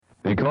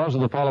Because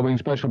of the following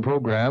special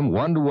program,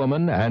 Wonder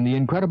Woman and the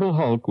Incredible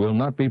Hulk will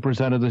not be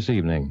presented this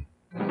evening.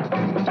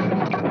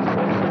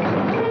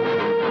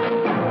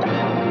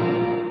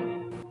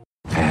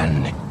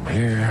 And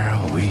here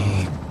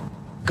we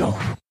go.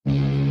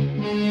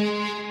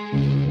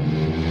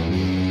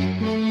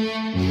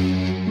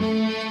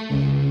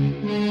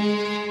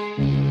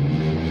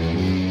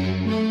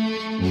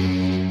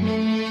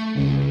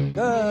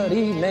 Good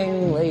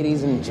evening,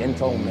 ladies and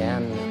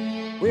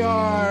gentlemen. We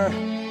are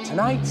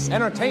tonight's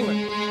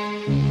entertainment.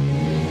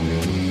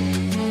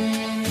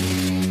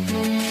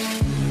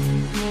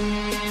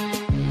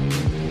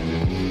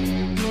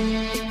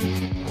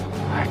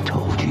 I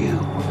told you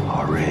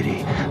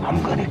already,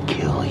 I'm gonna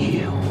kill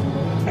you.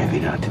 Maybe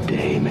not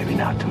today, maybe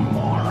not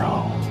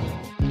tomorrow.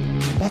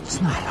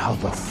 That's not how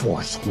the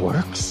Force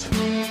works.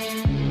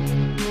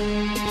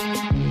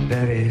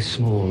 Very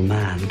small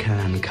man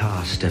can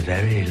cast a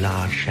very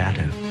large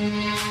shadow.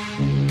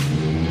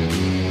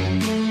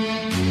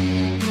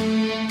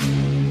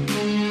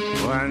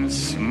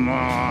 Once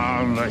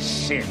more, the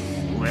Sith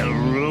will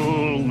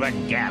rule the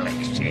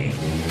galaxy.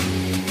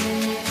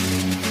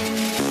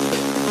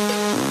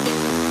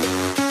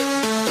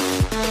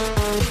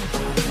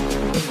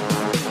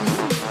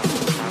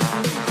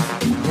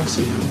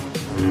 Impressive.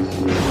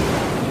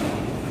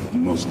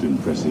 Most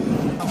impressive.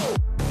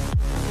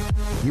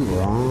 You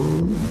were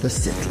on the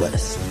Sith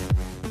list.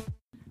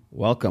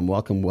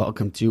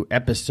 Welcome to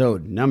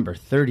episode number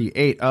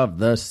 38 of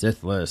the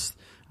Sith List.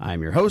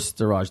 I'm your host,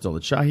 Raj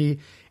Dolat-Shahi,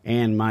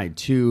 and my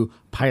two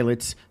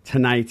pilots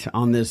tonight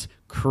on this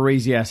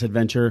crazy-ass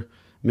adventure,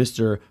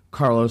 Mr.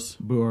 Carlos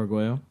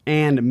Buarguello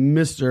and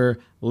Mr.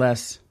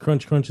 Les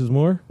Crunch is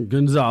more.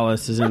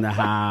 Gonzalez is in the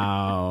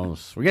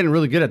house. We're getting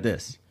really good at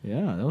this.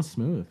 Yeah, that was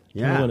smooth.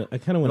 Yeah. I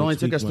kind of want It only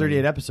took us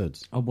 38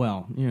 episodes. Oh,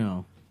 well, you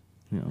know.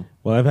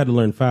 Well, I've had to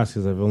learn fast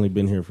because I've only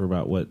been here for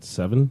about,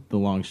 7? The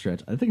long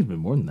stretch. I think it's been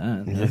more than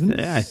that. Hasn't it?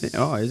 Yeah, I think.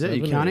 Oh, is it? Are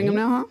you counting them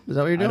now, huh? Is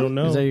that what you're doing? I don't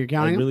know. Is that you're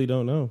counting I really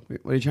don't know.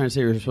 What are you trying to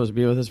say? You're supposed to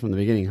be with us from the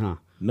beginning, huh?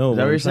 No, is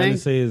that what you're I'm trying saying? to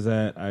say is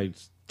that I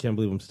just can't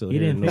believe I'm still He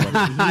here.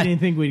 didn't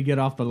think we'd get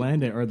off the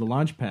landing or the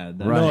launch pad.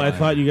 That's No, why. I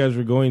thought you guys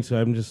were going to.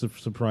 I'm just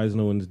surprised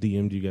no one's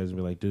DM'd you guys and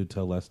be like, dude,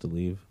 tell Les to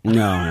leave.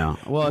 No.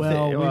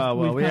 Well,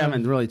 we we've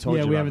haven't really told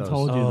you we about haven't those.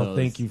 told you those.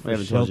 Thank you We for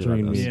haven't told you about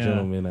sheltering me, those. Yeah.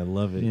 gentlemen. I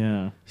love it.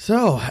 Yeah.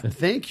 So,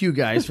 thank you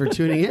guys for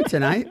tuning in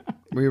tonight.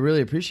 We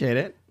really appreciate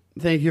it.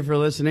 Thank you for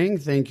listening.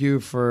 Thank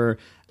you for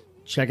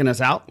checking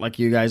us out like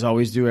you guys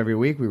always do every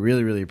week. We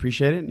really, really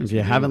appreciate it. If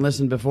you haven't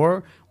listened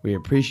before, we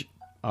appreciate...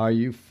 Are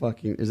you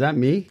fucking... Is that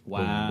me?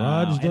 Wow.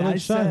 Raj And I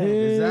Dolat-Shahi. said-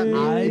 Is that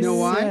me? You know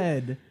why?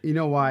 said- You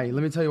know why?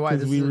 Let me tell you why.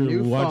 This we is a were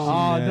new watching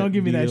phone. Oh, don't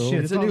give me that deal.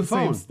 shit. It's It's a all new the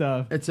same phone.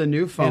 stuff. It's a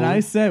new phone. And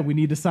I said we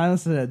need to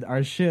silence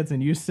our shits,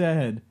 and you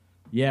said,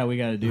 yeah, we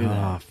got to do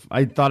that.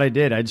 I thought I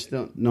did. I just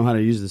don't know how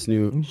to use this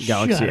new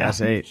Galaxy Shut up.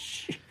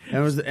 S8.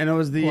 And it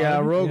was the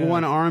Plug? Rogue Yeah.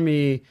 One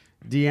Army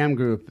DM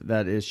group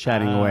that is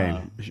chatting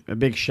away. A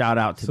big shout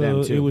out to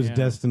them So too. it was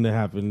destined to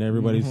happen.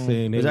 Everybody's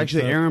saying It was hey,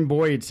 actually what's up? Aaron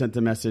Boyd sent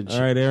the message.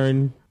 All right,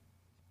 Aaron.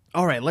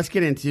 All right, let's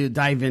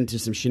dive into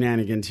some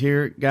shenanigans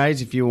here.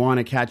 Guys, if you want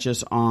to catch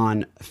us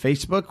on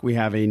Facebook, we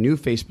have a new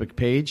Facebook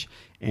page,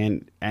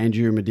 and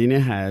Andrew Medina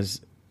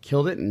has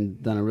killed it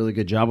and done a really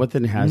good job with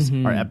it. It has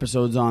our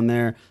episodes on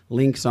there,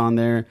 links on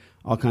there,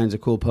 all kinds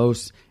of cool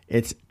posts.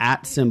 It's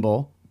 @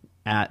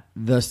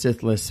 the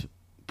Sith List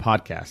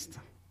podcast,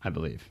 I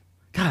believe.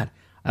 God,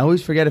 I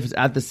always forget if it's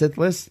 @ the Sith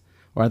List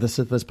or @ the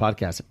Sith List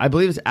podcast. I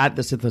believe it's @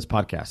 the Sith List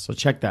podcast, so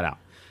check that out.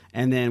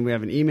 And then we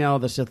have an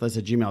email,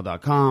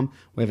 thesithlist@gmail.com.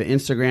 We have an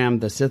Instagram,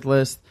 The Sith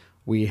List.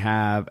 We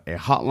have a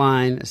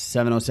hotline,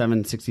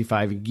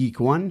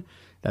 707-65-GEEK1.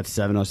 That's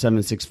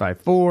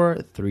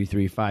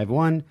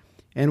 707-654-3351.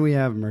 And we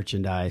have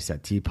merchandise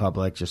at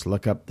TeePublic. Just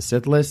look up The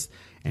Sith List,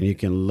 and you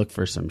can look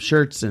for some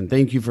shirts. And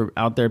thank you for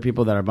out there,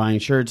 people that are buying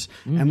shirts.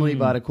 Emily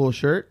bought a cool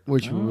shirt,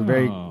 which was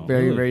very,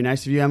 very, very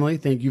nice of you, Emily.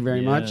 Thank you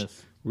very much.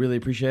 Really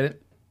appreciate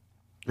it.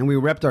 And we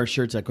repped our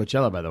shirts at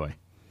Coachella, by the way.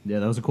 Yeah,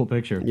 that was a cool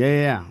picture.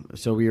 Yeah.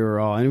 So we were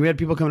all, and we had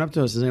people coming up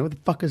to us and saying, "What the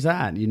fuck is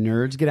that? You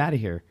nerds, get out of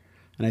here!"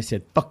 And I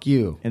said, "Fuck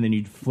you." And then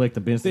you flicked the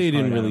business. They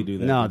didn't card really at do him.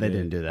 that. No, they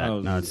didn't do that.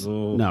 No,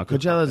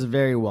 Coachella is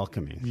very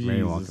welcoming.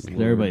 Very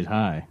welcoming. Everybody's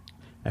high.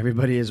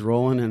 Everybody is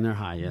rolling and they're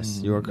high. Yes,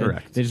 you are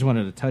correct. They just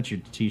wanted to touch your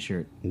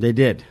T-shirt. They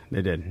did.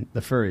 The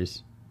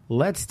furries.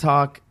 Let's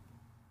talk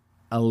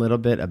a little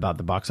bit about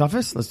the box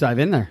office. Let's dive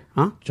in there,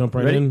 huh? Jump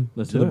right Ready? in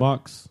Let's to do the it.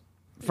 box.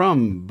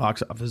 From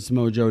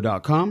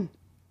boxofficemojo.com,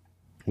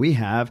 we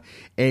have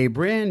a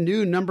brand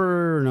new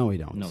number. No, we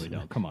don't. No, we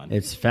don't. Come on.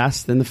 It's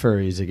Fast and the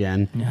Furries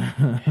again.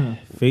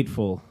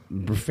 Fateful.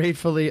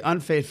 Unfaithfully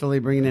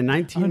bringing in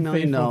 $19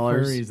 million. Unfaithful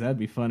furries, that'd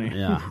be funny.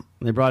 Yeah,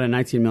 they brought in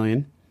 $19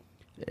 million.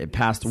 It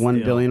passed $1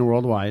 Still. billion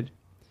worldwide.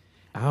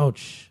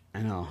 Ouch.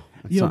 I know.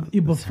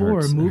 Before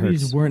It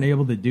movies hurts. weren't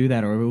able to do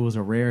that, or it was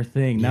a rare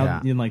thing. Now,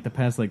 Yeah. in like the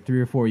past 3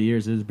 or 4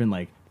 years, there's been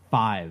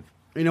 5.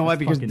 You know why? It's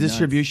Because fucking nuts.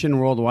 distribution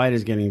worldwide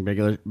is getting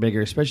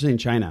bigger, especially in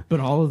China. But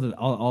all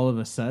of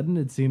a sudden,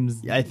 it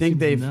seems. I think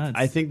seems nuts.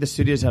 I think the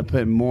studios have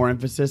put more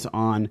emphasis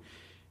on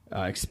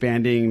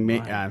expanding,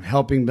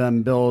 helping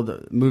them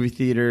build movie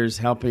theaters,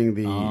 helping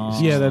the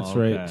yeah, that's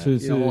right. So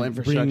the whole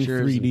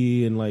infrastructure,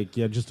 3D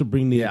and just to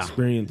bring the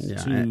experience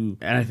to and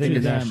I think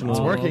it's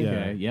working.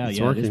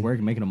 It's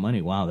working, making them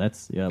money. Wow,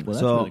 that's that's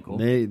so really cool.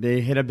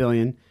 They hit $1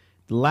 billion.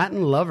 The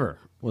Latin Lover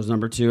was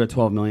number 2 at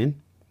 $12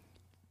 million.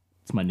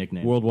 It's my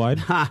nickname worldwide.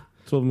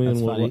 12 million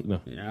That's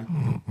worldwide. funny.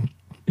 No.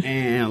 Yeah.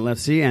 And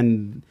let's see.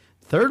 And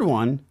third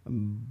one,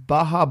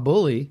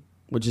 Bahubali,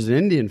 which is an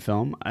Indian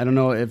film. I don't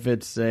know if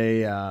it's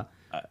a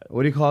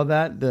what do you call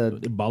that? The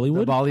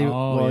Bollywood.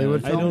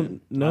 Bollywood film. I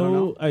don't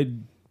know.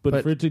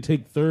 But for it to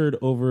take third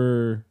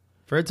over,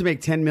 for it to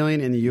make $10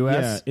 million in the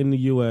U.S. in the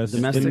U.S.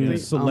 domestically, in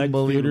select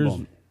theaters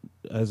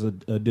as a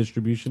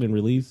distribution and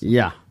release.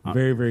 Yeah,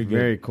 very very good,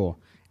 very cool.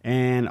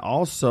 And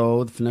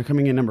also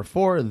coming in number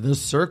 4, The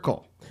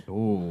Circle.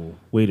 Oh,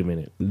 wait a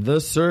minute,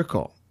 The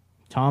Circle.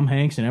 Tom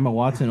Hanks and Emma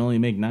Watson only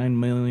make $9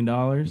 million.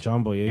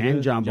 John Boyega.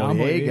 And John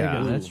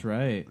Boyega. That's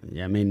right.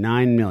 Yeah, I mean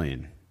 $9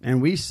 million,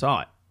 and we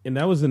saw it. And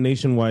that was a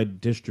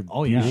nationwide distribution.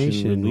 Oh yeah,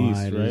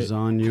 nationwide release, is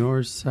on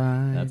your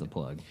side. That's a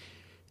plug.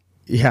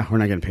 Yeah, we're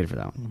not getting paid for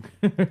that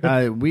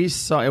one. We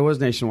saw it was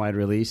nationwide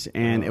release,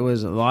 and it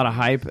was a lot of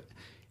hype.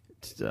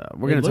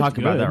 We're going to talk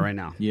about that right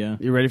now. Yeah,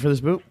 you ready for this,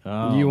 Boot?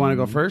 You want to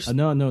go first?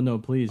 No,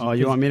 please. Oh,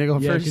 you want me to go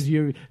first?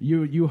 Because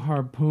you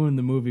harpooned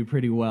the movie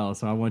pretty well,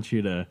 so I want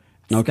you to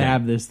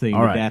stab this thing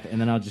to death, and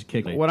then I'll just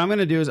kick it. What I'm going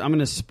to do is I'm going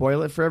to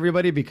spoil it for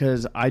everybody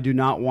because I do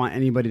not want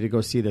anybody to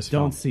go see this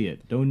film. Don't see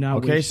it. Don't not.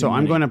 Okay, so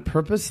I'm going to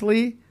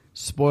purposely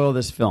spoil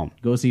this film.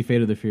 Go see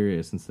Fate of the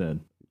Furious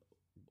instead.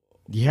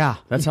 Yeah,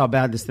 that's how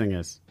bad this thing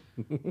is.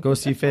 Go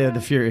see Fate of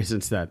the Furious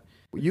instead.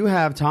 You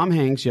have Tom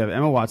Hanks, you have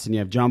Emma Watson, you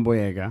have John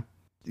Boyega.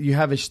 You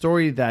have a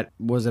story that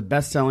was a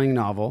best-selling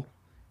novel.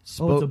 It's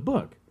a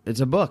book.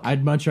 It's a book.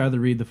 I'd much rather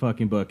read the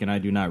fucking book, and I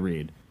do not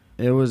read.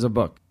 It was a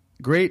book.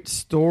 Great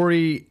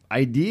story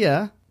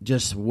idea,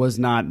 just was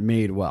not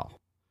made well.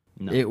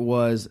 No. It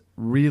was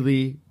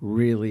really,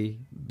 really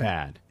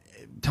bad.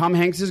 Tom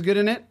Hanks is good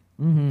in it.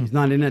 Mm-hmm. He's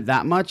not in it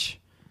that much,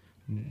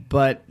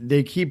 but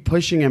they keep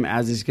pushing him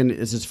as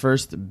it's his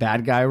first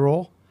bad guy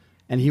role,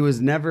 and he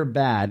was never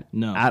bad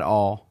at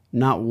all,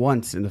 not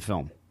once in the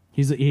film.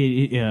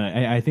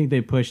 I think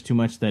they pushed too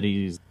much that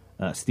he's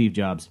Steve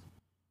Jobs.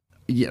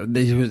 Yeah,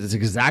 it's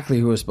exactly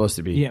who it was supposed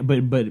to be. Yeah,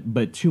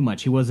 but too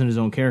much. He wasn't his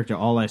own character.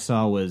 All I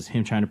saw was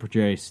him trying to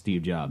portray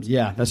Steve Jobs.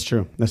 Yeah, that's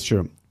true. That's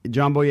true.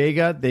 John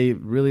Boyega, they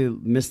really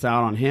missed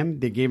out on him.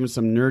 They gave him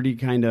some nerdy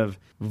kind of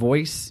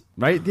voice,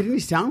 right? Didn't he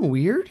sound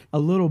weird? A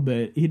little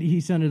bit.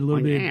 He sounded a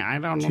little bit. I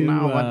don't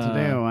know what to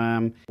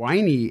do.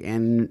 Whiny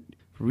and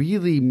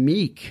really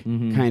meek,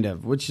 kind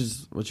of, which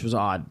was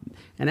odd.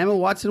 And Emma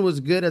Watson was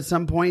good at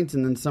some points,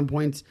 and then some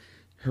points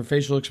her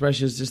facial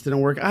expressions just didn't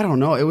work. I don't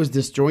know. It was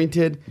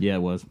disjointed. Yeah,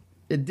 it was.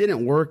 It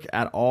didn't work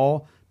at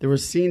all. There were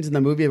scenes in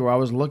the movie where I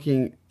was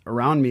looking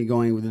around me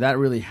going, did that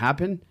really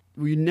happen?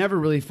 We never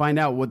really find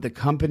out what the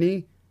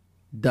company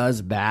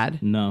does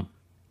bad. No.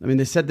 I mean,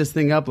 they set this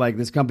thing up like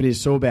this company is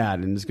so bad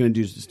and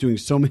it's doing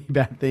so many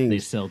bad things. They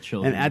sell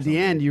children. And at the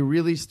end, you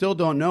really still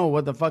don't know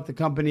what the fuck the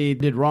company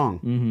did wrong.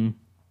 Mm-hmm.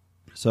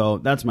 So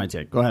that's my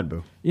take. Go ahead,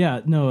 Boo.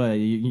 Yeah, no,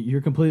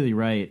 you're completely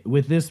right.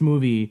 With this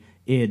movie,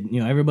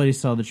 everybody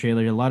saw the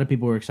trailer. A lot of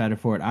people were excited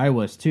for it. I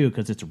was too,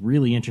 because it's a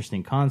really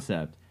interesting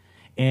concept.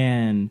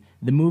 And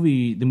the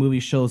movie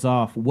shows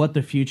off what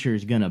the future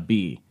is gonna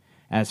be,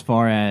 as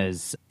far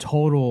as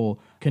total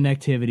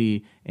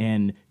connectivity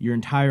and your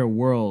entire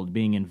world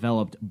being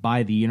enveloped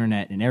by the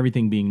internet and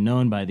everything being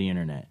known by the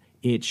internet.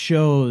 It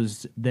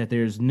shows that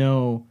there's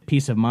no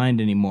peace of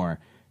mind anymore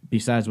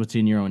besides what's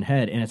in your own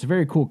head. And it's a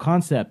very cool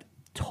concept.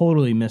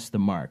 Totally missed the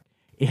mark.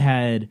 It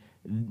had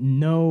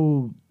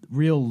no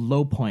real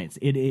low points.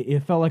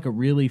 It felt like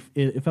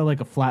it felt like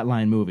a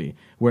flatline movie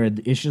where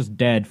it's just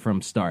dead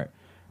from start.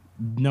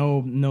 No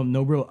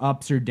real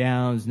ups or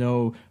downs,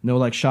 no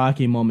like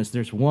shocking moments.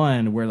 There's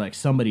one where like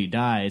somebody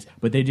dies,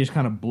 but they just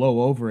kind of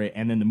blow over it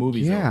and then the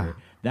movie's over.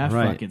 That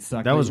fucking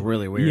sucked. That was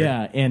really weird.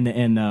 Yeah, and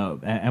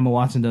Emma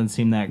Watson doesn't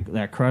seem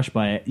that crushed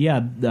by it.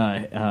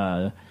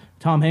 Yeah,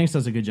 Tom Hanks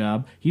does a good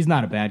job. He's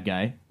not a bad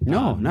guy.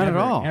 No, not at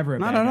all. Ever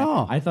not at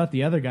all. I thought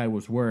the other guy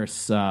was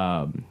worse.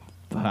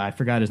 I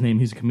forgot his name.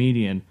 He's a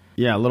comedian.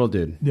 Yeah, little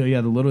dude.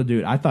 Yeah, the little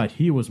dude. I thought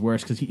he was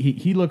worse because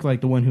he looked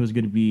like the one who was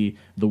going to be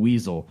the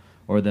weasel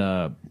or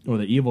the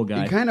evil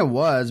guy. He kind of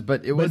was,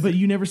 but it was. But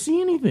you never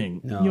see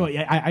anything. No.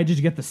 I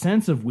just get the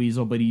sense of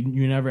weasel, but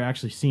you never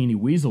actually see any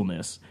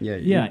weaselness.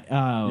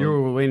 Yeah. You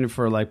were waiting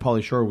for like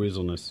Pauly Shore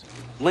weaselness.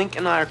 Link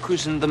and I are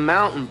cruising the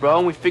mountain, bro,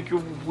 and we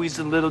figure we's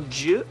a little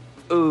Jew.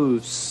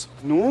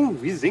 No,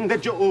 we sing the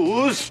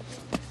Jews.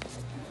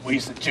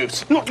 We's the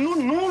Jews.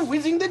 No, we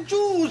sing the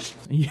Jews.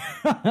 Yeah,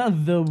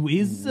 the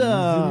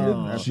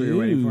weasel. That's what you're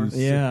waiting for.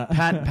 Yeah,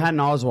 Patton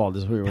Oswalt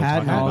is who we were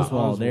talking about. Patton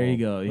Oswalt. There you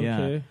go.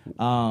 Yeah. Okay.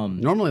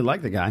 Normally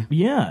like the guy.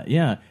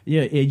 Yeah.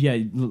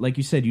 Like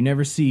you said, you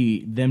never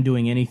see them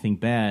doing anything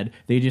bad.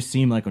 They just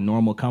seem like a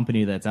normal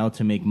company that's out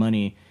to make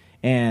money,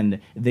 and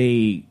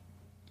they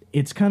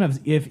it's kind of,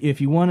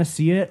 if you want to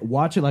see it,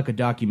 watch it like a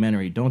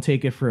documentary. Don't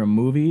take it for a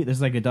movie. This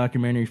is like a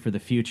documentary for the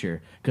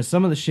future, because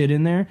some of the shit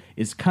in there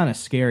is kind of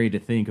scary to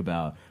think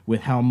about,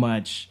 with how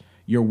much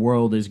your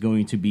world is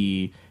going to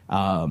be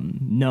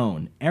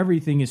known.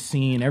 Everything is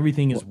seen.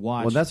 Everything is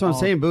watched. Well, that's what I'm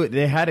saying, but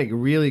they had a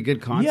really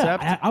good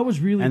concept. Yeah, I was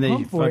really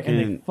pumped for it,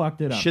 and they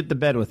fucked it up. Shit the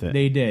bed with it.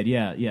 They did,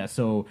 yeah.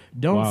 So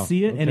don't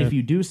see it, and if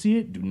you do see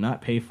it, do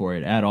not pay for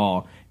it at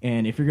all.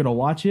 And if you're going to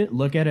watch it,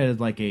 look at it as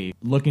like a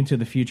look into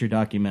the future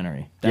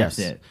documentary. That's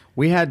it.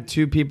 We had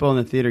 2 people in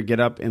the theater get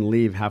up and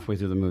leave halfway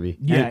through the movie.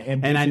 Yeah,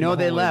 and I know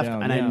they left.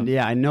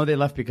 I know they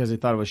left because they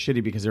thought it was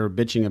shitty, because they were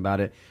bitching about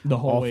it the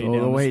whole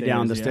way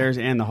down the stairs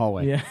and the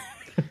hallway. Yeah.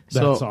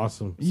 That's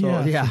awesome. So,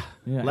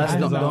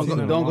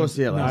 don't go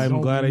see it.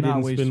 I'm glad I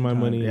didn't spend my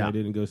money and I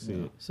didn't go see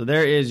it. So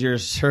there is your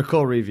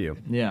Circle review.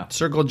 Yeah.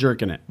 Circle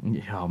jerking it.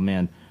 Oh,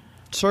 man.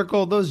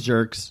 Circle those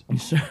jerks.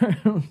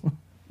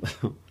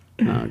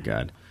 Oh,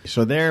 God.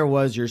 So there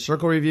was your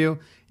Circle review.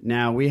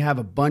 Now we have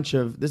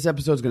this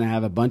episode's going to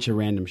have a bunch of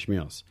random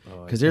schmeals,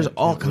 because there's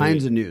all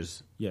kinds of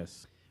news.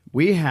 Yes.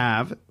 We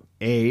have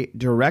a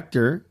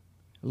director,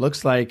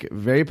 looks like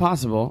very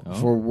possible,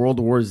 for World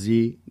War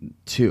Z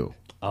 2.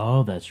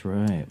 Oh, that's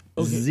right.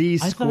 Okay. Z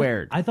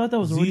squared. I thought that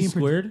was Z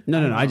squared?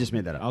 No, I just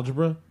made that up.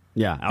 Algebra?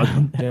 Yeah,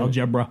 algebra.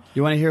 Algebra.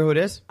 You want to hear who it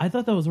is? I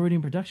thought that was already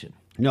in production.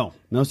 No,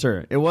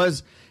 sir. It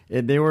was.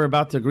 They were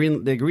about to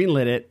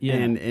greenlit it,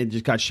 and it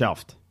just got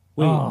shelved.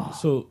 Wait,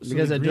 so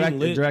because the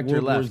director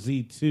World left. War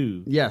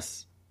Z2.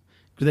 Yes,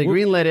 because they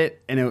greenlit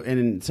it,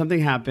 and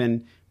something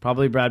happened.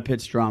 Probably Brad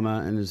Pitt's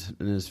drama and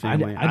his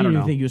family. I didn't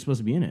even think he was supposed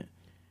to be in it.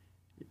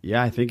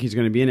 Yeah, I think he's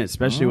going to be in it,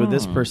 especially with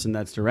this person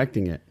that's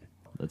directing it.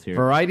 Let's hear it.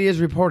 Variety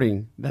is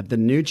reporting that the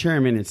new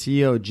chairman and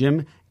CEO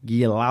Jim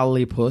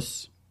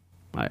Gilalipus,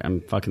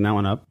 I'm fucking that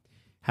one up,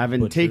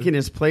 having taken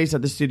his place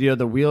at the studio,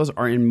 the wheels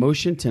are in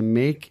motion to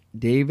make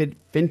David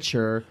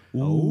Fincher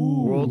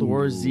World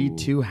War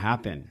Z2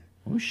 happen.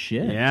 Oh,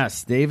 shit.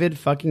 Yes, David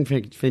fucking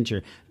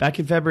Fincher. Back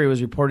in February, it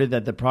was reported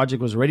that the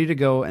project was ready to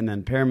go, and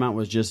then Paramount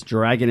was just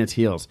dragging its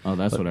heels. Oh,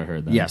 that's what I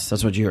heard then. Yes,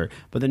 that's what you heard.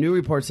 But the new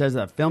report says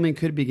that filming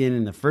could begin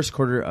in the first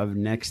quarter of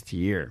next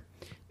year.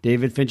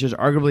 David Fincher's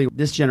arguably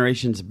this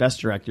generation's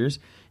best directors.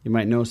 You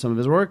might know some of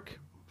his work: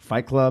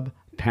 Fight Club,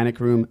 Panic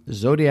Room,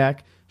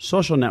 Zodiac,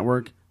 Social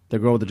Network, The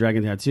Girl with the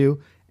Dragon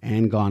Tattoo,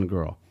 and Gone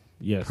Girl.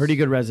 Yes. Pretty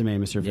good resume,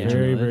 Mr. Fincher.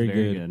 Very, very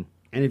good.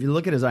 And if you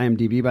look at his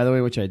IMDb, by the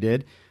way, which I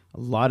did, a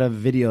lot of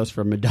videos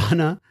for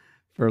Madonna,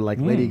 for like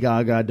Lady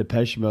Gaga,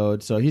 Depeche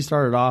Mode. So he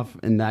started off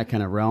in that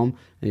kind of realm,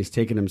 and he's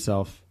taken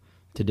himself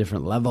to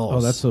different levels.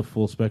 Oh, that's a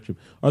full spectrum.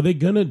 Are they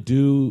going to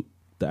do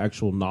the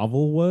actual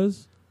novel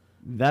was?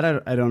 That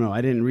I don't know.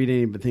 I didn't read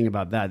anything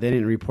about that. They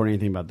didn't report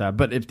anything about that.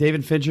 But if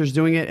David Fincher's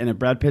doing it and if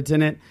Brad Pitt's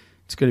in it,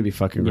 it's going to be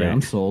fucking great. Yeah,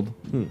 I'm sold.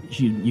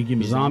 You give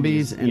me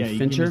zombies and Fincher. You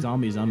give me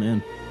zombies, I'm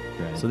in.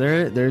 Right. So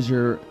there's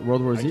your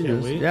World War Z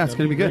news. Yeah, it's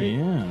going to be good.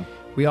 Yeah.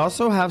 We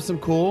also have some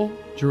cool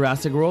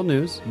Jurassic World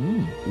news.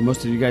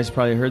 Most of you guys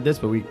probably heard this,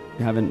 but we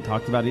haven't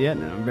talked about it yet,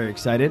 and I'm very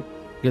excited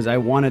because I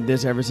wanted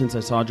this ever since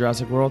I saw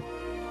Jurassic World.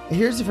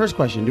 Here's the first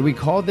question. Do we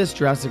call this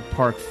Jurassic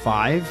Park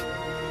 5?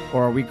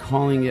 Or are we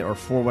calling it, or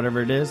 4,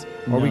 whatever it is?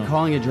 Or are we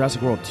calling it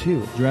Jurassic World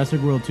 2? Jurassic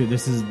World 2,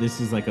 this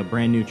is like a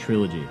brand new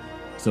trilogy.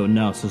 So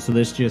no, so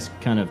this just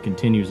kind of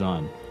continues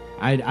on.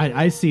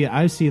 I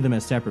see them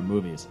as separate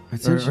movies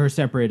or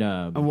separate.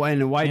 And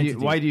why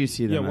do you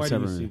see them? Yeah, as why do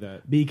separate? you see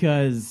that?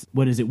 Because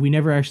what is it? We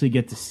never actually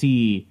get to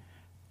see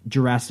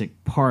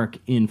Jurassic Park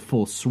in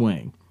full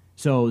swing.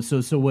 So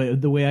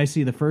the way I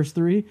see the first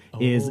 3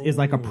 is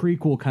like a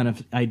prequel kind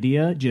of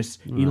idea, just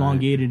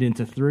elongated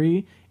into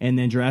 3, and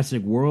then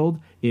Jurassic World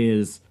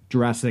is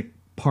Jurassic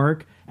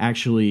Park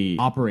actually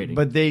operating.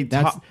 But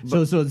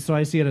so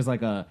I see it as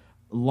like a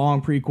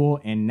long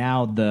prequel, and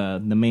now the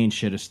main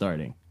shit is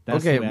starting.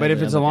 That's okay, but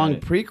if it's a long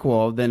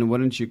prequel, then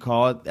wouldn't you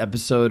call it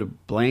episode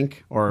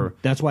blank? Or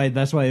that's why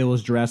it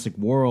was Jurassic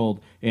World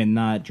and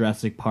not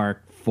Jurassic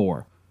Park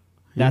 4.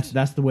 That's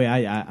the way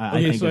I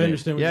think so of I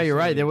understand. Yeah, you're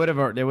right. They would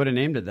have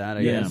named it that.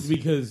 I guess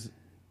because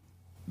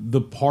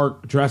the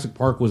Jurassic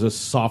Park was a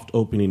soft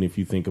opening if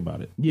you think about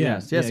it.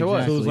 Yes, it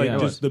was. So it was like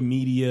just the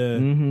media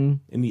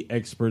and the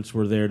experts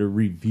were there to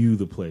review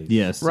the place.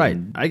 Yes, right.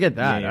 I get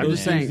that. I'm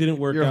just saying didn't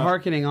work you're out.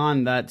 hearkening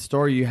on that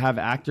story. You have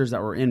actors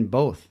that were in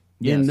both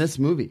in this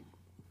movie.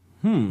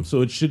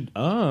 So it should.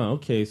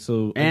 Okay.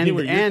 So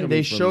and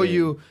they show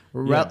you.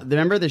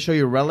 Remember, they show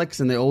you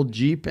relics in the old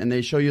Jeep, and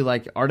they show you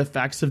like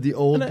artifacts of the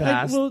old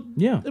past. but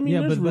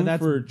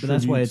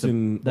that's why it's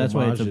that's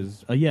why it's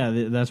I see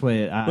it as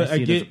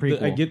a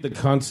prequel. I get the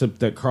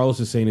concept that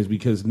Carlos is saying is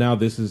because now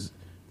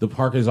the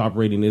park is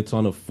operating. It's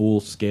on a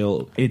full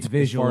scale. It's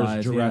visualized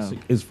as far as Jurassic,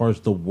 as far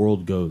as the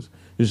world goes.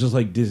 It's just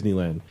like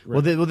Disneyland.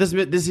 Right. Well, this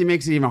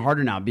makes it even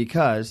harder now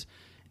because.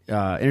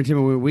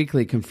 Entertainment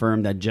Weekly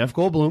confirmed that Jeff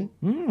Goldblum,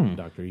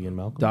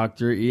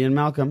 Dr. Ian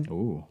Malcolm,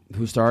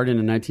 who starred in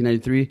a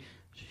 1993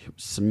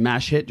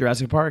 smash hit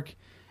Jurassic Park,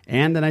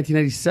 and the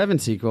 1997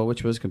 sequel,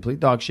 which was complete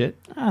dog shit.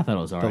 I thought it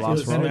was all The right.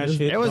 Lost World.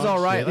 It was all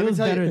right. Let me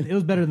tell you. It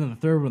was better than the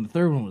third one. The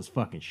third one was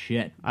fucking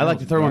shit. I like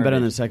the third one better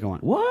than the second one.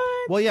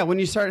 What? Well, yeah, when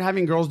you start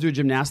having girls do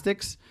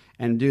gymnastics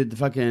and do the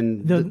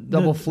fucking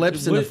double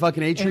flips in the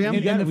fucking atrium,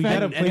 and the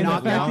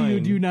fact that you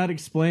do not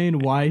explain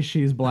why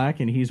she's black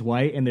and he's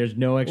white, and there's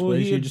no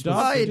explanation.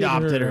 He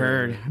adopted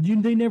her.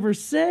 They never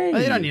say.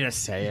 They don't need to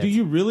say it. Do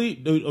you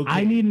really? Okay.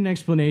 I need an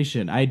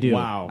explanation. I do.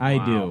 Wow.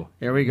 I do.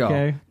 Here we go.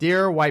 Okay.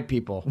 Dear white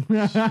people, you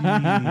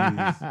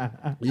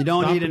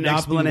don't need an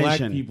explanation.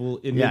 Black people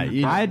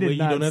I did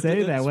not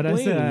say that. When I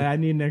said I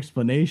need an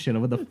explanation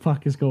of what the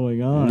fuck is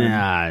going on.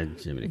 Nah,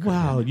 Jimmy.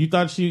 Wow, you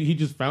thought he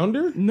just found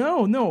her?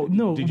 No.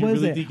 Did you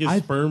really think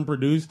his sperm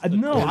produced?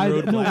 No.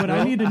 What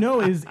I need to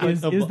know is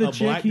the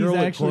chick he's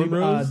actually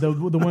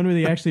the one where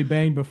they actually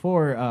banged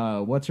before.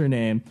 What's her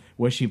name?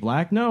 Was she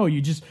black? No.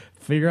 You just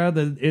figure out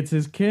that it's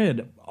his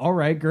kid. All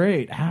right,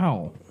 great.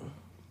 How?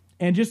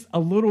 And just a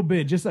little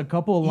bit, just a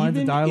couple of lines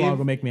of dialogue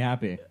will make me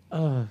happy.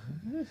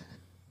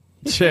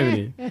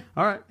 Jimmy.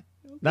 All right.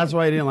 That's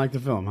why you didn't like the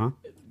film, huh?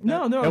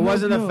 No. It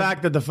wasn't the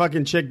fact that the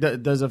fucking chick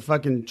does a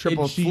fucking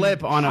triple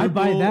flip on a. I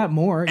buy that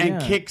more.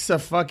 And kicks a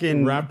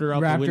fucking raptor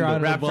out the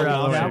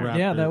window.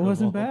 Yeah, that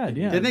wasn't bad.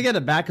 Yeah. Didn't they get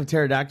a back of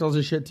pterodactyls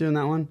and shit too in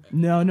that one?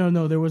 No.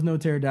 There was no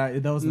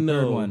pterodactyl. That was the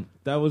third one.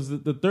 That was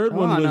the third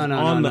one was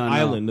on the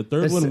island. The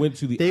third one went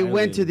to the They island.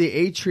 went to the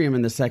atrium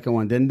in the second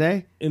one, didn't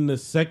they? In the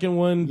second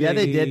one, yeah,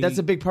 they did. That's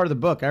a big part of the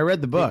book. I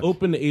read the book. They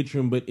opened the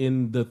atrium, but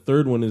in the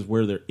third one is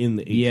where they're in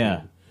the atrium.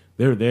 Yeah.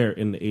 They're there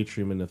in the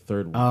atrium in the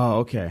third one. Oh,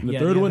 okay. In the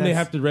third one, they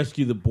have to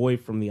rescue the boy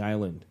from the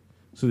island.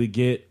 So they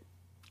get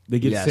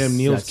Sam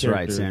Neill's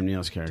character. Sam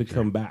Neill's character to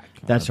come back.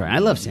 That's right. I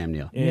love Sam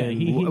Neill. Yeah,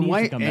 he needs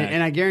to come back.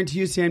 And I guarantee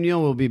you, Sam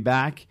Neill will be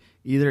back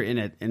either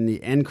in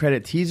the end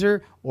credit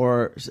teaser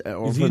or for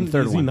the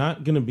third one. Is he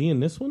not going to be in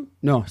this one?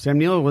 No, Sam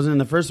Neill wasn't in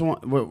the first one,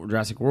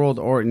 Jurassic World,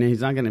 and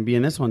he's not going to be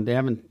in this one. They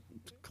haven't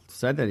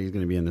said that he's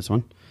going to be in this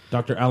one.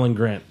 Dr. Alan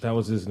Grant, that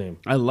was his name.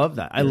 I love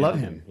that. I love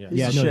him.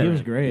 Yeah, he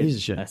was great. He's a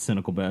shit. That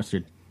cynical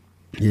bastard.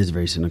 He is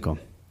very cynical.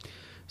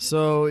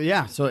 So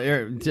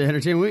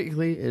Entertainment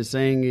Weekly is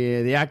saying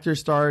the actor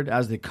starred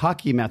as the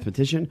cocky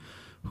mathematician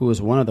who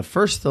was one of the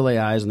first to lay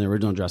eyes on the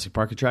original Jurassic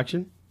Park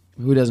attraction.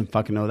 Who doesn't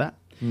fucking know that?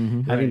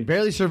 Mm-hmm. Having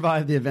barely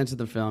survived the events of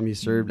the film, he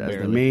served as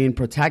the main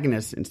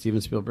protagonist in Steven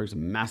Spielberg's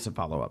massive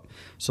follow-up.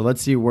 So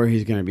let's see where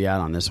he's going to be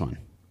at on this one.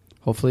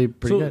 Hopefully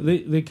pretty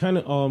good. They kind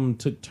of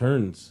took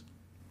turns.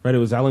 Right, it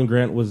was Alan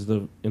Grant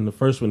in the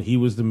first one. He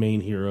was the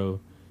main hero.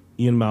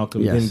 Ian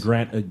Malcolm, then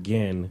Grant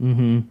again.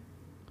 Mm-hmm.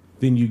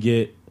 Then you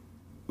get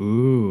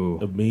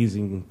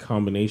amazing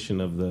combination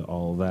of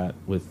all that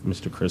with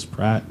Mr. Chris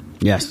Pratt.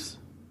 Yes,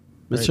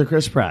 Mr.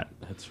 Chris Pratt.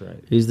 That's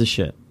right. He's the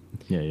shit.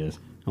 Yeah, he is.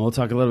 And we'll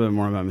talk a little bit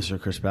more about Mr.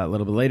 Chris Pratt a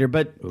little bit later.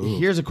 But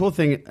here's a cool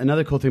thing.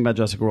 Another cool thing about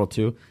Jurassic World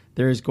 2.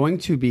 There is going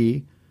to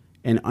be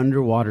an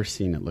underwater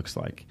scene. It looks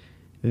like.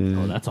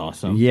 Oh, that's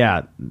awesome.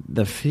 Yeah,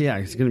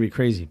 it's going to be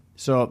crazy.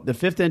 So the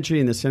fifth entry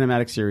in the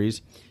cinematic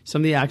series,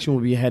 some of the action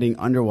will be heading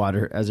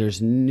underwater as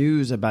there's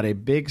news about a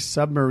big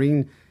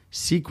submarine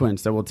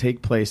sequence that will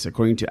take place,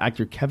 according to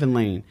actor Kevin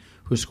Lane,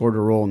 who scored a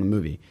role in the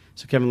movie.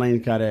 So Kevin Lane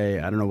got I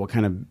don't know what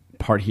kind of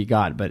part he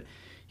got, but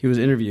he was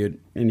interviewed,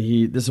 and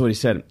this is what he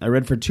said. I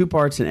read for 2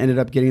 parts and ended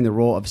up getting the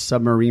role of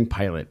submarine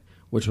pilot,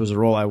 which was a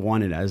role I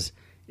wanted, as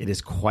it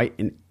is quite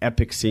an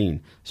epic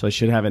scene. So I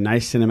should have a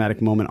nice cinematic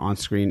moment on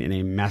screen in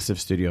a massive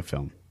studio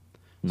film.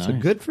 Nice. So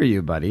good for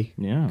you, buddy.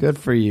 Yeah. Good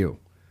for you.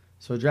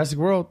 So Jurassic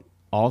World,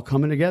 all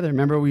coming together.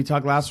 Remember we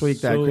talked last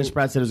week that Chris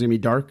Pratt said it was going to be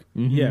dark?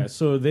 Mm-hmm. Yeah,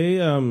 so they...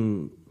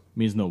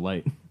 means no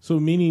light. So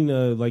meaning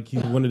like he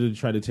wanted to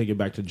try to take it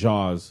back to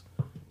Jaws.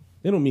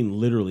 They don't mean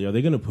literally. Are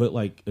they going to put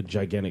like a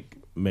gigantic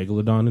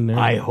megalodon in there?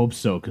 I hope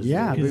so. Cause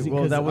that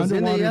was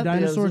underwater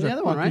dinosaurs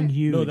are one, fucking right?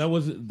 huge. No, that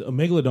was a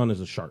megalodon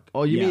is a shark.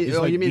 Oh, you mean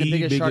the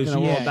biggest shark in the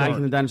world back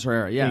in the dinosaur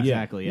era? Yeah,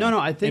 exactly. Yeah. No,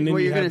 I think what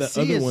you're going to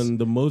see is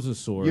the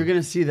mosasaur. You're going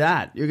to see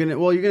that. You're going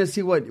to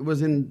see what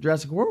was in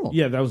Jurassic World.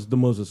 Yeah, that was the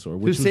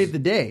mosasaur. Who saved the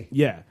day?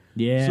 Yeah,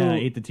 so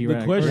ate the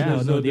T-Rex. The question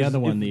is, the other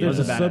one. There's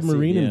a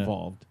submarine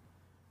involved.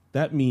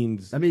 That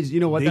means you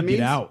know what that means?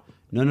 Get out.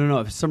 No.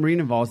 If submarine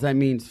involves, that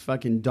means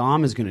fucking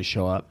Dom is going to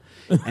show up,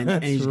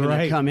 and he's going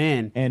to come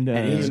in, and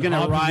he's going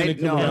to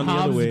ride.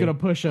 Hobbs is going to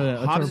push a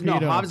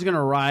torpedo. Hobbs is going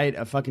to ride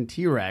a fucking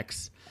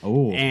T-Rex.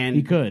 Oh, and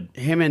he could.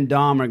 Him and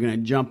Dom are going to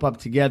jump up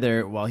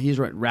together while he's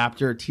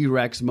Raptor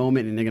T-Rex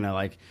moment, and they're going to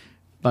like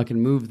fucking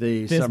move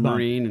the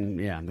submarine, and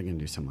they're going to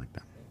do something like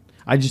that.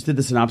 I just did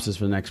the synopsis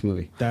for the next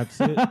movie.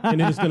 That's it, and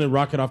then it's going to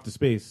rocket off to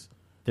space.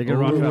 They're going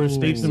to rocket off to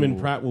space. Statham and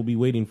Pratt will be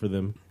waiting for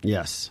them.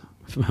 Yes.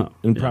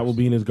 And Pratt will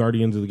be in his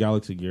Guardians of the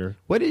Galaxy gear.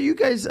 What do you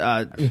guys? We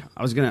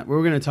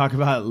were gonna talk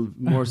about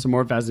some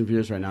more Fast and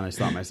Furious right now. And I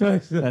stopped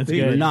myself. That's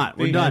good. We're not.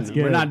 We're done.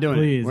 We're not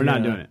doing it. We're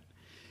not doing it.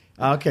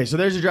 Okay, so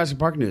there's your Jurassic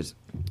Park news.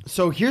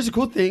 So here's a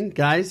cool thing,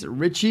 guys.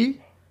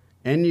 Richie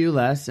and you,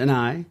 Les, and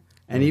I,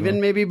 and even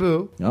maybe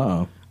Boo,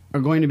 are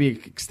going to be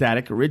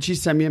ecstatic. Richie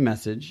sent me a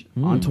message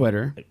on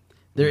Twitter.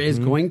 There is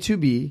going to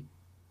be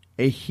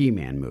a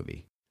He-Man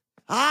movie.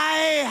 I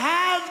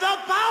have the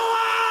power!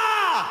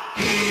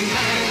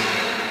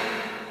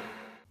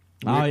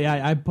 Oh,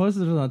 yeah. I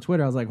posted it on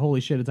Twitter. I was like,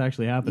 holy shit, it's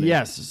actually happening.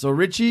 Yes. So,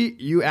 Richie,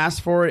 you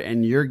asked for it,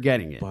 and you're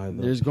getting it.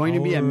 There's going to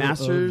be a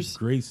Masters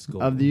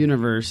of the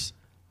Universe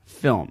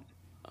film.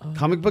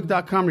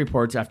 Comicbook.com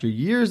reports, after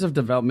years of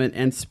development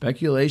and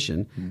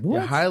speculation,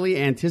 the highly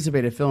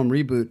anticipated film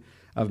reboot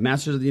of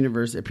Masters of the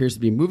Universe appears to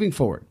be moving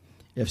forward.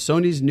 If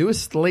Sony's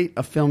newest slate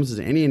of films is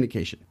any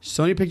indication,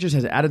 Sony Pictures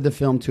has added the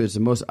film to its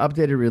most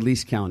updated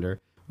release calendar,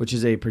 which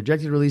is a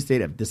projected release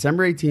date of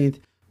December 18th,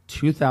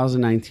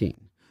 2019.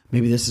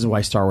 Maybe this is why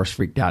Star Wars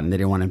freaked out and they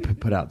didn't want to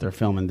put out their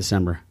film in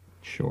December.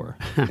 Sure.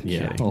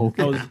 Yeah.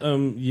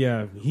 Okay.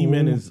 Yeah.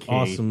 He-Man is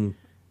awesome.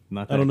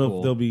 Not that I don't know cool.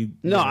 if they'll be.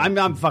 No,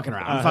 I'm fucking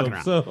around. I'm fucking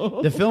around.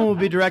 So. The film will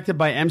be directed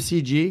by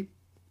MCG.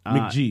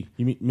 McG.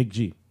 You mean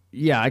McG?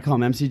 Yeah, I call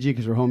him MCG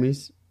because we're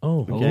homies.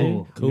 Oh, okay.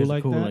 Oh, Cool,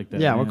 like, that?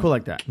 Yeah, we're cool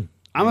like that.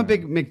 I'm a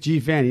big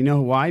McG fan. You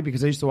know why?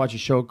 Because I used to watch a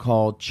show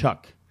called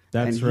Chuck.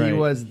 That's and right. He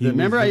was the.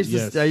 Remember, I used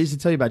to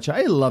tell you about Chuck.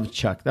 I loved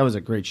Chuck. That was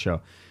a great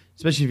show,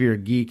 especially if you're a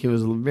geek. It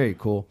was very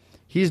cool.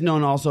 He's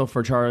known also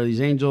for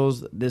Charlie's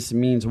Angels, This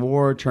Means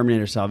War,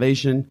 Terminator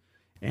Salvation,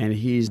 and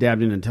he's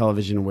dabbed into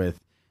television with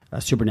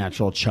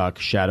Supernatural, Chuck,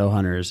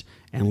 Shadowhunters,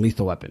 and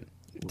Lethal Weapon.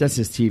 That's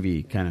his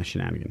TV kind of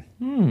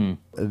shenanigan.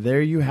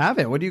 There you have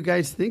it. What do you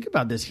guys think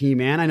about this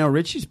He-Man? I know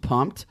Richie's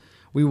pumped.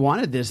 We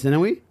wanted this, didn't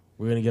we?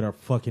 We're going to get our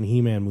fucking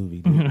He-Man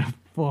movie, dude.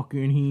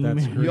 Fucking He-Man.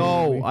 That's great.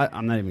 Yo,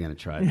 I'm not even going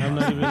to try it. I'm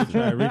not even going to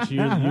try. Rich,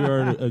 you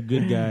are a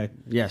good guy.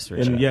 Yes,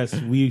 Rich. And yes,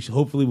 we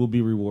hopefully will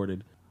be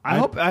rewarded. I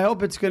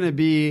hope it's going to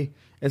be,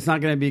 it's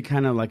not going to be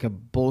kind of like a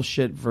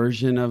bullshit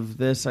version of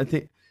this. I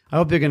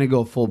hope they're going to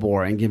go full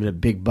bore and give it a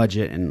big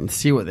budget and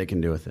see what they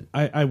can do with it.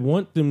 I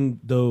want them,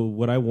 though,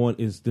 what I want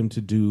is them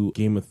to do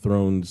Game of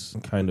Thrones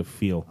kind of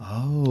feel.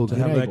 Oh, to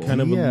have that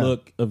kind of a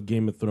look of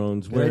Game of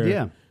Thrones. Good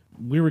idea.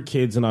 We were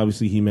kids, and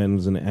obviously He-Man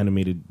was an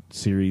animated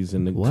series,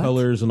 and the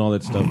colors and all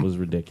that stuff was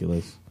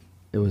ridiculous.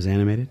 It was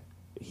animated?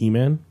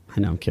 He-Man? I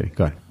know, I'm kidding.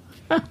 Go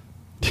ahead.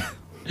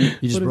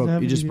 You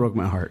just broke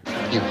my heart.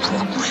 You broke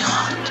my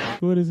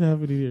heart. What is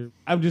happening here?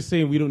 I'm just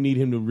saying we don't need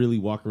him to really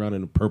walk around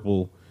in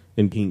purple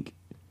and pink.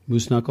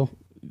 Moose knuckle?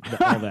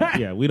 All that.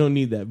 Yeah, we don't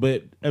need that.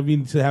 But, I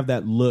mean, to have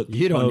that look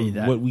You don't of need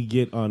that. what we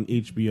get on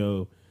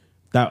HBO,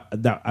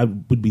 that I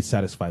would be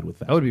satisfied with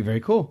that. That would be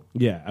very cool.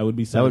 Yeah, I would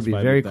be That satisfied would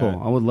be very with cool. that.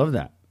 I would love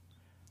that.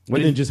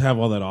 And then just have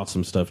all that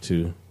awesome stuff,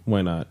 too.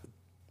 Why not?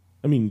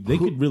 I mean, they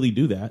could really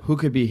do that. Who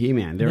could be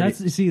He-Man?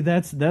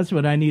 That's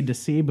what I need to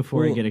see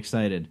before I get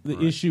excited. The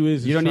issue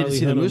is You don't need to Charlie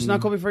see the Hunnam- Moose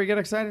Knuckle before you get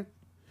excited?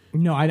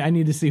 No, I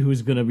need to see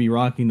who's going to be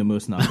rocking the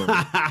Moose Knuckle.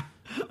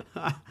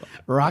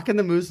 Rocking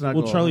the Moose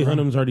Knuckle. Well, Charlie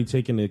Hunnam's already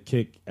taken a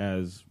kick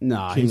as King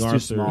he's Arthur. too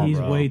small, He's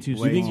bro. way too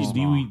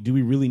small. Do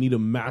we really need a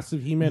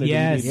massive He-Man? Or do we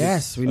Yes. need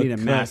Yes, we need a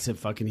massive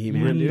fucking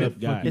He-Man, dude.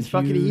 guy. It's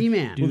fucking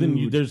He-Man. Well,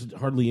 then there's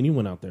hardly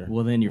anyone out there.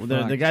 Well, then you're The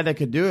fucked. guy that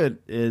could do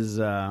it is,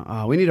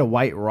 we need a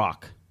White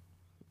Rock,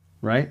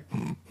 right?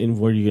 And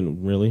where are you going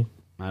to really?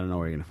 I don't know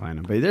where you're going to find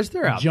him, but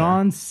they're out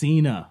John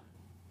Cena.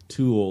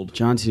 Too old. there.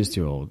 John Cena's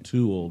too old.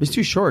 Too old. He's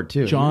too short,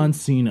 too. John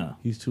Cena.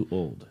 He's too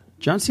old.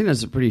 John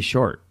Cena's a pretty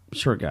short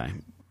guy.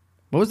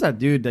 What was that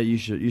dude that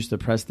used to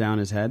press down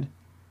his head?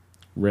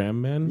 Ram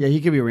Man? Yeah,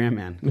 he could be Ram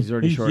Man. He's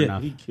already short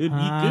enough. He could be.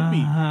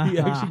 He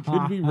actually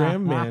could be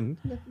Ram Man.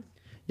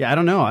 Yeah, I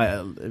don't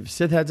know. If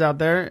Sith heads out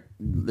there,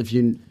 if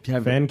you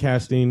have Fan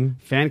casting.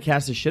 fan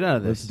cast the shit out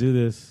of this, Let's do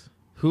this.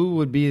 who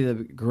would be the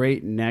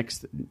great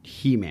next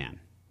He-Man?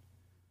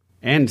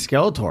 And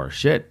Skeletor.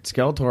 Shit,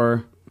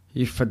 Skeletor.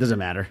 It doesn't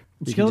matter.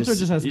 You can Skeletor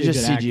just has to you be a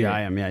just good CGI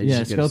actor. him.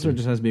 Yeah, Skeletor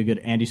just has to be a good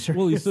Andy Serkis.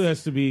 Well, he still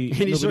has to be.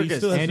 Andy no, but he Serkis.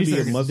 still has Andy to be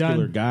a Serkis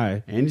muscular done.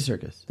 guy. Andy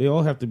Serkis. They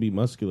all have to be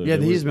muscular. Yeah,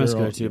 he's They're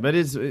muscular all- too, but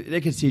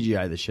they could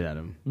CGI the shit out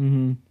of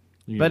him.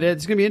 Mm-hmm. But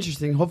it's gonna be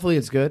interesting. Hopefully,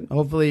 it's good.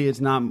 Hopefully, it's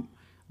not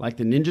like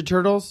the Ninja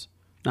Turtles.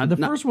 The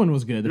first one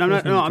was good.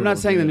 I'm not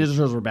saying the Ninja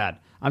Turtles were bad.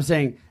 I'm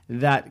saying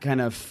that kind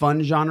of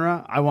fun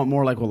genre. I want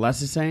more like what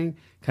Les is saying,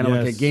 kind of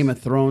like a Yes. Game of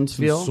Thrones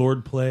Some feel.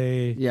 sword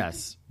play.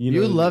 Yes, You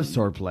you know- love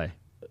sword play.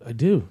 I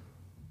do.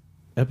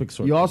 Epic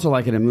sword. You also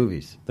like it in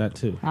movies. That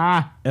too.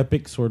 Ah,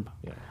 Epic sword.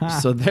 Yeah.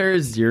 So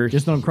there's your.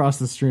 just don't cross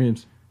the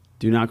streams.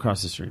 Do not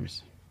cross the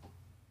streams.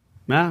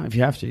 Nah, if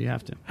you have to, you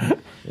have to.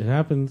 It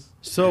happens.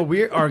 So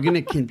we are going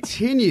to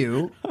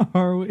continue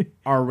Are we?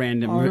 our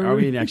random. Are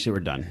we? Actually, we're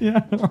done.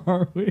 Yeah,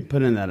 are we?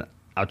 Put in that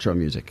outro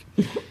music.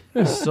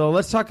 So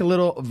let's talk a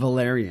little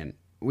Valerian.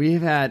 We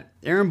have had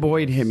Aaron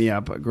Boyd hit me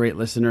up, a great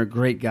listener,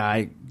 great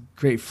guy,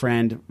 great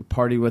friend,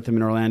 party with him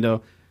in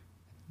Orlando.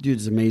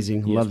 Dude's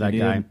amazing. Love that we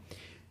guy. did.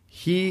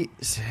 He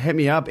hit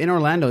me up in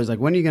Orlando. He's like,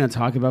 when are you going to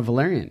talk about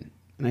Valerian?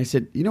 And I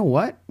said, you know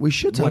what? We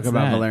should talk What's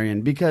about that?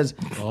 Valerian because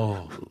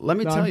let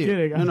me No, tell I'm you.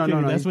 kidding. I'm No.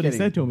 kidding. he's That's what he kidding.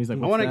 said to him. He's like,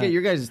 I "What's want to that?" get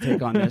your guys'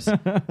 take on this.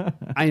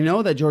 I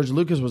know that George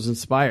Lucas was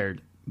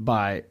inspired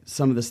by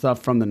some of the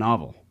stuff from the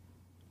novel,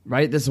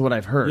 right? This is what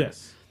I've heard.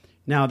 Yes.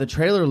 Now, the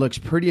trailer looks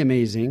pretty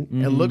amazing.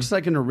 Mm-hmm. It looks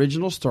like an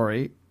original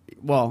story.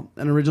 Well,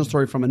 an original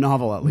story from a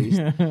novel, at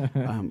least.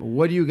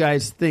 What do you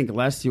guys think?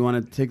 Les, do you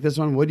want to take this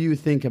one? What do you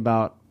think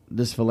about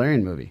this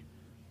Valerian movie?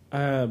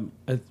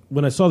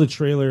 When I saw the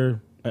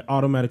trailer, I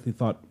automatically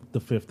thought The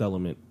Fifth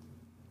Element.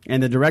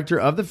 And the director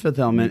of The Fifth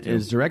Element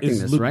is directing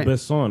this, Luc right?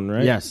 Besson,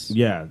 right? Yes.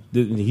 Yeah,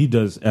 he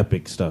does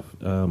epic stuff.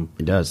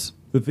 He does.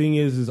 The thing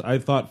is I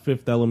thought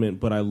Fifth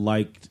Element, but I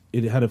liked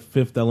it. Had a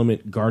Fifth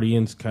Element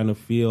Guardians kind of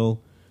feel.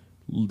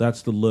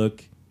 That's the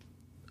look.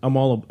 I'm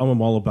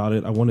all about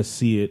it. I want to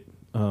see it.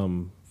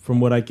 From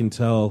what I can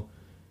tell,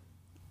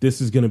 this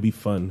is going to be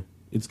fun.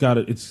 It's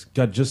got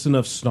just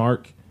enough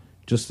snark,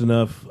 just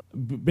enough,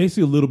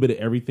 basically a little bit of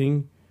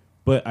everything.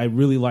 But I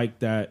really like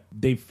that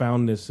they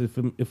found this. If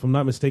I'm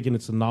not mistaken,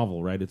 it's a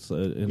novel, right?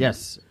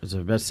 Yes, it's a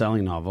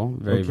best-selling novel.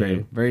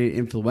 Very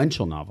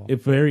influential novel. A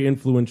very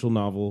influential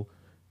novel.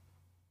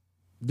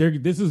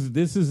 This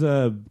is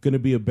going to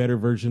be a better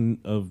version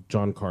of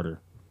John Carter,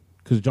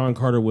 because John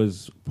Carter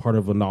was part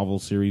of a novel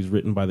series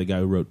written by the guy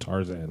who wrote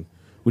Tarzan,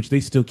 which they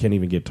still can't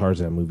even get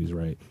Tarzan movies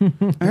right.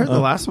 I heard the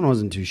last one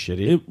wasn't too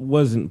shitty. It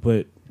wasn't,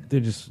 but they're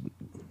just...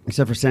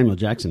 Except for Samuel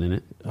Jackson in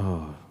it.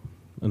 Oh,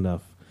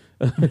 enough.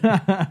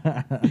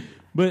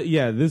 But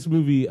yeah, this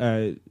movie,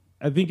 I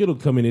think it'll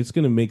come in. It's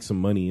going to make some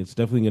money. It's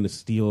definitely going to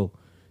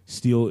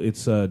steal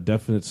its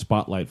definite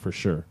spotlight for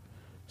sure.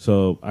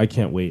 So I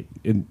can't wait.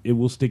 It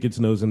will stick its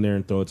nose in there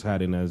and throw its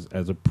hat in as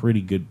a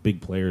pretty good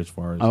big player as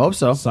far as I hope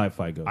so.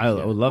 Sci-fi goes. I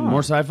would love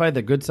more sci-fi.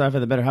 The good sci-fi,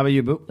 the better. How about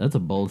you, Boo? That's a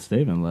bold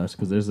statement, Les,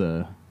 because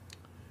the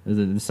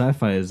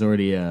sci-fi is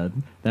already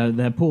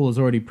that pool is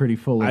already pretty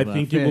full of I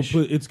think fish.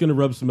 it's going to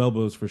rub some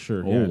elbows for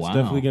sure. Oh, Yeah, it's wow.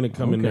 definitely going to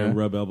come in there and Okay.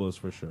 rub elbows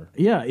for sure.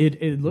 Yeah,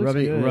 it looks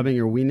good. Rubbing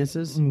your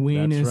weenuses?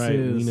 That's right,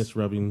 weenus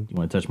rubbing. You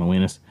want to touch my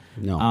weenus?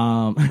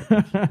 No,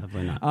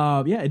 definitely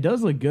not. Yeah, it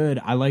does look good.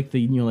 I like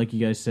the like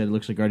you guys said, it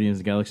looks like Guardians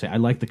of the Galaxy. I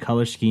like the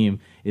color scheme.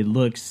 It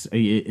looks.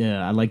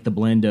 I like the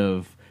blend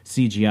of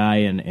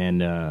CGI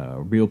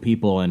and real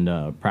people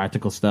and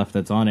practical stuff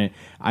that's on it.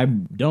 I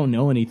don't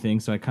know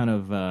anything, so I kind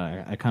of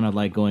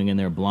like going in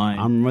there blind.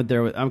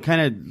 I'm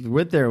kind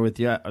of there with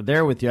you. I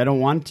don't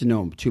want to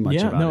know too much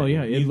about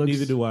it.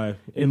 Neither do I.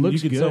 It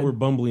looks you can good. tell we're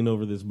bumbling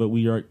over this, but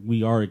we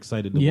are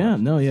excited to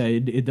watch.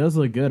 It does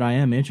look good. I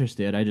am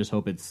interested. I just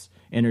hope it's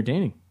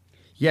entertaining.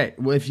 Yeah,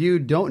 well, if you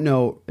don't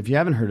know, if you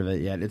haven't heard of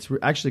it yet, it's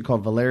actually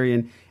called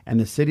Valerian and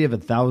the City of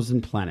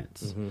 1,000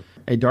 Planets. Mm-hmm.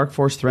 A dark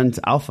force threatens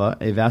Alpha,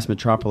 a vast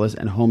metropolis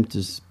and home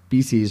to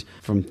species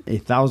from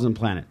 1,000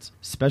 planets.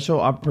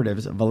 Special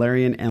operatives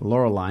Valerian and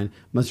Laureline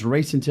must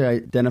race in to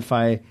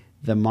identify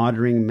the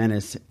modern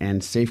menace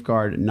and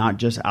safeguard not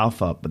just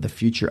Alpha, but the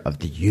future of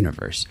the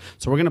universe.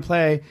 So we're going to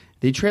play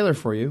the trailer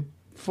for you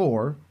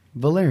for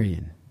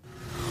Valerian.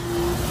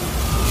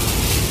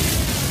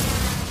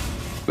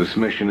 This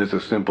mission is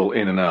a simple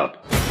in and out.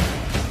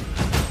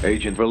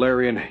 Agent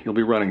Valerian, you'll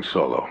be running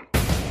solo.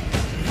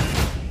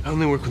 I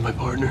only work with my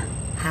partner.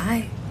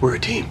 Hi. We're a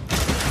team.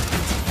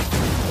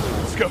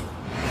 Let's go.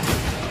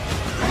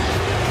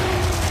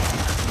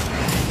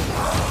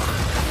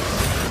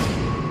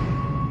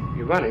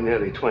 You're running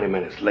nearly 20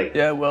 minutes late.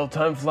 Yeah, well,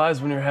 time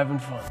flies when you're having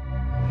fun.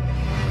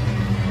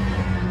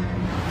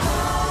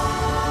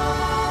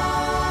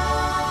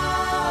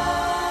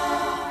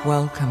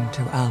 Welcome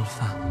to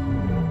Alpha.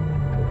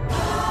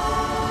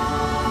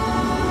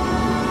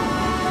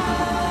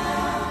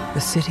 The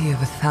city of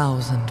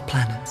 1,000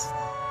 planets,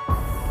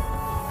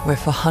 where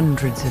for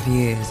hundreds of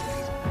years,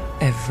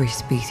 every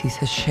species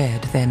has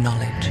shared their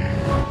knowledge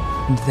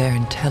and their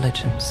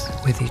intelligence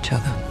with each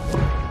other.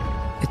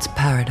 It's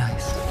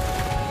paradise.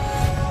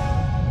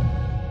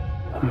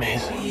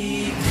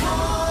 Amazing.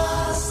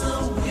 Because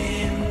the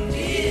wind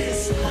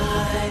is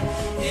high,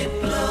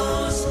 it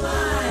blows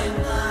my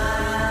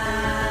mind.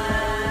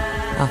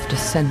 After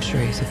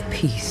centuries of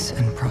peace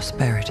and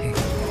prosperity,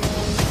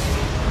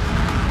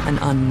 an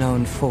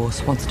unknown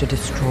force wants to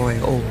destroy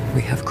all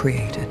we have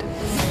created.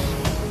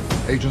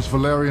 Agents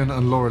Valerian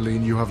and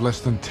Laureline, you have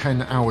less than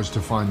 10 hours to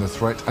find the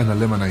threat and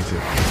eliminate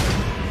it.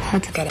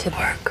 Let's get to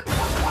work.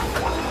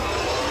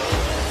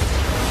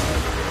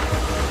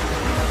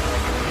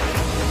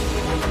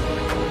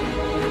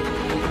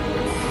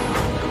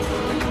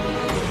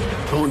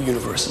 The whole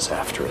universe is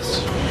after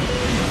us.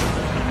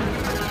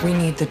 We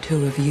need the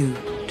two of you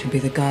to be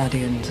the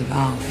guardians of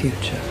our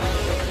future.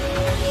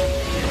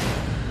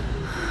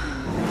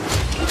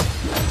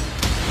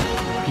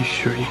 You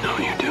sure you know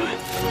what you're doing?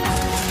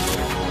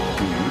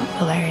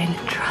 Valerian,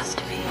 trust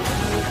me.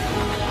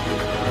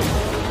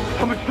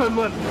 How much time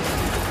left?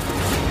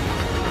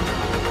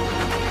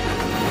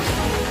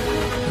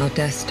 Your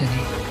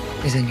destiny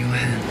is in your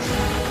hands.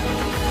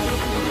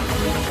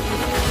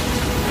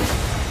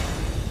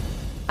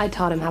 I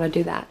taught him how to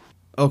do that.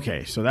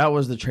 Okay, so that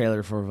was the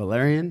trailer for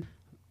Valerian.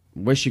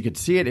 Wish you could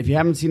see it. If you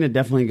haven't seen it,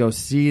 definitely go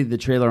see the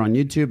trailer on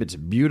YouTube. It's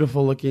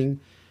beautiful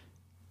looking.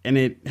 And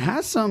it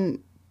has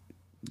some...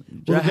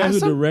 Well, the guy who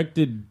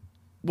directed...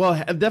 Well,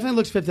 it definitely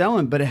looks Fifth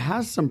Element, but it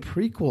has some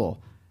prequel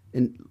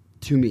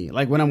to me.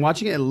 Like, when I'm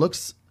watching it, it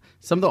looks...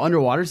 Some of the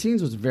underwater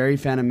scenes was very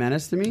Phantom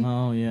Menace to me.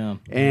 Oh, yeah.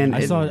 And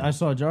I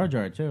saw Jar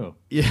Jar, too.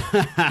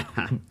 Yeah.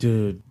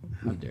 Dude.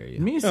 How dare you?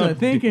 Misa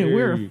thinking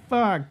we're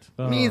fucked.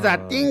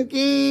 Misa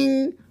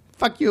thinking.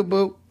 Fuck you,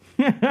 boo.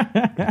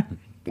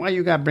 Why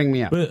you gotta bring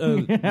me up? But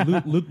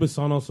Luc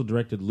Besson also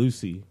directed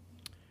Lucy.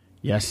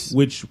 Yes.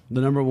 Which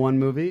the number one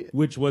movie?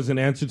 Which was an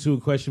answer to a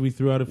question we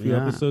threw out a few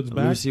episodes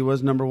back. Lucy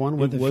was number one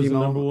with it the was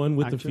female number one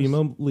with actress? the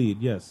female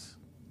lead, yes.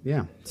 Yeah.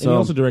 And So he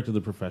also directed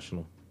The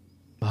Professional.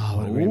 Oh,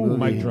 what a great movie.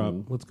 Mic drop.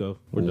 Let's go.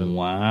 We're done.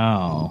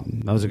 Wow.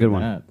 That was a good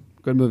one.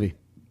 Good movie.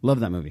 Love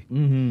that movie.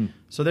 Mm-hmm.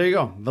 So there you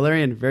go.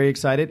 Valerian, very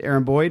excited.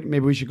 Aaron Boyd,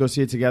 maybe we should go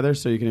see it together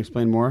so you can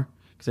explain more.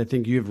 Because I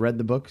think you've read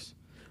the books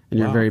and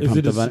you're very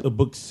pumped about it. A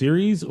book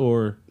series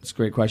or? It's a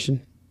great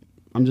question.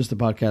 I'm just a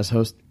podcast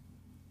host.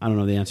 I don't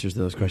know the answers to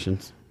those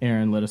questions.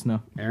 Aaron, let us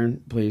know.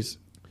 Aaron, please.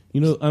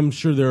 You know, I'm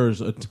sure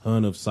there's a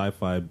ton of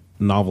sci-fi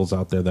novels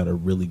out there that are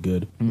really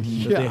good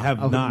that they have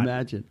I would not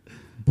imagine.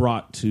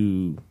 brought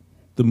to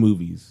the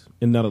movies,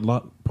 and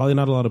probably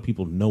not a lot of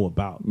people know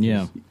about.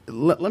 Yeah.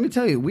 Let me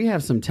tell you, we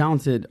have some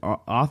talented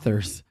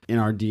authors in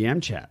our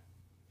DM chat.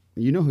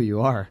 You know who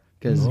you are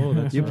because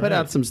you put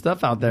out some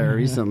stuff out there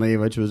recently,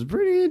 which was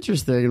pretty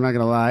interesting. I'm not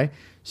going to lie.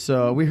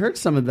 So we heard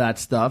some of that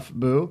stuff,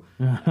 Boo,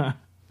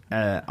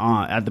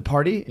 at the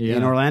party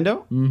in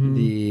Orlando. Mm-hmm.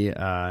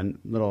 The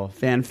little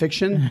fan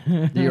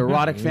fiction, the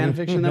erotic fan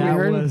fiction that we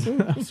heard.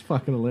 That was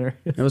fucking hilarious.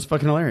 It was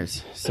fucking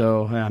hilarious.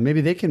 So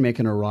maybe they can make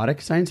an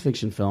erotic science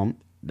fiction film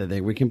that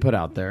we can put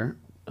out there.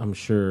 I'm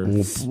sure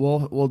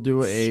We'll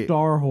do a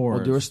Star Wars.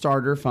 We'll do a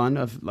starter fund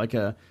of like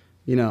a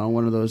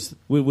one of those.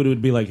 Would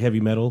it be like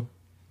Heavy Metal?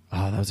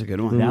 Oh, that was a good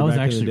one. That was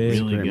back in the actually day.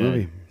 really Great good.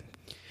 movie.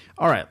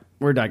 All right,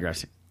 we're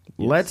digressing.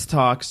 Let's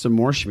talk some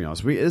more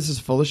schmeals. This is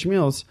full of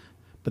schmeals,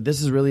 but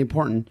this is really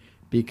important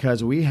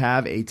because we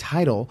have a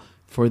title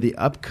for the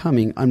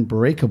upcoming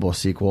Unbreakable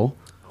sequel.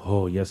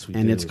 Oh, yes, we do.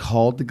 And it's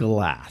called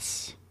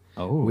Glass.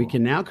 Oh. We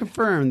can now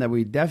confirm that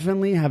we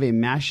definitely have a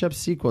mashup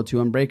sequel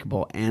to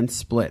Unbreakable and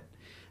Split.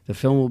 The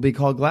film will be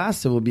called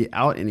Glass. It will be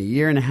out in a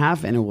year and a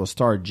half, and it will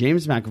star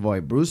James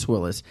McAvoy, Bruce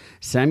Willis,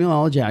 Samuel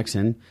L.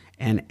 Jackson,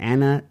 and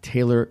Anna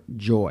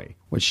Taylor-Joy,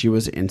 which she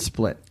was in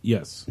Split.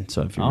 Yes.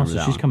 So if you Oh, remember so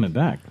that she's one. coming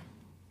back.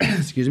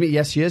 Excuse me.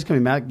 Yes, she is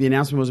coming back. The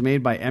announcement was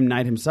made by M.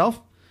 Night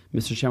himself,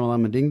 Mr.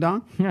 Shyamalan Ding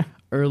Dong,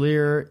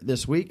 earlier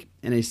this week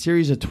in a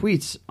series of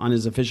tweets on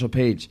his official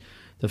page.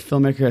 The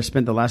filmmaker has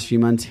spent the last few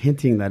months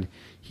hinting that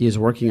he is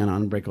working on an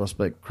Unbreakable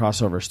Split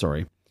crossover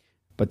story.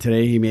 But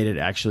today he made it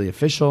actually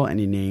official and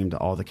he named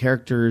all the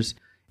characters.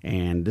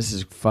 And this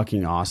is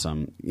fucking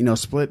awesome. You know,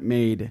 Split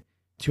made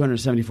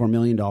 $274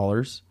 million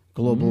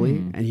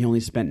globally and he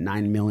only spent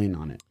 $9 million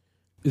on it.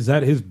 Is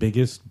that his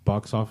biggest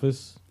box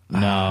office?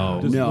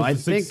 No. I think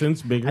Sixth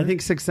Sense bigger? I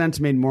think Sixth Sense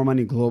made more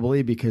money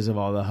globally because of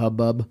all the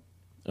hubbub.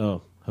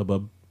 Oh,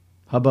 hubbub.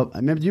 Hubbub. Do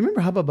you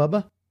remember Hubba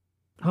Bubba?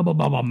 Hubba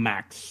Bubba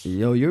Max.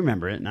 Yo, you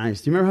remember it.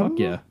 Nice. Do you remember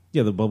Hubba? Yeah.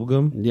 Yeah, the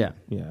bubblegum? Yeah.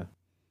 Yeah.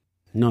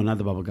 No, not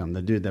the bubble gum.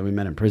 The dude that we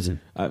met in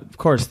prison. Of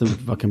course, the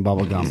fucking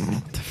bubble gum.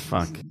 What the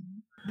fuck?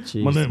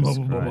 Jesus name is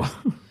Bubba Christ.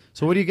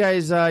 So what do you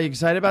guys, you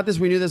excited about this?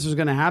 We knew this was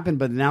going to happen,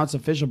 but now it's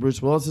official.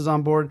 Bruce Willis is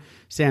on board.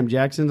 Sam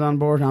Jackson's on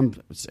board. I'm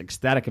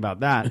ecstatic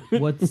about that.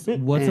 What's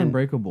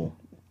Unbreakable?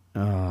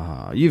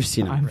 You've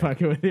seen it. I'm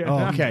fucking with you.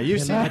 Oh, okay,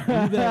 you've seen it.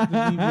 Do that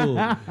to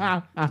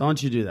people.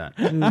 Don't you do that.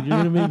 Dude, you're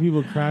going to make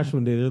people crash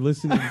one day. They're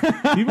listening.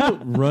 People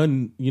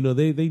run,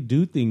 they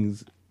do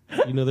things.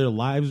 Their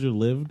lives are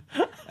lived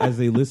as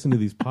they listen to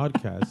these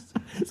podcasts.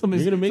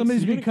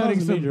 Somebody's be cutting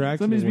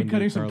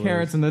some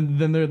carrots, and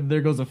then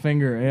there goes a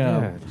finger.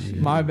 Yeah,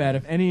 my bad.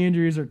 If any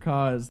injuries are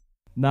caused,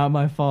 not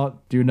my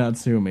fault. Do not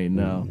sue me.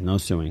 No, No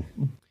suing.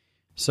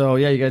 So,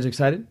 yeah, you guys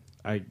excited?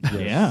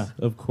 Yeah.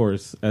 Of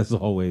course, as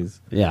always.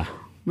 Yeah.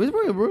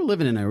 We're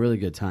living in a really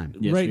good time.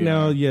 Yes, right we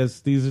now, are. yes,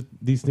 these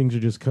things are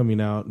just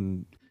coming out.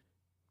 And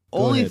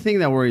Only ahead. thing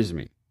that worries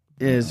me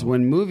is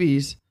when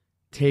movies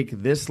take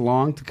this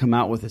long to come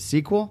out with a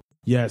sequel.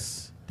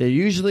 Yes. They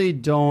usually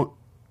don't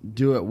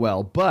do it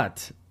well,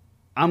 but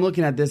I'm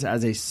looking at this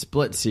as a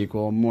Split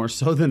sequel more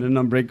so than an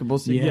Unbreakable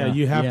sequel. Yeah,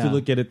 you have to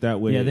look at it that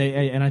way. Yeah,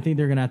 and I think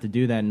they're gonna have to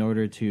do that in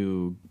order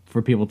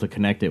for people to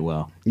connect it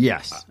well.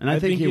 Yes, and I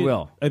think he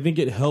will. I think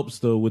it helps,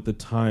 though, with the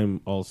time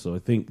also. I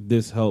think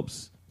this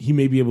helps. He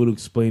may be able to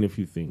explain a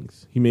few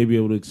things. He may be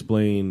able to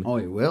explain Oh,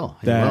 he will.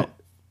 He that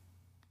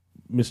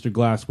will. Mr.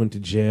 Glass went to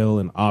jail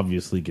and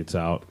obviously gets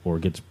out or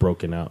gets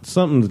broken out.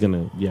 Something's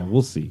going to,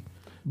 we'll see.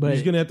 But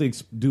he's going to have to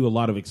do a lot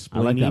lot of I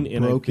explaining. like that.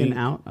 and Broken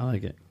out. I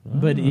like it.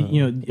 But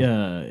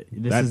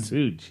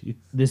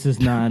this is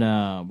not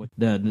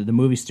the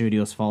movie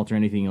studio's fault or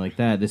anything like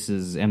that. This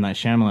is M. Night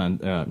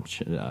Shyamalan,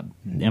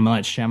 M.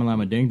 Night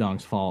Shyamalan Ding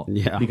Dong's fault.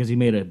 Yeah. Because he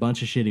made a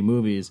bunch of shitty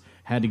movies,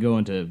 had to go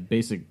into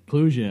basic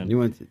seclusion.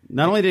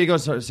 Not only did he go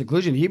to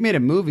seclusion, he made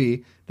a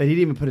movie that he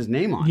didn't even put his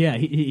name on. Yeah.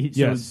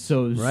 Yes.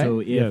 So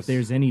Right? if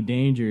there's any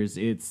dangers,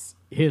 it's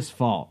his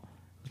fault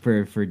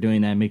for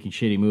doing that, making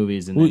shitty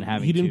movies, and then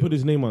having he didn't to. put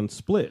his name on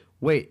Split.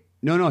 Wait.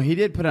 No, he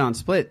did put it on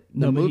Split. The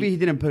No, but movie he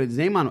didn't put his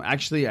name on.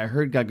 Actually, I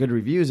heard got good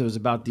reviews. It was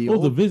about the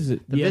The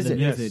Visit. The Visit.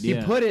 The Visit, He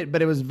yeah. put it,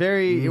 but it was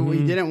very. He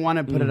didn't want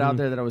to put it out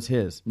there that it was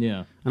his.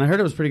 Yeah. And I heard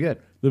it was pretty good.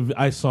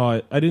 I saw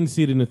it. I didn't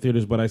see it in the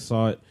theaters, but I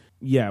saw it.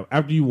 Yeah,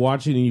 after you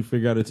watch it and you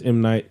figure out it's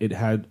M. Night, it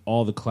had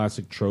all the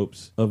classic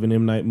tropes of an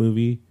M. Night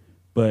movie.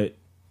 But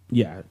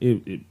yeah,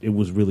 it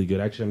was really good.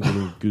 Actually, I'm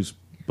getting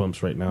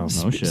goosebumps right now.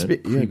 Oh,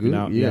 shit. You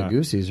got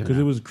goosies right because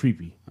now. it was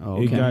creepy.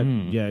 Oh, okay.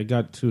 It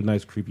got to a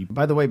nice creepy.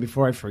 By the way,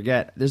 before I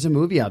forget, there's a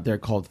movie out there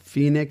called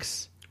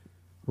Phoenix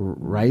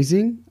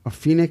Rising or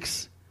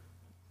Phoenix.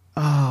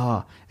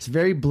 It's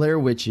very Blair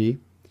Witchy.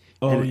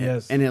 Oh,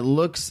 yes. And it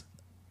looks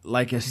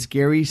like a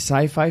scary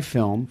sci-fi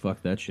film.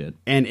 Fuck that shit.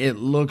 And it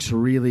looks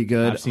really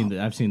good. I've seen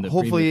the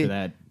Hopefully preview for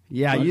that.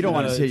 Yeah, you don't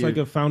want to see it's like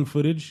a found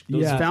footage.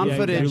 Found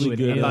footage really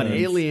good. about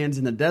aliens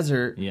in the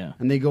desert. Yeah.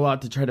 And they go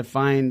out to try to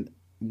find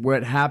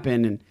what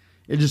happened, and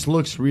it just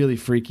looks really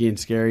freaky and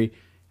scary.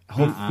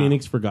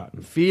 Phoenix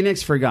Forgotten.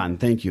 Phoenix Forgotten.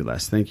 Thank you,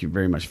 Les. Thank you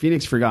very much.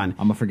 Phoenix Forgotten.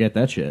 I'm gonna forget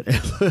that shit.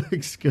 It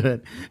looks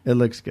good. It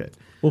looks good.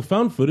 Well,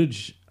 found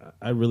footage,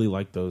 I really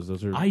like those.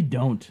 Those are. I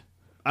don't.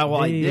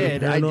 I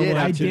did.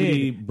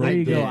 There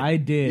you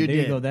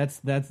go. That's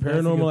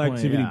Paranormal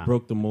Activity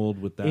broke the mold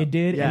with that. It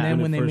did, and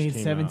then when they made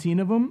came 17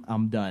 of them,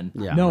 I'm done.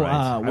 Yeah. No,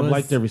 I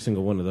liked every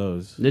single one of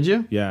those. Did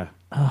you? Yeah.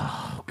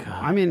 Oh god.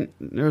 I mean,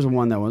 there was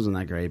one that wasn't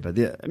that great, but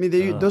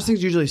those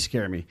things usually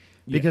scare me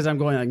because I'm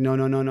going like no,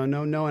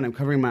 and I'm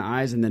covering my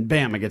eyes, and then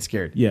bam, I get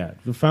scared. Yeah,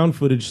 the found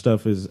footage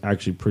stuff is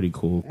actually pretty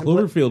cool.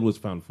 Cloverfield was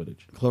found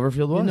footage.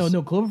 Cloverfield was?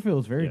 No, Cloverfield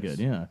was very good.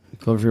 Yeah,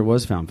 Cloverfield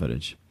was found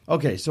footage.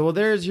 Okay, so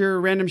there's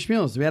your random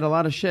schmeals. We had a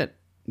lot of shit.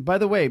 By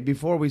the way,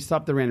 before we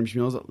stop the random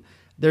schmeals,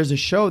 there's a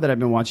show that I've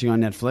been watching on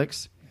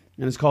Netflix,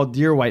 and it's called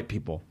Dear White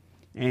People.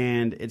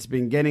 And it's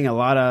been getting a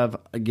lot of,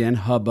 again,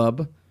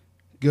 hubbub,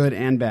 good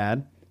and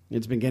bad.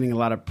 It's been getting a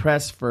lot of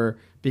press for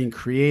being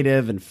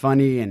creative and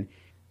funny and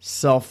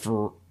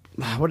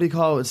what do you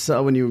call it?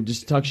 When you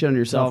just talk shit on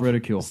yourself?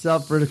 Self-ridicule.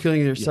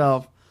 Self-ridiculing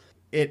yourself.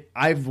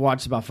 I've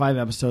watched about 5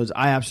 episodes.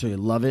 I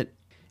absolutely love it.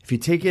 If you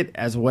take it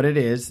as what it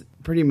is,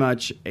 pretty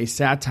much a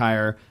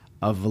satire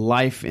of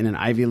life in an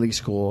Ivy League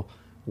school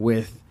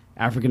with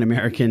African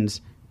Americans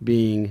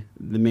being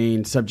the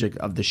main subject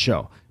of the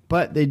show.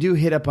 But they do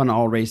hit up on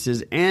all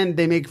races, and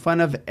they make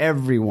fun of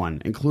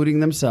everyone, including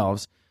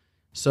themselves.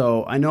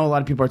 So I know a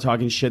lot of people are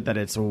talking shit that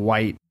it's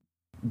white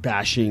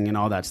bashing and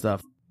all that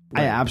stuff.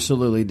 Right. I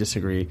absolutely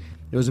disagree.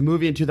 There was a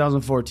movie in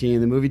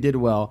 2014. The movie did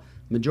well.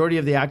 Majority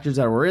of the actors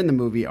that were in the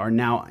movie are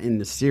now in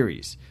the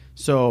series.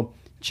 So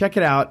check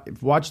it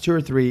out. Watch 2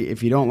 or 3.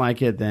 If you don't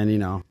like it,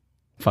 then,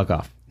 fuck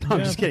off. No,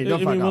 I'm just kidding.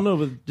 Don't fuck off.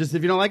 No, just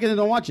if you don't like it, then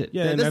don't watch it.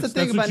 Yeah, that's the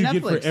thing about what you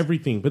Netflix. get for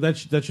everything. But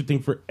that's your thing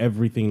for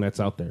everything that's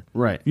out there.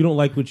 Right. If you don't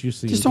like what you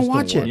see, just don't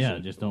watch it. Yeah,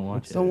 just don't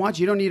watch it. Don't watch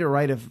it. You don't need to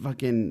write a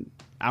fucking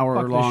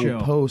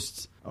hour-long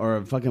post or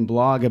a fucking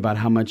blog about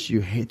how much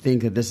you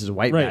think that this is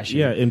white bashing.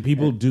 Yeah, and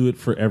people do it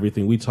for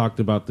everything. We talked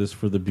about this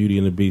for the Beauty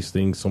and the Beast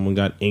thing. Someone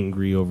got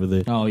angry over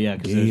the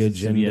gay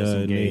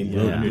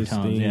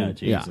agenda.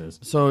 Jesus.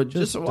 So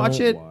just watch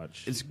it.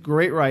 It's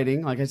great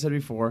writing, like I said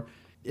before.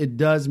 It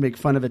does make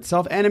fun of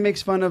itself, and it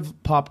makes fun of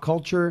pop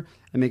culture.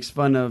 It makes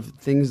fun of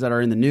things that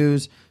are in the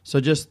news. So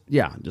just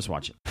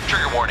watch it.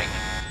 Trigger warning.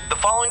 The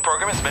following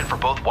program is meant for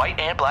both white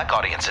and black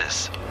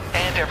audiences,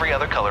 and every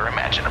other color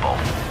imaginable.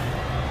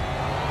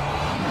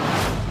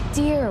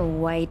 Dear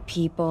white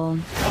people.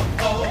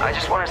 I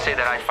just want to say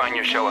that I find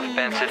your show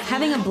offensive.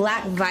 Having a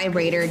black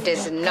vibrator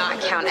does not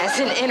count as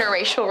an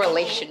interracial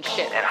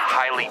relationship. And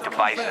highly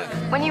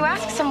divisive. When you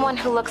ask someone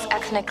who looks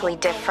ethnically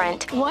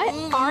different, what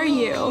are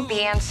you?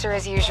 The answer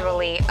is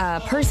usually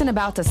a person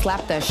about to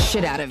slap the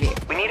shit out of you.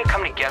 We need to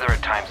come together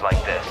at times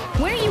like this.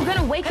 When are you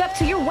gonna wake up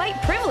to your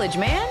white privilege,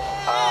 man?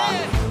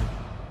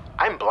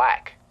 I'm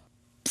black.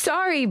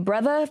 Sorry,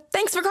 brother.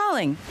 Thanks for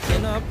calling.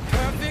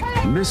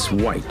 Miss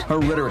White. Her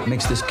rhetoric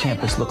makes this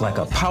campus look like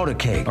a powder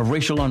keg, a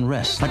racial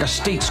unrest, like a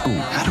state school.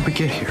 How did we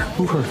get here?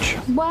 Who hurt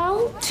you?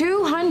 Well,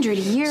 200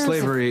 years.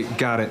 Slavery,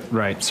 got it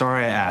right.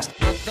 Sorry I asked.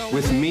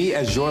 With me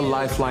as your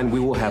lifeline, we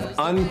will have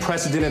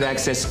unprecedented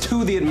access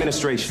to the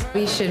administration.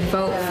 We should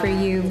vote for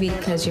you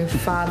because your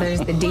father's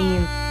the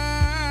dean.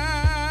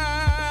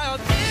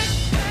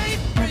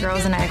 The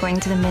girls and I are going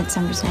to the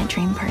Midsummer's Night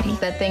Dream Party.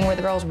 That thing where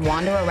the girls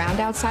wander around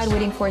outside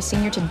waiting for a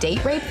senior to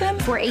date rape them?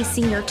 For a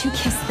senior to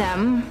kiss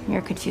them.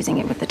 You're confusing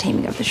it with the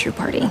Taming of the Shrew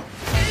Party.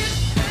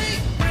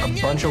 A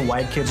bunch of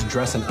white kids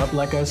dressing up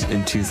like us?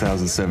 In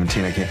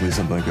 2017, I can't believe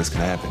something like this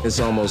can happen. It's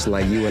almost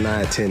like you and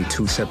I attend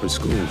 2 separate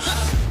schools.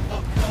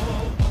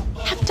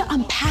 Have to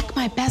unpack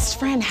my best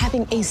friend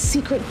having a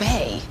secret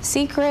bae.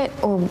 Secret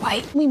or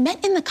white? We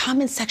met in the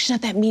comments section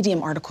of that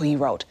Medium article you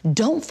wrote.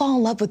 Don't fall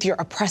in love with your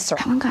oppressor.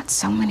 That one got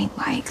so many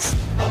likes.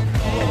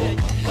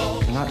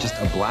 You're not just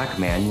a black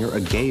man, you're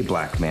a gay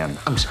black man.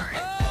 I'm sorry.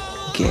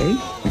 Gay?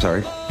 I'm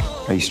sorry.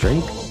 Are you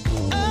straight?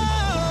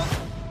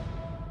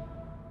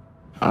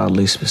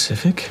 Oddly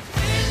specific.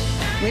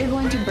 We're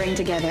going to bring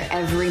together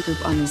every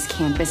group on this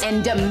campus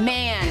and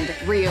demand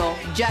real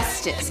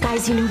justice.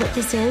 Guys, you know what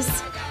this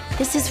is?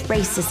 This is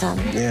racism.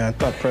 Yeah, I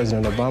thought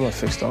President Obama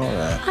fixed all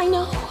that. I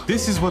know.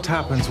 This is what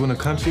happens when a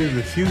country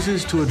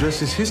refuses to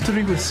address its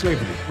history with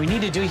slavery. We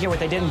need to do here what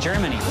they did in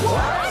Germany.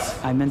 What?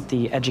 I meant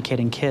the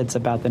educating kids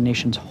about the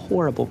nation's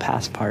horrible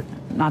past part,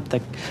 not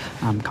the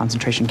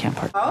concentration camp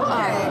part.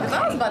 Okay, because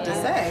I was about to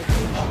say.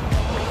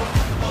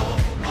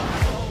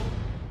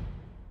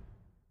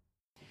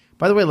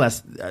 By the way,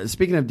 Les,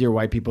 speaking of Dear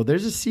White People,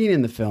 there's a scene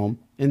in the film,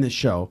 in the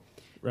show,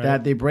 Right.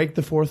 that they break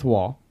the fourth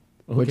wall,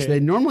 which Okay. they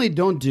normally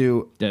don't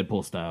do.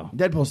 Deadpool style.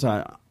 Deadpool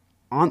style.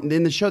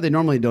 In the show, they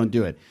normally don't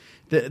do it.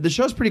 The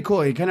show's pretty cool.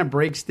 It kind of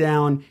breaks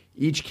down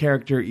each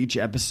character, each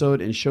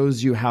episode, and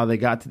shows you how they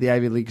got to the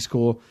Ivy League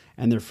school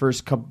and their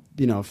first couple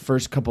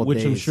Which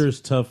days. I'm sure is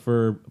tough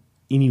for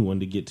anyone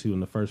to get to in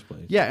the first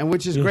place. Yeah, and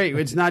which is great.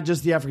 It's not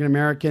just the African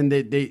American.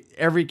 They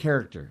every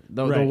character.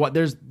 Right.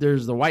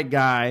 There's the white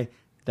guy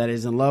that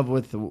is in love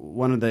with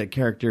one of the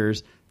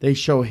characters. They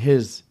show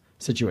his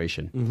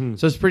situation,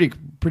 so it's pretty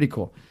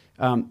cool.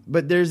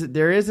 But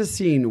there is a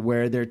scene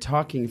where they're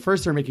talking.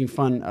 First, they're making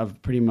fun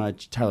of pretty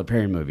much Tyler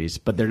Perry movies,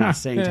 but they're not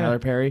saying Tyler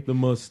Perry. The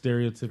most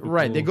stereotypical.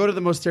 Right, they go to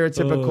the most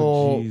stereotypical.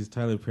 Oh, geez,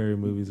 Tyler Perry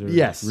movies are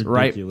ridiculous.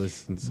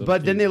 Right. And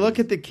But then they look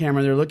at the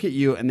camera, they look at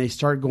you, and they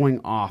start going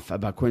off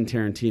about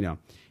Quentin Tarantino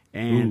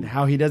and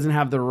how he doesn't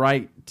have the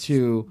right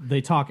to.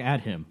 They talk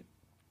at him.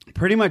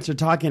 Pretty much, they're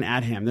talking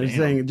at him. They're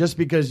saying just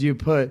because you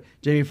put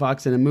Jamie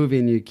Foxx in a movie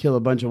and you kill a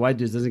bunch of white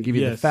dudes doesn't give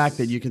you the fact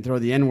that you can throw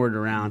the N-word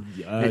around.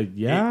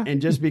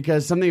 And just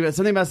because something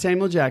about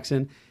Samuel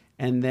Jackson,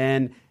 and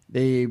then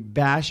they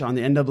bash on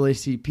the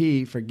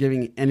NAACP for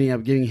giving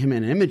him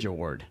an Image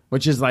Award,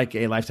 which is like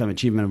a Lifetime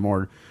Achievement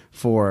Award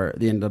for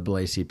the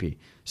NAACP.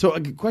 So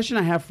a question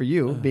I have for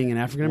you, being an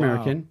African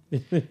American,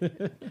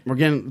 we're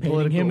getting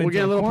political. We're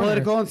getting a little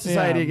political in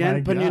society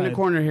again, putting you in the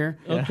corner here.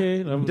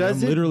 Okay, I'm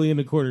literally in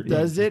the corner.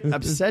 Does it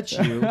upset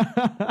you?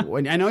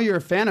 When, I know you're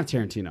a fan of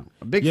Tarantino,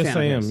 a big fan. Yes,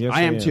 I am. Yes,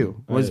 I am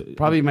too. Was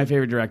probably my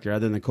favorite director,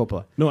 other than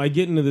Coppola. No, I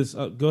get into this.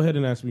 Go ahead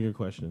and ask me your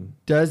question.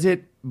 Does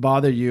it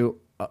bother you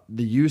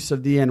the use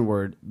of the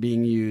N-word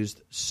being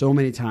used so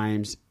many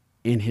times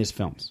in his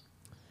films?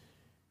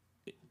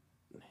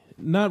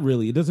 Not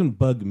really. It doesn't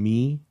bug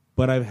me,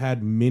 but I've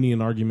had many an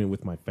argument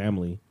with my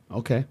family.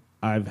 Okay.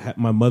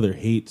 My mother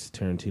hates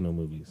Tarantino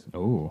movies.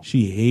 Oh.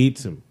 She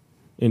hates him,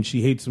 and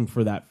she hates him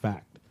for that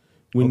fact.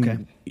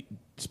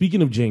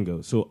 Speaking of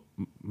Django, so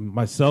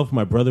myself,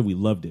 my brother, we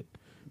loved it.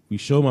 We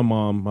show my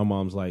mom. My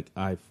mom's like,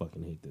 I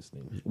fucking hate this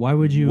thing. Why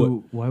would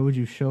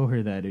you show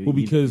her that? Well,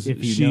 because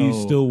she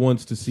still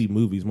wants to see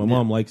movies. My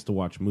mom likes to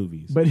watch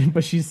movies.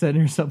 But she's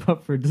setting herself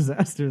up for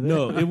disaster there.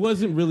 No, it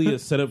wasn't really a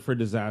setup for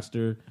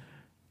disaster.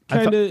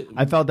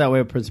 I felt that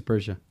way with Prince of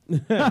Persia.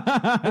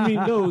 I mean,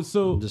 no.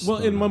 So,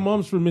 and my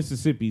mom's from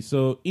Mississippi,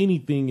 so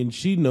anything, and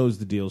she knows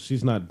the deal.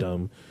 She's not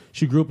dumb.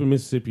 She grew up in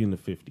Mississippi in the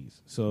 50s.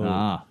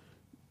 So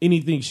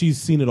anything, she's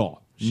seen it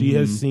all. She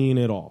has seen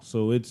it all.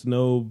 So it's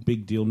no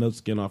big deal, no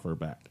skin off her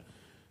back.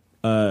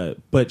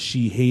 But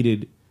she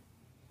hated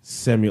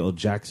Samuel L.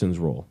 Jackson's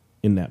role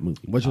in that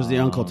movie. Which was the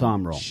Uncle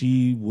Tom role.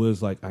 She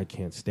was like, I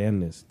can't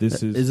stand this.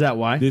 Is that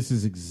why? This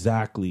is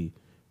exactly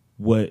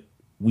what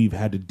we've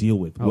had to deal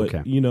with.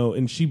 Okay.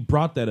 And she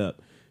brought that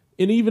up.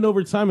 And even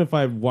over time, if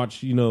I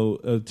watch, a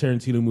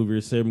Tarantino movie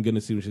or say I'm going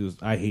to see what she goes,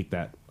 I hate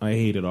that. I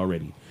hate it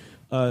already.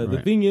 The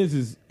thing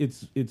is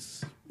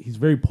he's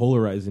very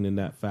polarizing in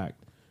that fact.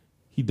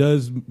 He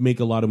does make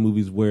a lot of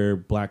movies where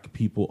black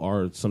people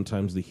are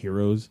sometimes the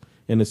heroes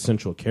and a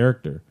central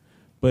character,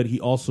 but he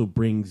also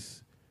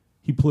brings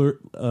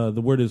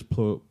the word is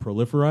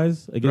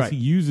proliferize. I guess he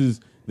uses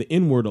the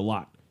N-word a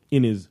lot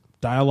in his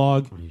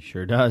dialogue. He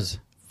sure does.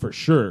 For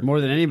sure.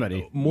 More than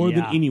anybody. More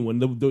than anyone.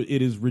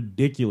 It is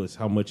ridiculous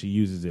how much he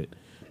uses it.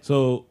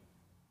 So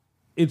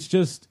it's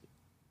just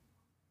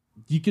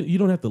you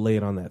don't have to lay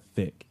it on that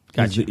thick.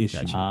 Gotcha. The issue.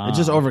 It's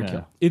just overkill.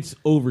 Okay. It's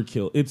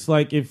overkill. It's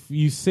like if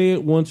you say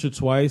it once or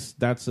twice,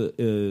 that's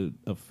a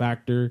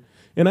factor.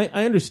 And I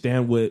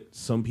understand what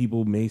some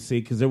people may say,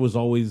 because there was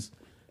always,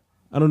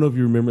 I don't know if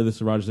you remember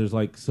this, Raj, there's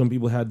like some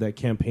people had that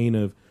campaign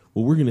of,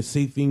 well, we're going to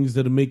say things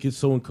that'll make it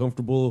so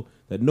uncomfortable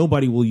that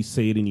nobody will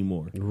say it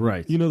anymore.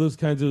 Right. Those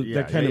kinds of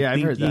that kind of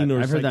thinking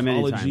or I've heard that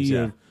many psychology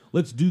times, of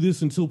let's do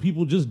this until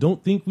people just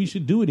don't think we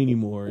should do it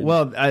anymore.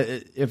 Well,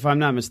 if I'm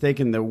not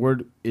mistaken, the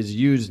word is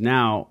used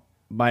now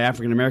by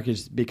African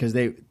Americans because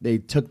they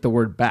took the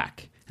word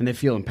back and they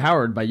feel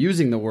empowered by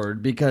using the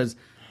word, because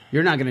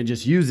you're not going to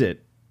just use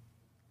it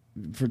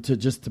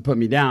to put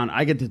me down.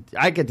 I get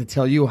to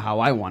tell you how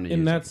I want to use it.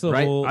 And that's a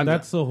whole.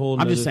 That's a whole.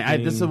 I'm just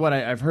saying. This is what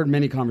I've heard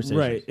many conversations.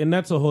 Right, and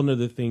that's a whole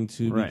nother thing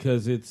too,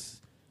 because it's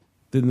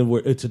the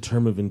word. It's a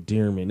term of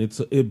endearment.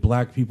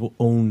 Black people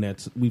own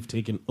that. We've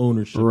taken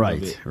ownership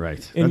of it.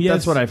 Right. And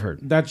that's what I've heard.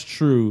 That's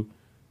true,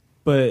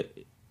 but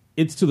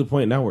it's to the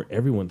point now where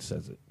everyone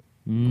says it.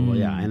 Well,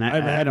 yeah, and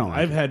I don't.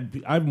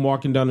 I'm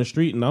walking down the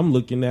street and I'm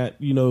looking at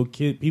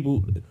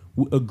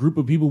a group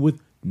of people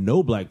with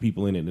no black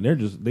people in it, and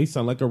they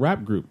sound like a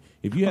rap group.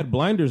 If you had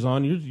blinders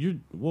on, you're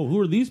well, who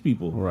are these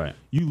people? Right.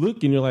 You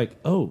look and you're like,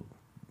 oh,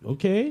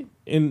 okay,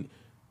 and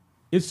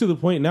it's to the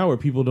point now where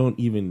people don't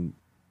even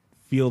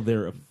feel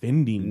they're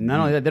offending. Not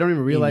only that, they don't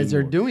even realize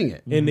they're doing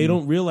it, and they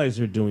don't realize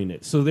they're doing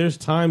it. So there's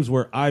times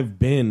where I've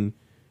been,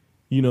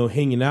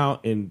 hanging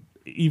out, and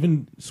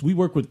so we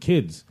work with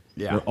kids.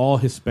 Yeah. They're all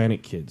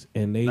Hispanic kids,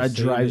 and that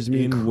drives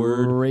me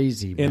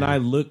crazy. And I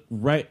look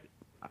right.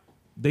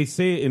 They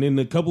say it, and then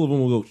a couple of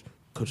them will go,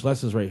 Coach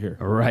Les is right here.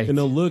 Right. And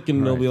they'll look,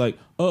 and they'll be like,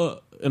 and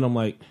I'm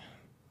like,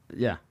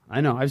 Yeah,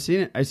 I know. I've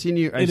seen it. I've seen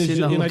you. I've And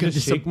seen the look I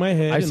just shake my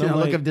head. I've and seen I'm a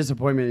look like- of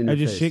disappointment in your I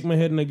just face. shake my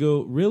head and I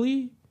go,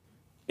 really?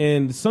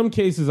 And some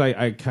cases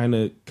I kind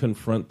of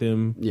confront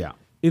them. Yeah.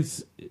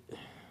 It's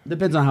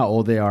depends on how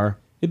old they are.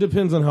 It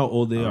depends on how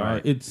old they are.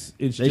 right. It's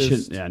They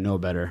just should know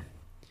better.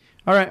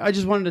 All right, I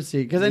just wanted to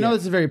see because I know Yeah.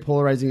 it's a very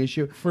polarizing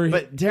issue.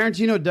 But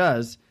Tarantino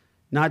does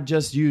not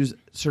just use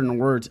certain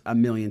words a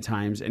million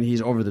times, and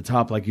he's over the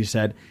top, like you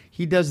said.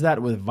 He does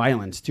that with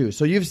violence too.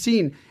 So you've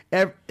seen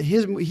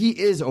he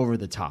is over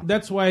the top.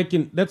 That's why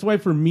That's why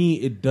for me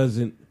it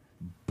doesn't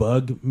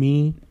bug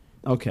me.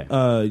 Okay.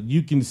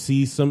 You can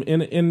see some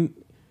and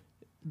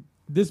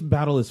this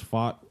battle is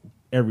fought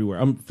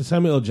everywhere.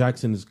 Samuel L.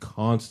 Jackson is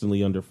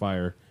constantly under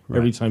fire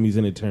every Right. time he's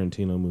in a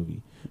Tarantino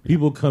movie.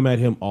 People come at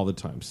him all the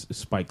time.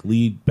 Spike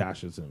Lee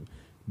bashes him.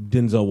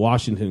 Denzel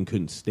Washington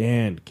can't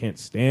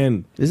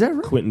stand. Is that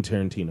right? Quentin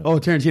Tarantino? Oh,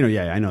 Tarantino.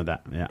 Yeah, I know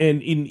that. Yeah.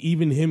 And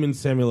even him and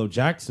Samuel L.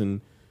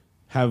 Jackson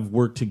have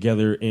worked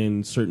together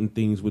in certain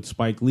things with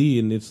Spike Lee,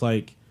 and it's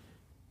like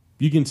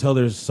you can tell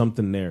there's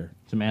something there.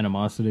 Some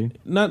animosity.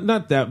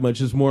 Not that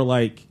much. It's more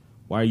like,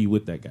 why are you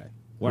with that guy?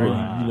 Why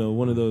are you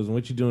one of those?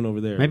 What you doing over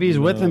there? Maybe he's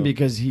You with know? him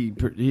because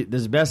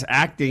his best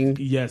acting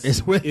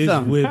is with is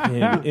him. with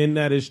him, and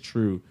that is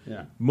true.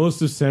 Yeah.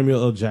 Most of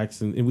Samuel L.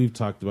 Jackson, and we've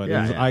talked about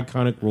Yeah, his yeah.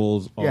 iconic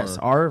roles are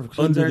under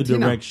Quentin the Tarantino.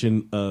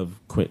 direction of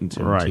Quentin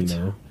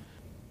Tarantino.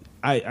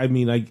 I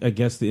mean, I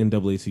guess the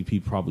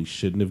NAACP probably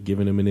shouldn't have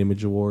given him an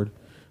Image Award,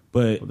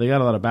 but They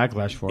got a lot of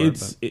backlash for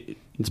it.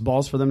 It's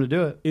balls for them to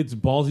do it. It's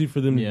ballsy for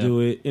them Yeah. to do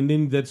it, and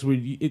then that's where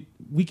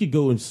we could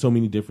go in so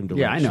many different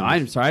Yeah, I directions. know.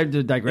 I'm sorry,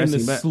 I'm digressing,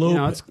 And the but slope, you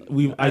know, it's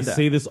I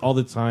say this all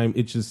the time.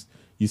 It's just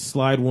you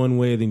slide one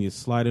way, then you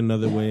slide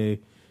another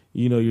way.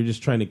 You know, you're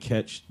just trying to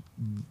catch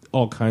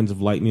all kinds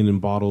of lightning in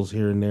bottles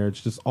here and there.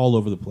 It's just all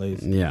over the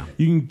place. Yeah.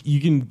 you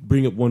can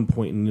bring up one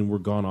point and then we're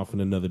gone off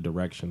in another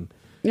direction.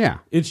 Yeah.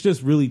 It's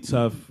just really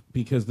tough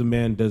because the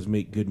man does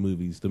make good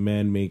movies. The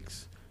man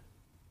makes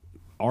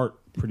art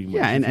pretty much.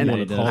 Yeah, if and you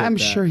wanna call it I'm that.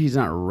 sure he's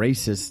not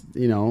racist,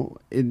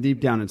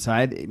 deep down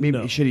inside.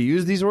 Maybe should he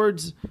use these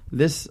words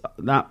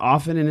not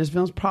often in his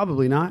films?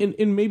 Probably not.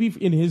 And maybe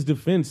in his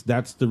defense,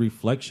 that's the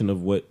reflection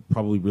of what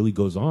probably really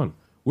goes on.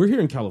 We're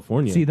here in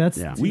California. See, that's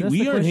we the aren't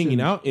question.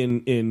 hanging out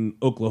in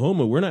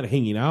Oklahoma. We're not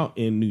hanging out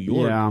in New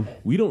York. Yeah.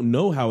 We don't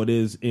know how it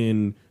is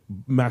in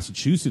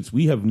Massachusetts.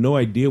 We have no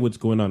idea what's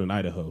going on in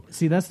Idaho.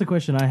 See, that's the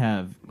question I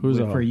have Who's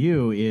for that?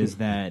 you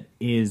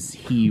is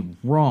he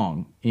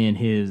wrong in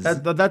his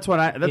That's what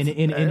I. That's,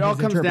 in it all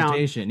his comes down,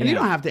 interpretation, and you yeah.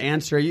 don't have to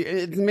answer.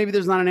 Maybe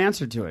there's not an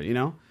answer to it.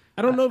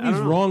 I don't know if he's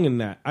wrong in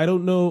that. I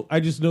don't know. I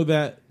just know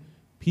that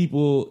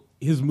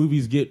his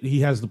movies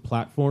he has the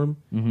platform,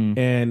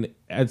 and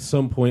at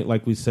some point,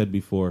 like we said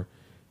before,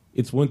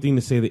 it's one thing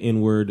to say the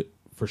N-word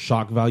for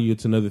shock value.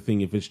 It's another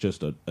thing if it's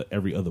just a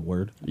every other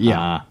word.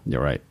 Yeah,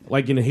 you're right.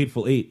 Like in A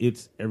Hateful Eight,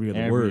 it's every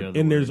other word, other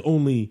and there's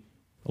only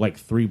like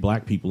 3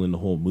 black people in the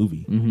whole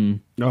movie.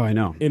 Oh, I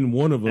know. And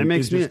one of them It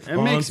makes is me- just it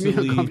makes me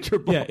constantly-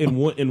 uncomfortable. Yeah,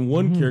 and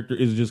one character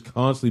is just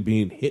constantly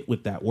being hit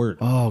with that word.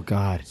 Oh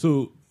God.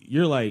 So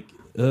you're like,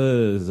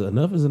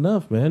 enough is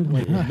enough, man.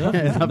 Like enough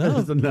is Enough enough.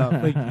 is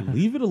enough. Like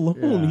leave it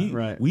alone. Yeah,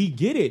 right. We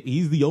get it.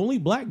 He's the only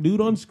black dude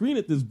on screen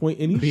at this point,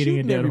 and he's Beating a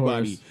shooting dead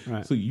everybody. horse.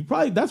 Right.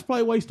 So that's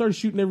probably why he started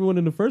shooting everyone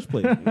in the first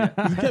place. He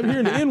kept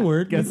hearing the N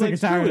word. Gets sick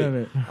and tired of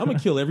it. I'm gonna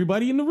kill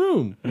everybody in the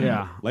room.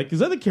 Yeah. Like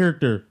his other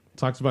character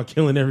talks about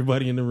killing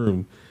everybody in the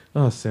room.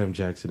 Oh, Sam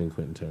Jackson and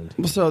Quentin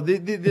Tarantino. So this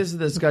is a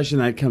discussion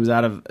that comes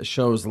out of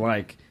shows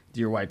like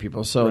Dear White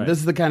People. So Right. this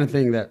is the kind of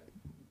thing that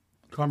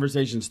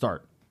conversations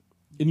start.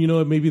 And you know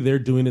what? Maybe they're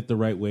doing it the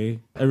right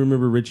way. I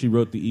remember Richie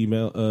wrote the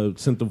email,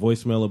 sent the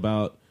voicemail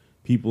about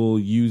people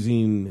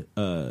using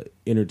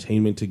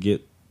entertainment to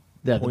get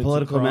The points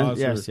political across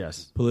yes. or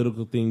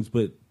political things,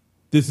 but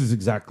this is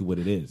exactly what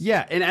it is.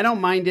 Yeah, and I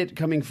don't mind it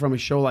coming from a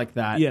show like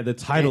that. Yeah, the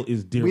title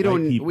is Dear we White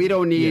don't People. We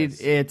don't need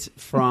Yes. it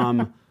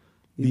from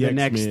the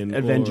next X-Men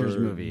Avengers or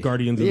movie,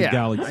 Guardians of Yeah, the I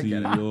Galaxy,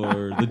 get it.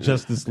 or the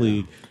Justice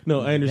League.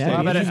 No, I understand. Well,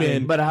 how about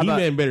He-Man, but how about-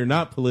 He-Man better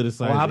not politicize.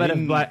 Well, how about if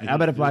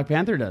anything. Black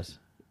Panther does?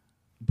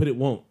 But it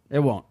won't. It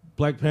won't.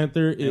 Black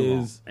Panther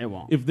is. It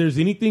won't. If there's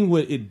anything,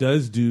 what it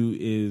does do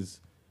is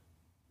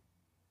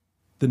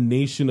the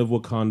nation of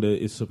Wakanda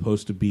is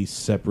supposed to be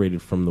separated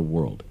from the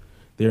world.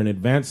 They're an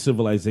advanced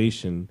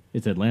civilization.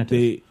 It's Atlantis.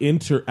 They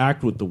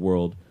interact with the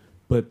world,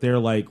 but they're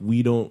like,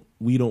 we don't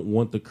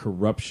want the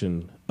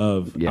corruption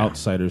of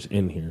outsiders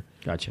in here.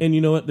 Gotcha. And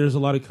you know what? There's a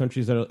lot of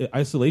countries that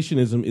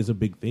isolationism is a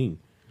big thing.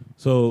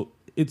 So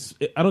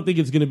I don't think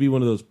it's going to be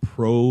one of those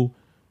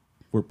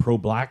we're pro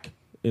black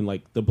in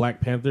like the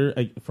Black Panther.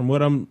 If I'm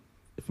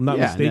not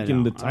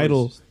mistaken, the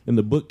title in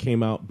the book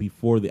came out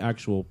before the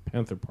actual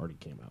Panther Party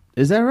came out.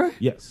 Is that right?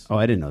 Yes. Oh,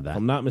 I didn't know that. If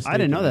I'm not mistaken. I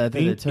didn't know that. I thought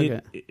they think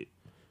took it.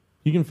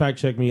 You can fact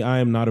check me. I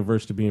am not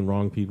averse to being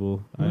wrong,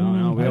 people.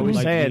 No, we I always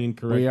like say being it.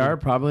 corrected. We are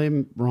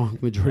probably wrong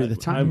majority of the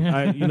time.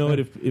 You know what?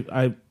 If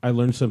I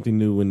learned something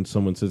new when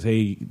someone says,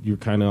 "Hey, you're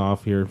kind of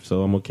off here,"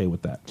 so I'm okay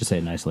with that. Just say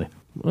it nicely.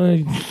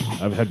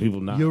 I've had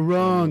people not. You're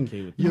wrong.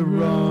 You're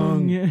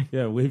wrong.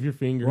 Yeah, wave your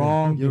finger.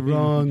 Wrong. You're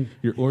wrong.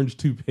 Your orange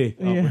toupee.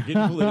 Oh, we're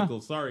getting political.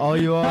 Sorry. All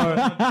you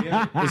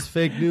are is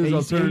fake news.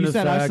 Alternative You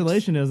said facts.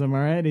 isolationism, all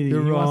right? He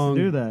You're wrong. wants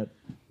to do that.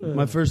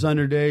 My first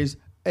 100 days,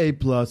 A+.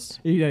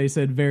 Yeah, he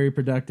said very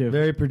productive.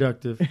 Very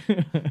productive.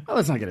 Well,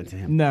 let's not get into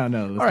him. No.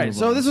 All right,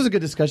 so this was a good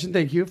discussion.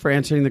 Thank you for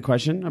answering the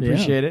question. I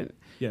appreciate it.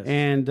 Yes.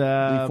 And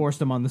we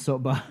forced him on the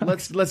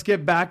soapbox. let's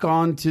get back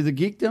on to the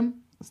geekdom.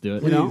 Let's do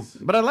it. You know?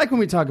 But I like when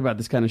we talk about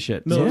this kind of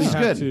shit. No, So we this is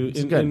have good. to. It's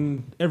And, good.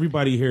 and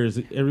everybody here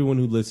is everyone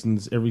who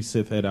listens, every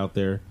Sith head out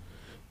there,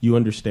 you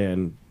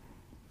understand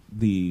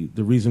the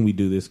reason we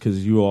do this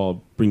because you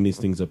all bring these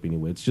things up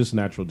anyway. It's just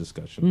natural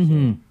discussion.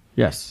 Mm-hmm.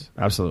 Yes,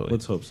 absolutely.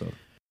 Let's hope so.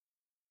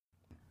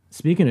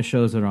 Speaking of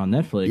shows that are on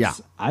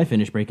Netflix, I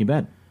finished Breaking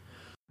Bad.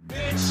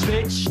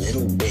 Bitch,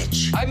 little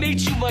bitch. I made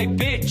you my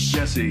bitch.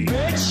 Jesse.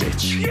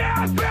 Bitch.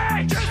 Yeah,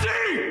 bitch.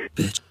 Jesse.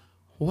 Bitch.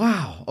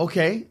 Wow.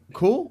 Okay.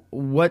 Cool.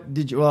 What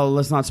did you? Well,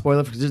 let's not spoil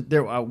it because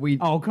there we.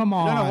 Oh, come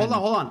on. No, hold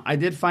on. I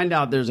did find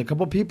out there's a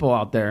couple people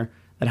out there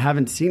that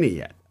haven't seen it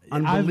yet.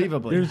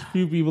 Unbelievably, There's a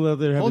few people out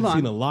there who Hold haven't on.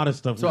 seen a lot of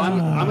stuff. So I'm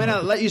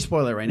gonna let you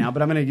spoil it right now,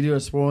 but I'm gonna do a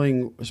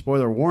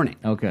spoiler warning.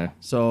 Okay.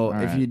 So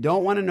All if right. you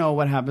don't want to know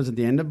what happens at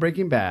the end of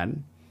Breaking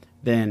Bad,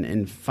 then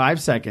in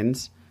 5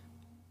 seconds,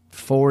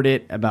 forward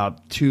it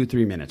about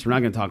 2-3 minutes. We're not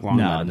gonna talk long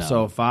No, about it. no.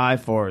 So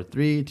 5, 4,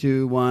 3,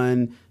 2,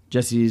 1.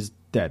 Jesse's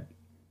dead.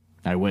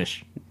 I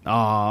wish.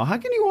 Oh, how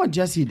can you want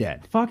Jesse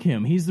dead? Fuck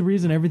him. He's the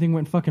reason everything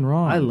went fucking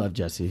wrong. I love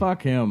Jesse.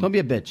 Fuck him. Don't be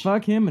a bitch.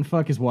 Fuck him and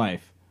fuck his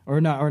wife. Or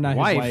not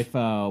Wife? his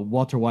wife,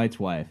 Walter White's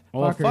wife.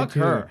 Oh, fuck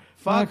her. too.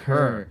 Fuck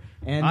her.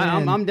 And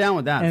I'm down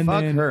with that. And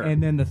Fuck then, her.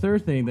 And then the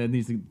third thing that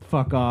needs to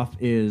fuck off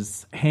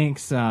is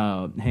Hank's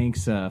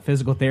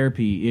physical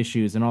therapy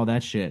issues and all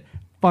that shit.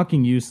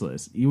 Fucking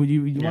useless. You want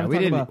to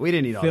talk about we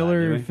didn't need all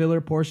filler that, did we?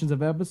 filler portions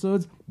of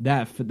episodes?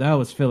 That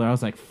was filler. I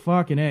was like,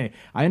 fucking A.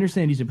 I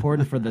understand he's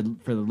important for the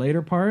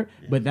later part,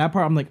 but that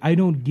part I'm like, I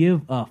don't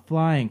give a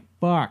flying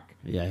fuck.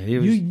 Yeah, he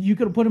was. You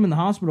could have put him in the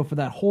hospital for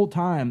that whole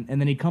time, and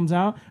then he comes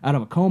out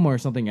of a coma or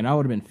something, and I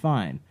would have been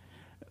fine.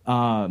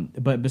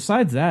 But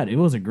besides that, it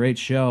was a great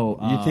show.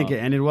 You think it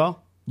ended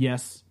well?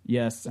 Yes. You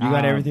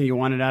got everything you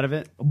wanted out of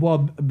it? Well,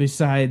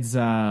 besides,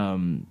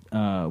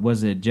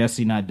 was it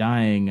Jesse not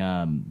dying?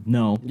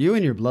 No. You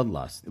and your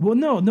bloodlust. Well,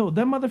 no,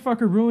 that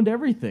motherfucker ruined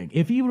everything.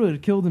 If he would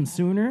have killed him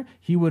sooner,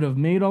 he would have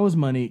made all his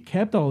money,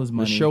 kept all his The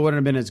money. show wouldn't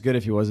have been as good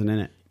if he wasn't in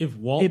it. If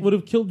Walt would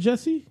have killed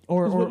Jesse,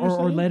 or is what you're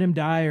saying? let him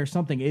die or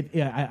something.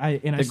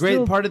 The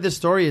great part of this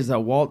story is that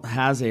Walt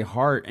has a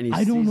heart, and he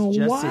I don't sees know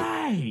Jesse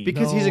why.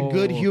 because he's a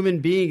good No. human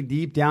being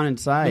deep down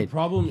inside. The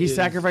problem he is-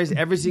 sacrificed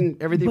everything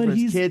But for his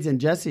he's- kids and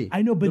Jesse.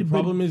 I know, but the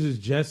problem is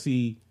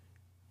Jesse.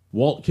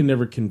 Walt can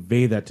never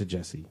convey that to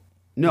Jesse.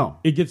 No,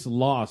 it gets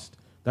lost.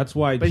 That's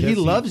why. But he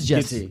Jesse loves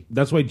gets- Jesse.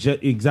 That's why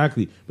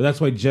exactly. But that's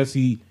why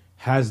Jesse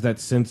has that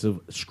sense of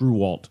screw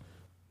Walt.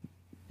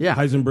 Yeah,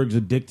 Heisenberg's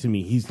a dick to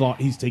me. He's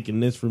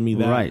taking this from me.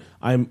 That Right.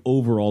 I'm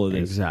over all of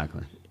this.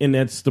 Exactly. And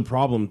that's the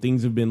problem.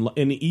 Things have been,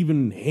 and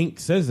even Hank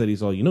says that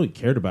he's all, he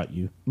cared about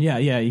you. Yeah,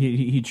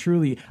 he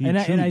truly He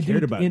and truly I cared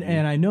do, about and, you.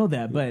 and I know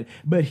that,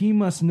 but he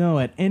must know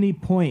at any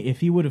point if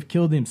he would have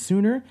killed him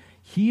sooner,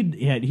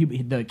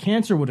 the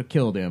cancer would have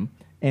killed him,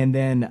 and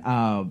then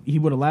he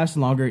would have lasted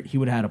longer. He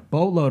would have had a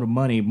boatload of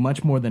money,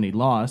 much more than he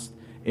lost.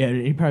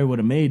 He probably would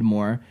have made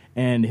more,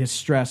 and his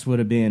stress would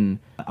have been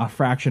a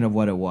fraction of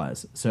what it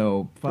was.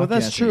 So, fuck well,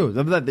 that's Jesse. true.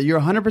 You're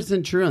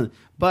 100% true.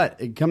 But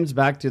it comes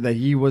back to that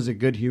he was a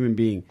good human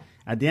being.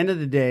 At the end of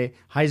the day,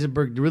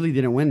 Heisenberg really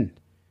didn't win.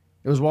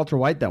 It was Walter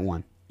White that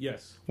won.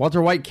 Yes.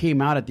 Walter White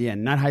came out at the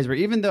end, not Heisenberg.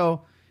 Even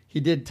though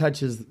he did touch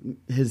his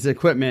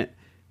equipment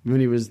when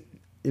he was,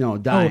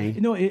 dying.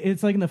 Oh, no,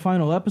 it's like in the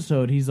final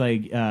episode. He's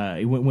like,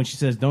 when she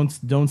says,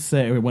 "Don't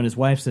say," or when his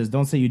wife says,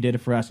 "Don't say you did it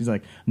for us." He's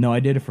like, "No, I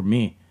did it for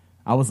me.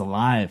 I was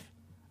alive.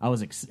 I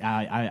was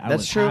I That's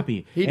was true.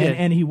 happy." He did.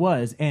 and he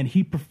was, and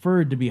he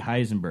preferred to be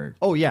Heisenberg.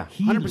 Oh yeah,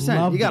 100%.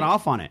 loved He got it.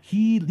 off on it.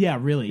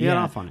 Really, He got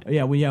off on it.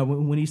 Yeah,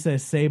 when he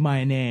says "say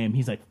my name,"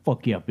 he's like,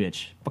 "Fuck yeah,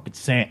 bitch, fucking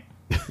say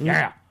it."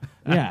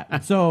 yeah.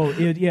 So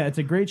it's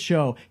a great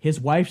show. His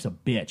wife's a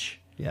bitch.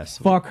 Yes.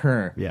 Fuck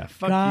her. Yeah,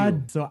 fuck God.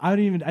 you. So I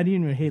didn't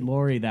even hate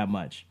Lori that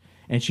much.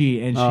 And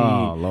she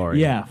Oh, Lori.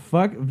 Yeah,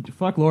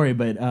 fuck Lori,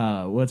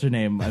 but what's her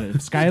name? Skylar?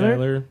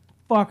 Skylar.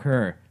 Fuck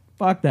her.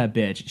 Fuck that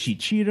bitch. She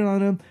cheated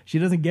on him. She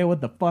doesn't get what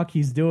the fuck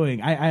he's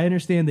doing. I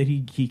understand that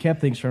he kept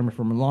things from her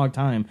from a long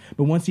time,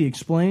 but once he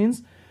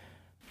explains,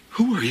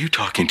 Who are you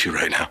talking to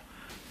right now?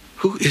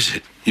 Who is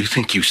it you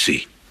think you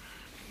see?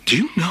 Do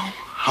you know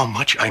how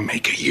much I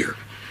make a year?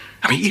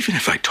 I mean, even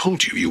if I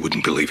told you, you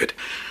wouldn't believe it.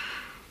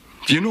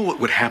 Do you know what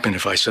would happen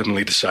if I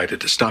suddenly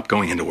decided to stop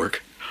going into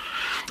work?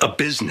 A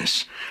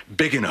business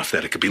big enough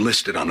that it could be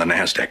listed on the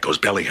NASDAQ goes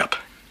belly up.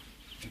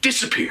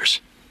 Disappears.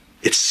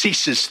 It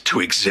ceases to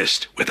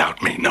exist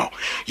without me. No,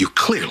 you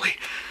clearly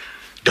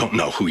don't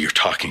know who you're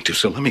talking to,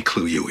 so let me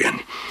clue you in.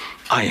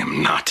 I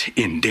am not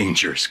in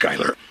danger,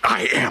 Skylar.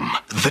 I am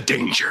the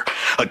danger.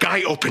 A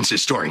guy opens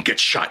his door and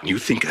gets shot, and you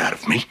think that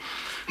of me?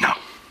 No.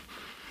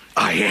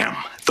 I am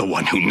the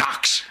one who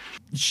knocks.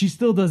 She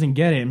still doesn't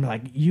get it. I'm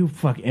like, you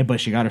fucking... But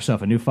she got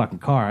herself a new fucking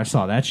car. I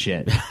saw that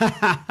shit.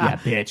 Yeah,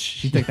 bitch.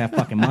 She took that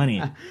fucking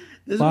money.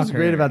 This is what's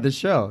great about this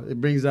show. It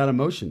brings out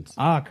emotions.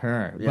 Fuck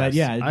her. Yes, but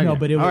yeah, I no, agree.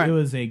 but it All right.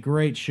 was a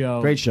great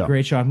show. Great show.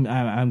 Great show.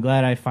 I'm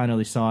glad I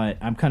finally saw it.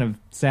 I'm kind of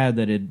sad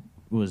that it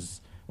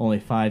was only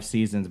 5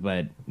 seasons,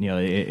 but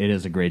it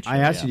is a great show. I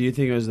asked you, do you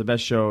think it was the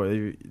best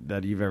show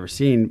that you've ever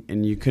seen?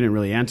 And you couldn't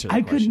really answer that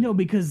I question. couldn't know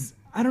because...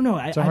 I don't know.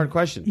 It's a hard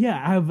question.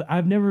 Yeah,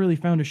 I've never really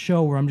found a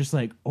show where I'm just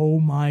like, oh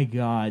my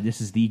god, this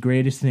is the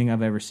greatest thing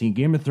I've ever seen.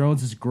 Game of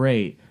Thrones is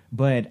great,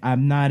 but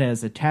I'm not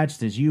as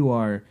attached as you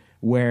are.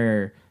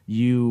 Where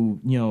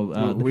the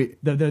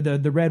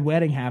red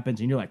wedding happens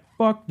and you're like,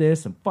 fuck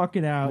this, I'm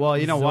fucking out. Well,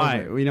 you This know is why?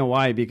 over. We know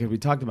why, because we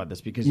talked about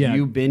this, because Yeah.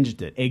 you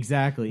binged it.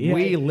 Exactly. Yeah.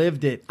 We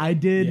lived it. I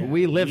did. Yeah.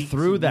 We lived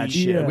through that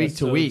shit Yeah. week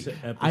to week.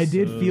 I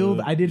did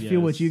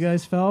feel what you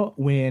guys felt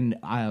when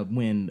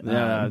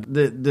no.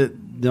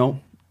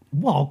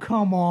 Well,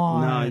 come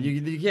on. No,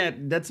 you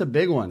can't. That's a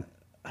big one.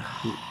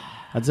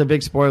 That's a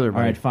big spoiler. All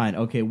right, fine.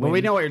 Okay. Well, we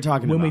know what you're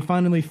talking when about. we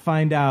finally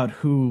find out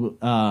who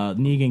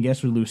Negan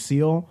gets with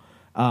Lucille,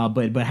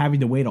 but having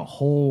to wait a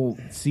whole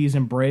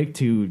season break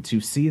to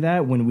see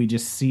that, when we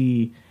just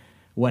see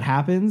what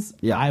happens,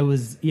 I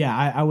was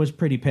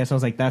pretty pissed. I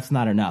was like, that's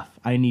not enough.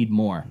 I need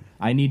more.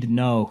 I need to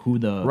know who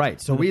the Right.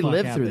 So who the we fuck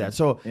lived through happened. that.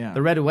 So Yeah.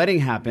 the red wedding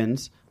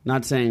happens.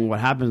 Not saying what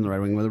happens in the red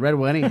wedding, but the red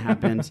wedding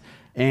happens,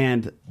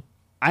 and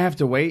I have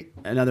to wait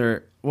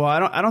another. Well,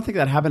 I don't think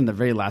that happened in the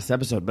very last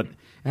episode, but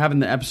it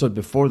happened in the episode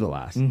before the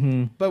last.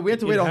 Mm-hmm. But we have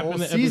to wait a whole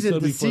season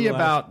to see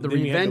about the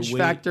revenge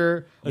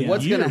factor.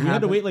 What's going to happen? We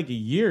had to wait like a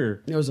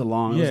year. It was a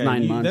long. It was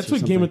 9 months. That's or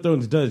what Game of something.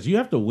 Thrones does. You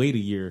have to wait a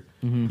year.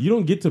 You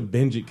don't get to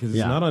binge it because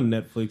it's not on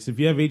Netflix. If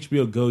you have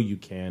HBO Go, you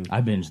can. I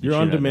binged the Your shit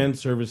out of on-demand it.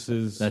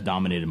 services. That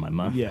dominated my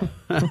month. Yeah,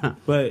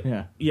 but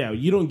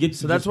you don't get to.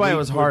 So that's just wait wait it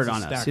was for hard to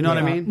on us. stack You know what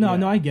I up. mean?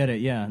 No, I get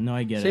it. Yeah, no,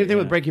 I get it. Same thing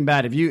with yeah. Breaking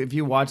Bad. If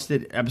you watched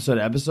it episode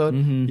to episode,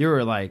 you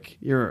were like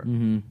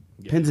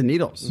pins and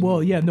needles.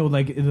 Well, yeah, no,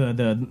 like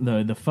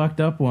the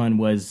fucked up one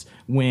was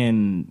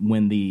when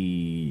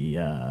the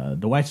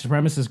white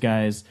supremacist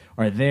guys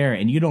are there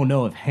and you don't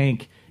know if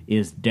Hank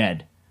is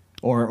dead.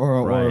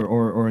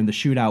 Or in the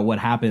shootout, what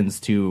happens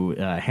to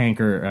Hank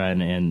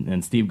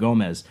and Steve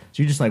Gomez? So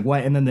you're just like,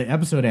 what? And then the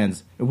episode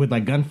ends with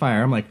like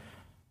gunfire. I'm like,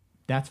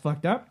 that's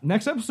fucked up.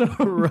 Next episode,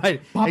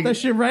 right? Pop that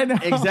shit right now.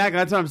 Exactly.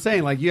 That's what I'm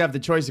saying. Like you have the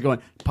choice of going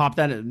pop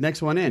that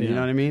next one in. You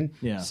know what I mean?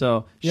 Yeah.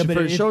 So Yeah, but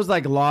for it- shows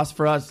like Lost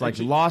for us, like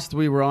Lost,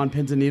 we were on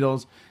pins and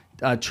needles.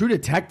 True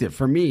Detective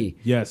for me.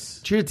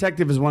 Yes. True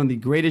Detective is one of the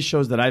greatest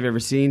shows that I've ever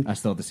seen. I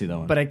still have to see that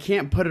one. But I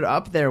can't put it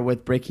up there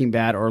with Breaking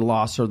Bad or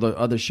Lost or the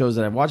other shows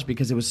that I've watched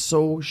because it was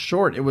so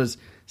short. It was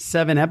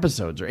 7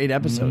 episodes or 8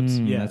 episodes.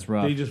 Yeah, that's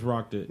rough. They just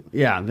rocked it.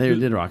 Yeah, they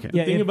did rock it.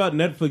 The thing about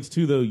Netflix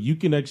too, though, you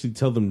can actually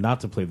tell them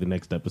not to play the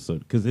next episode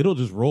because it'll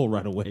just roll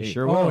right away.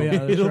 Sure will. Oh, yeah,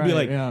 that's it'll be right,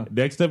 like yeah.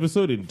 next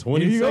episode in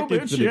 20 Here you go,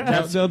 seconds. bitch, and yeah. the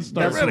countdown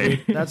starts.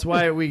 That's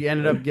why we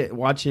ended up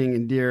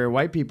watching Dear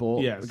White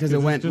People. Yes, because 'cause it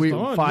it's went just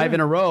on, 5 yeah.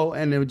 in a row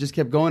and it just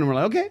kept going. And we're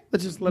like, okay,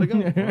 let's just let it go.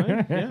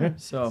 Yeah.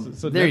 So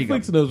There there you go.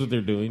 Netflix knows what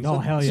they're doing. Oh,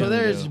 hell yeah. So they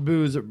there's do.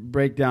 Boo's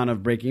breakdown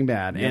of Breaking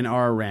Bad and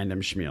our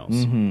random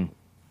schmeals. Mm-hmm.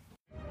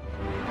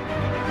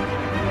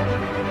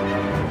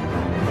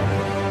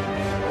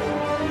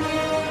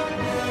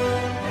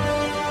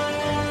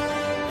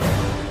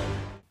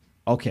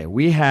 Okay,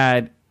 we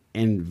had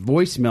in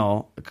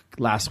voicemail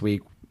last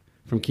week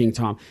from King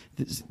Tom.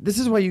 This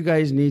is why you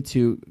guys need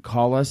to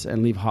call us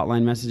and leave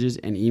hotline messages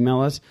and email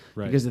us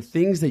because the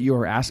things that you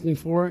are asking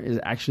for is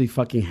actually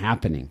fucking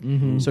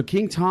happening. So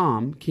King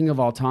Tom, King of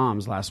all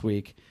Toms, last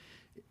week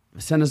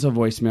sent us a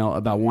voicemail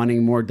about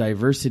wanting more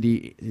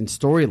diversity in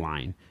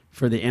storyline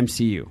for the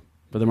MCU,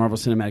 for the Marvel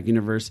Cinematic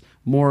Universe,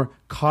 more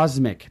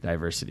cosmic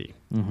diversity.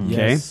 Okay,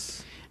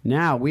 Yes.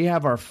 now we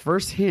have our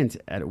first hint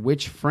at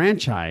which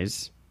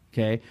franchise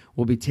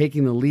will be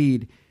taking the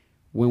lead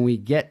when we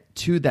get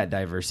to that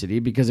diversity,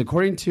 because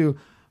according to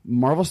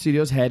Marvel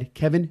Studios head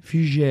Kevin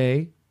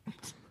Feige,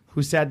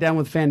 who sat down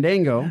with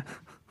Fandango,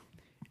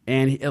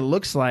 and it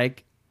looks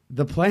like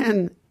the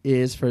plan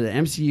is for the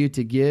MCU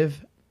to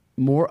give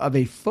more of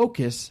a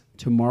focus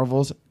to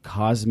Marvel's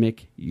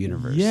cosmic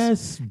universe.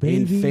 Yes,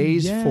 baby. In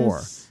Phase yes.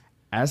 4.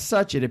 As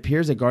such, it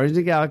appears that Guardians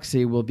of the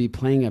Galaxy will be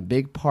playing a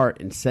big part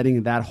in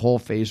setting that whole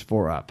Phase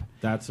 4 up.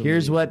 That's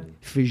Here's amazing.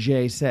 what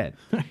Feige said.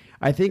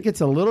 I think it's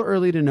a little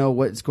early to know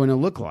what it's going to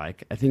look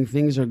like. I think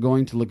things are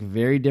going to look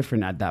very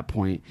different at that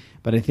point.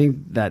 But I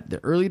think that the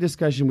early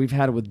discussion we've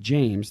had with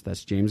James,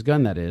 that's James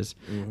Gunn, that is,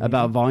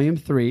 about Volume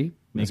 3, that's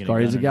Making it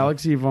Guardians of the better.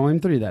 Galaxy Volume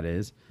 3, that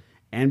is,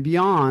 and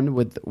beyond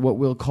with what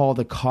we'll call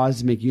the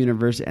cosmic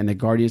universe and the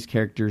Guardians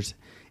characters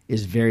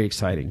is very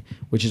exciting,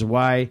 which is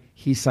why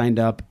he signed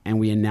up and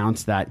we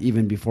announced that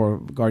even before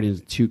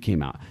Guardians 2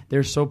 came out.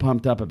 They're so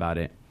pumped up about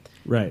it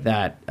Right.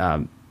 that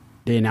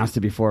they announced it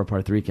before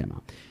Part 3 came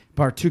out.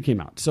 Part 2 came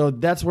out. So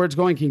that's where it's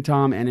going, King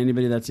Tom, and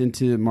anybody that's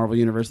into the Marvel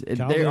Universe.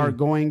 They are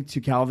going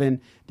to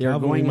Calvin. They are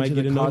going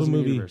into the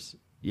Cosmic Universe.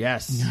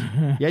 Yes.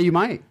 Yeah, you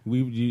might.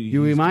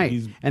 We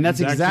might. And that's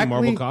exactly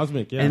Marvel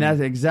Cosmic, yeah. And that's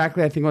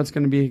exactly, I think, what's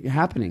going to be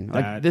happening.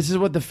 Like, this is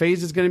what the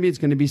phase is going to be. It's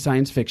going to be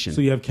science fiction. So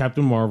you have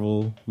Captain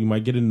Marvel. We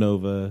might get a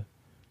Nova.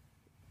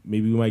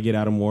 Maybe we might get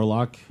Adam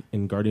Warlock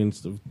in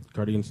Guardians 3.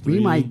 We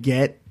might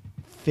get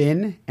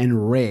Finn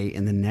and Rey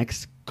in the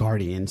next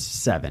Guardians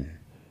 7.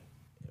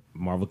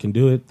 Marvel can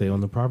do it. They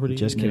own the property.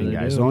 Just kidding,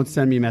 guys. Don't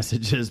send me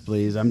messages,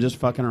 please. I'm just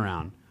fucking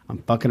around. I'm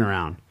fucking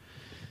around.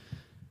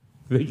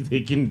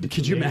 They can.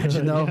 Could you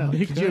imagine though?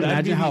 Yeah, could you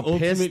imagine how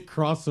pissed?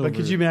 Crossover. But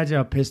could you imagine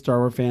how pissed Star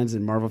Wars fans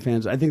and Marvel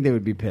fans? I think they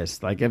would be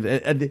pissed. Like if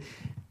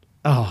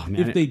oh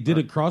man, if they did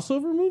a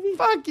crossover movie,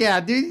 fuck yeah,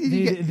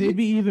 dude. They'd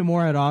be even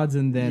more at odds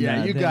than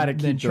you gotta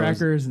keep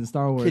Trackers and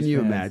Star Wars. Can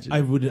you fans. imagine?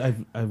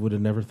 I would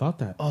have never thought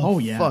that. Oh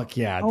yeah, fuck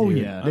yeah, dude. Oh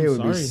yeah, they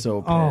would be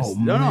so pissed. Oh,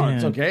 no,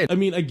 it's okay. I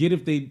mean, I get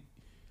if they.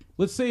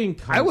 Let's say in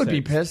context, I would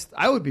be pissed.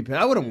 I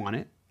wouldn't want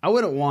it. I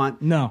wouldn't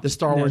want the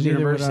Star Wars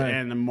universe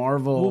and the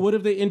Marvel. Well, what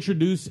if they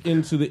introduce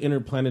into the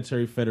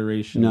Interplanetary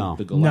Federation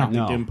the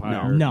Galactic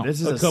Empire? No. This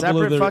is a couple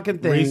separate of the fucking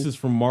thing. Races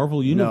from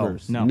Marvel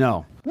Universe. No.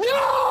 No,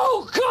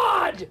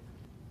 God!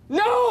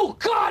 No,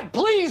 God,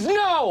 please,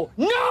 no!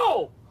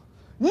 No!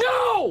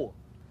 No!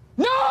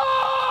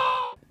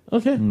 No!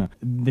 Okay. No.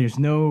 There's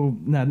no,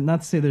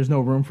 not to say there's no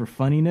room for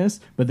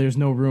funniness, but there's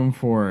no room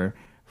for,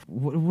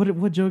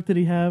 what joke did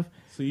he have?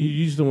 So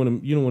you just don't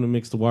want to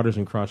mix the waters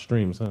and cross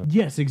streams, huh?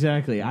 Yes,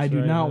 exactly. I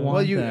do not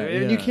want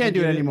that. You can't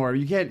do it anymore.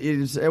 You can't.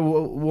 It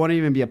won't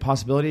even be a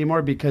possibility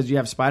anymore because you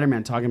have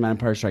Spider-Man talking about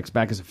Empire Strikes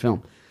Back as a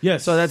film.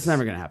 Yes. So that's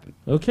never going to happen.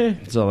 Okay.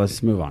 So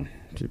let's move on.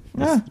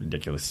 That's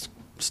ridiculous,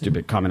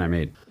 stupid comment I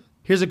made.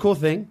 Here's a cool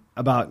thing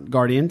about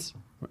Guardians.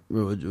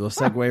 We'll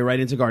segue right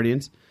into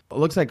Guardians. It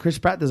looks like Chris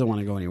Pratt doesn't want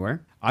to go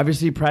anywhere.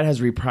 Obviously, Pratt has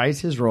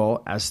reprised his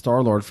role as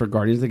Star-Lord for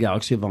Guardians of the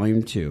Galaxy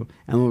Volume 2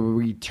 and will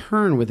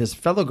return with his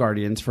fellow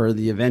Guardians for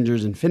the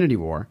Avengers Infinity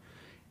War,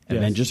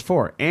 Avengers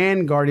 4,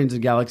 and Guardians of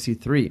the Galaxy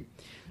 3.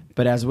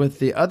 But as with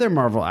the other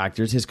Marvel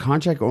actors, his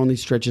contract only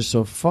stretches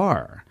so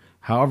far.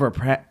 However,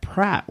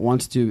 Pratt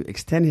wants to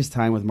extend his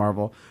time with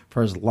Marvel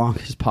for as long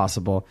as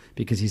possible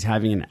because he's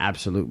having an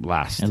absolute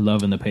blast. And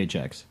loving the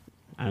paychecks.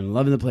 I'm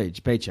loving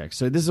the paycheck.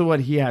 So this is what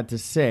he had to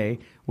say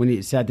when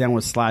he sat down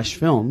with Slash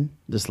Film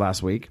this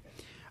last week.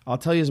 I'll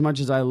tell you, as much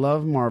as I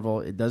love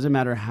Marvel, it doesn't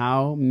matter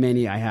how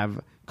many I have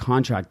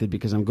contracted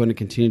because I'm going to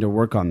continue to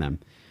work on them.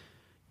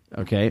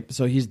 Okay?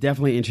 So he's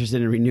definitely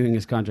interested in renewing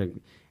his contract.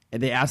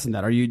 And they asked him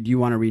that, do you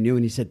want to renew?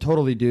 And he said,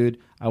 totally, dude.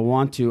 I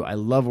want to. I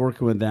love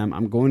working with them.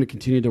 I'm going to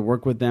continue to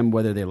work with them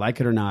whether they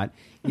like it or not.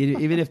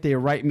 Even if they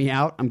write me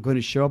out, I'm going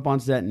to show up on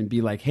set and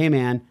be like, hey,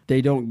 man, they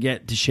don't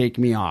get to shake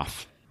me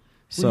off.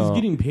 So he's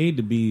getting paid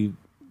to be.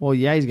 Well,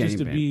 yeah, he's getting just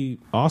to paid. be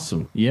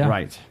awesome. Yeah,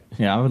 right.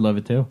 Yeah, I would love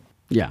it too.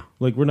 Yeah,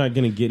 like we're not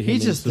going to get him.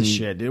 He's just the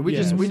shit, dude. We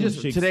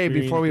just today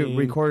before we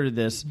recorded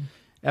this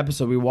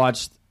episode, we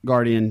watched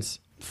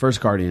first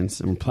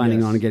Guardians, and we're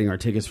planning on getting our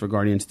tickets for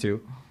Guardians 2.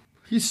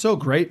 He's so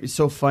great. He's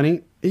so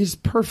funny. He's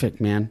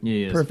perfect, man. Yeah,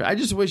 he is. Perfect. I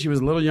just wish he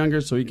was a little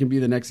younger so he can be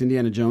the next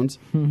Indiana Jones.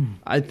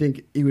 I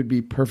think he would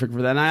be perfect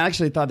for that. And I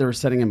actually thought they were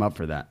setting him up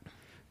for that.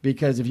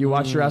 Because if you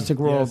watch Jurassic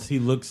World, he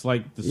looks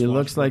like he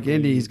looks like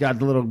Indy. He's got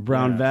the little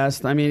brown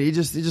vest. I mean, he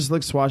just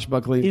looks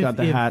swashbuckling. He's got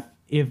the hat.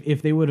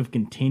 If they would have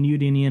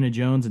continued Indiana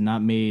Jones and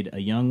not made a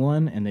young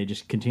one, and they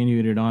just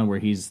continued it on where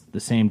he's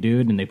the same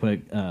dude, and they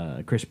put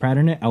Chris Pratt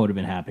in it, I would have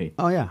been happy.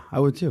 Oh yeah, I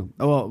would too.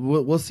 Well,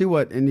 we'll see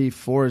what Indy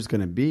 4 is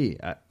going to be,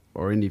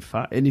 or Indy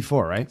 5, Indy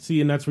 4, right?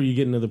 See, and that's where you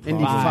get into the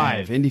problem.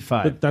 Indy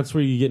 5. But that's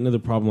where you get into the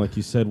problem, like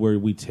you said, where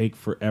we take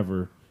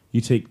forever. You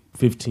take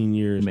 15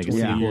 years, 20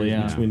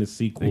 years between the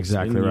sequels.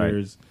 Exactly right.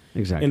 Years.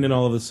 Exactly. And then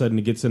all of a sudden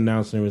it gets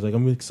announced and everybody's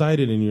like, I'm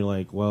excited. And you're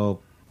like,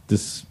 well,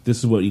 this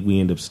is what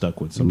we end up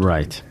stuck with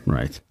sometimes.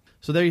 Right.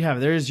 So there you have it.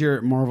 There's your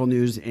Marvel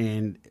news.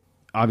 And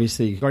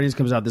obviously Guardians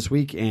comes out this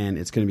week and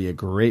it's going to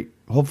be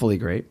hopefully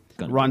great.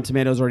 Rotten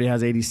Tomatoes already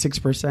has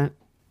 86%.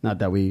 Not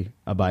that we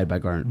abide by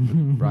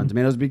Rotten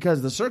Tomatoes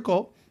because The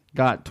Circle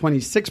got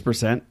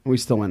 26%. We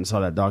still went and saw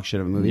that dog shit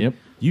of a movie. Yep.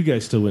 You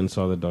guys still went and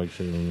saw the dog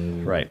shit of a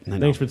movie. Right.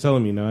 Thanks for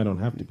telling me. No, I don't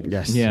have to.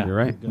 Yes. Yeah. You're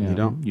right. Yeah. You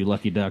don't. You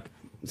lucky duck.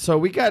 So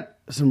we got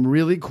some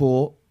really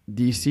cool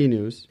DC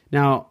news.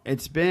 Now,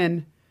 it's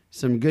been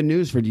some good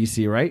news for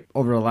DC, right?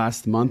 Over the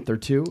last month or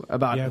two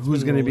about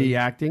who's going to be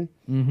acting.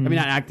 Mm-hmm. I mean,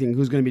 not acting,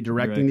 who's going to be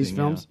directing these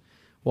films. Yeah.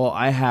 Well,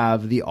 I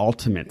have the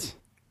ultimate.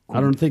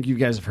 I don't think you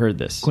guys have heard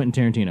this.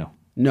 Quentin Tarantino.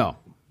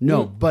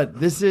 No, but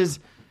this is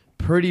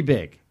pretty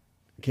big.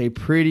 Okay,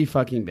 pretty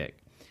fucking big.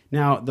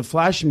 Now, the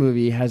Flash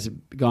movie has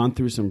gone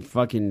through some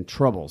fucking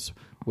troubles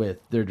with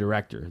their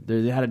director.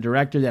 They had a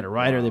director, they had a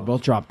writer, they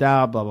both dropped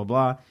out, blah, blah,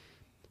 blah.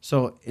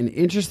 So an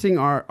interesting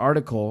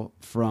article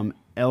from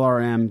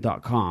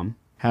LRM.com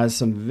has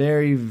some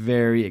very,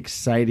 very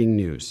exciting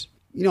news.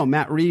 You know,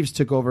 Matt Reeves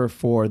took over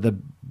for the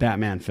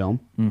Batman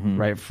film,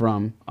 right,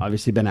 from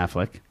obviously Ben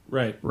Affleck.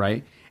 Right.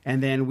 Right.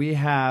 And then we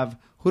have,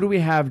 who do we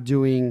have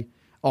doing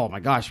Oh my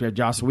gosh, we have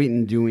Joss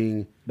Whedon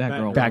doing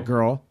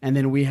Batgirl. And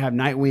then we have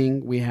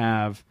Nightwing. We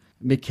have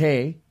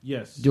McKay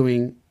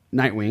doing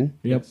Nightwing.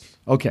 Yep.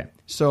 Okay,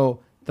 so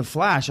The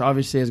Flash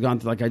obviously has gone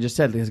through, like I just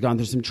said, has gone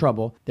through some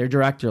trouble. Their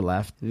director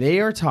left. They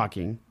are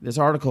talking, this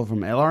article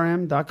from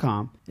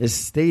LRM.com is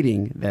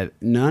stating that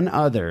none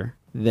other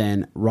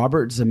than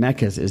Robert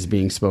Zemeckis is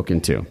being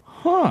spoken to.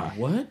 Huh.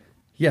 What?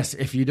 Yes,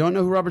 if you don't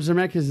know who Robert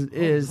Zemeckis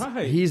is,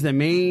 he's the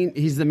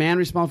man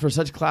responsible for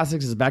such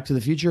classics as Back to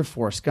the Future,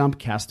 Forrest Gump,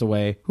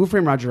 Castaway, Who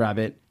Framed Roger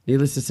Rabbit.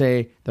 Needless to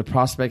say, the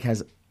prospect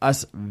has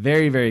us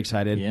very, very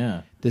excited.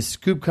 Yeah. The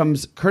scoop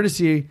comes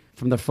courtesy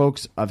from the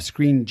folks of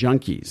Screen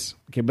Junkies.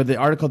 Okay, but the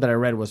article that I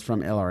read was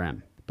from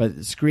LRM. But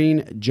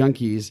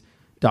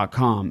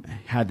ScreenJunkies.com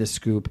had this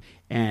scoop,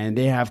 and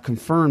they have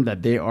confirmed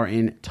that they are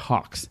in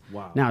talks.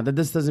 Wow. Now,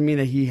 this doesn't mean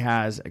that he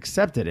has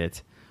accepted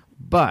it,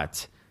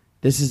 but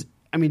this is,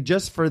 I mean,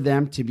 just for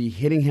them to be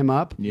hitting him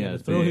up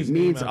means a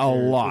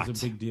lot.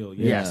 It's a big deal.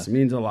 Yeah. Yes, it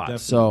means a lot.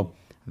 Definitely. So,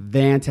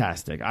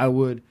 fantastic.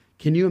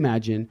 Can you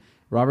imagine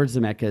Robert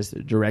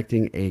Zemeckis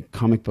directing a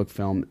comic book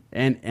film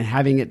and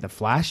having it The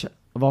Flash,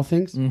 of all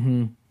things?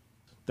 Mm-hmm.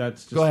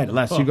 That's just, go ahead,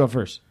 Les. You go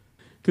first.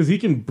 Because he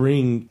can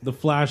bring the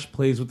Flash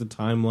plays with the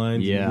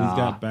timelines. Yeah, and he's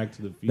got Back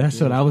to the Future.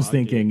 That's what I was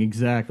thinking.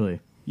 Exactly.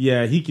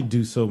 Yeah, he could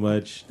do so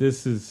much.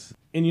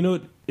 And you know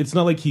what? It's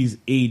not like he's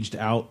aged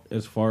out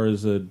as far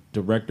as a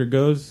director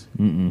goes.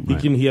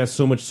 He has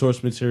so much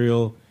source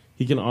material.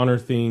 He can honor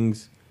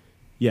things.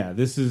 Yeah,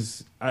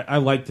 I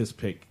like this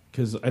pick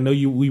because I know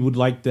we would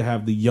like to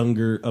have the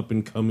younger up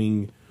and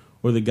coming,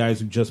 or the guys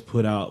who just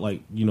put out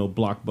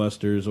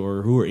blockbusters,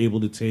 or who are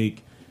able to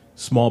take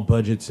small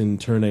budgets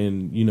and turn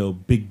in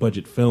big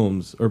budget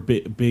films or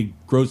big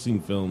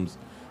grossing films.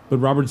 But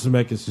Robert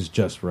Zemeckis is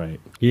just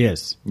right. He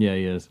is. Yeah,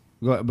 he is.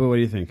 But what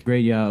do you think?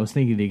 Great. Yeah, I was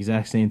thinking the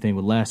exact same thing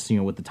with Les.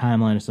 With the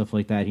timeline and stuff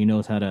like that, he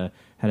knows how to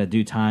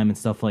do time and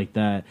stuff like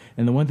that.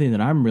 And the one thing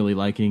that I'm really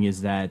liking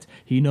is that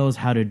he knows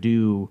how to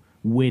do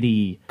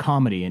witty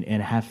comedy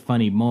and have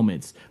funny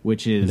moments,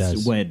 which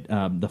is what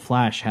the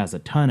Flash has a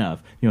ton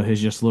of.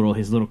 His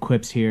little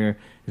quips here,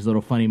 his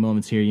little funny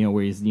moments here.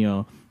 Where he's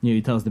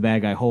he tells the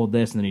bad guy hold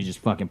this, and then he just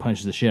fucking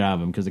punches the shit out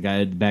of him because the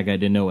bad guy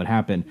didn't know what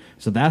happened.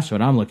 So that's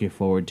what I'm looking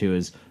forward to,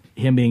 is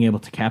him being able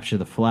to capture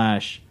the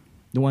Flash,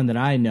 the one that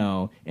I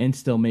know, and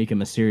still make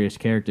him a serious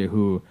character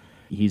who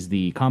he's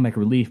the comic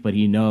relief, but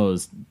he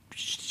knows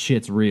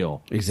shit's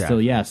real.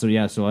 Exactly.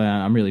 So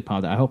I'm really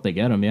pumped. I hope they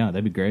get him. Yeah,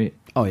 that'd be great.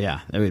 Oh yeah,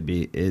 that would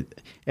be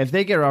it. If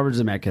they get Robert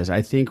Zemeckis,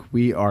 I think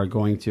we are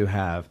going to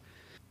have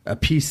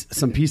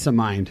some peace of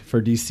mind for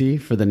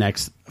DC for the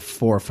next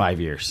 4 or 5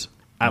 years,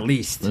 at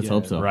least. Let's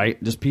hope so.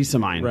 Right, just peace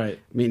of mind. Right.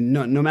 I mean,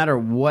 no matter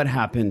what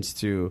happens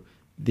to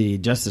the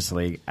Justice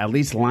League, at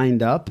least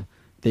lined up,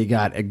 they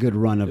got a good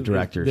run of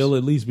directors. They'll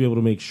at least be able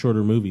to make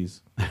shorter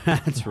movies.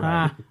 That's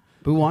right.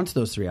 Who wants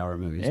those 3-hour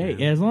movies? Hey,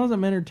 man? as long as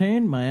I'm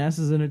entertained, my ass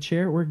is in a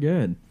chair, we're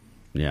good.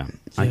 Yeah.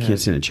 I can't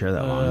sit in a chair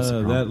that long. That's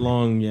the problem. That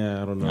long,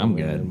 yeah, I don't know. I'm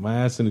good.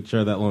 My ass in a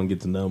chair that long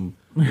gets numb.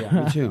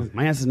 Yeah, me too.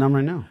 My ass is numb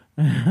right now.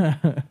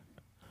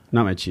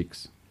 Not my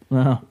cheeks.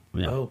 Well,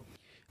 Yeah. Oh.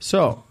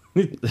 So,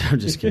 I'm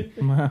just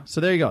kidding.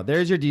 So there you go.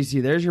 There's your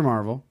DC. There's your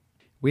Marvel.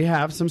 We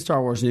have some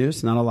Star Wars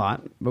news. Not a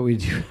lot, but we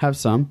do have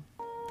some.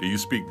 Do you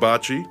speak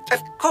bocce?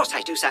 Of course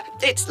I do, sir.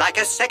 It's like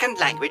a second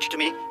language to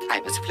me.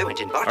 I'm as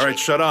fluent in bocce. All right,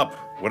 shut up.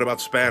 What about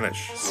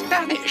Spanish?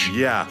 Spanish?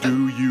 Yeah.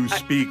 Do you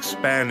speak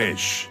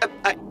Spanish?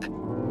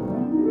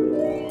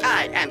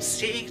 I am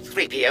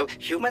C-3PO,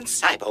 human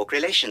cyborg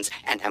relations,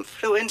 and am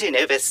fluent in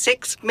over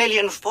 6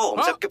 million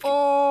forms of...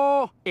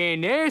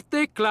 En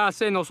esta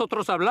clase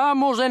nosotros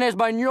hablamos en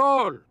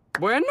español.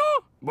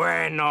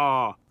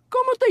 Bueno.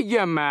 ¿Cómo te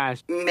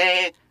llamas?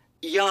 Me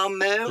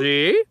llamo...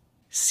 ¿Sí?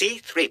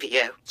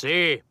 C-3PO.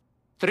 Sí.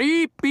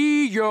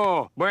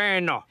 Tripillo.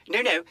 Bueno.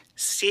 No.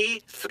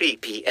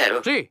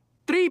 C-3PO. Sí.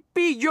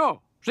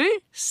 Tripillo. ¿Sí?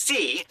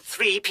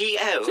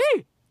 C-3PO.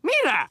 Sí.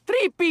 Mira,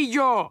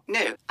 Tripillo. No,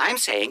 I'm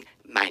saying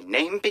my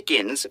name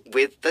begins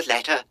with the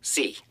letter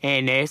C.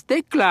 En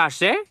esta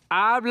clase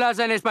hablas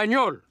en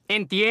español.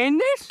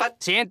 ¿Entiendes?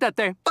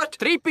 Siéntate.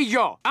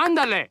 Tripillo.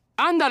 Ándale.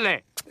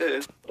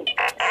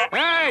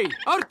 ¡Hey,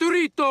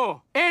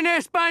 Arturito! ¡En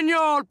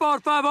español,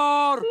 por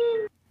favor!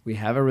 We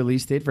have a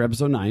release date for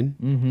episode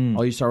 9.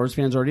 All you Star Wars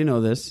fans already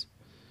know this.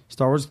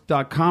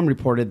 StarWars.com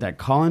reported that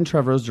Colin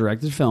Trevorrow's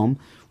directed film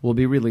will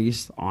be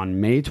released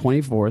on May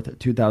 24th,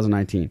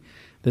 2019.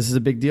 This is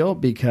a big deal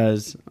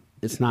because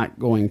it's not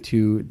going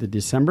to the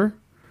December.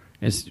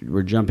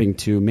 We're jumping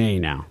to May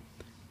now,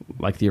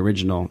 like the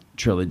original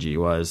trilogy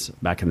was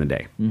back in the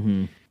day.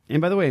 Mm-hmm.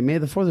 And by the way, May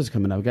the 4th is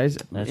coming up, guys.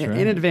 That's right.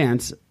 In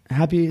advance,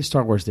 happy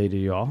Star Wars Day to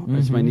you all.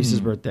 It's my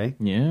niece's birthday.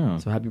 Yeah.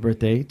 So happy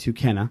birthday to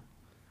Kenna.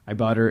 I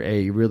bought her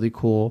a really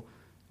cool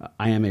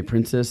I Am a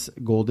Princess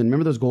golden.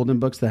 Remember those golden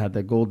books that had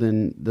the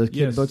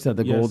kid books that had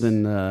the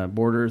golden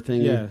border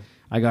thing? Yeah.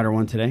 I got her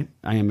one today.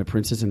 I Am a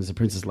Princess, and it's a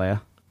Princess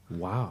Leia.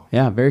 Wow.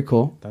 Yeah, very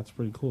cool. That's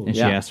pretty cool. And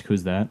she asked,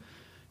 who's that?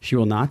 She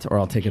will not, or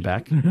I'll take it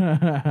back.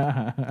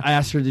 I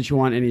asked her, did she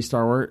want any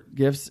Star Wars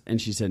gifts?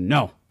 And she said,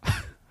 no.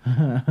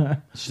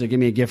 She said, give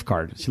me a gift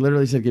card. She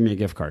literally said, give me a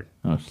gift card.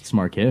 Oh,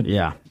 smart kid.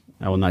 Yeah.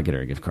 I will not get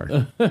her a gift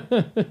card.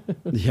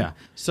 Yeah.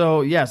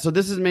 So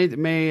this is May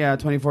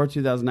 24th,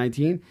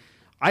 2019.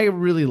 I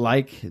really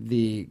like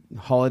the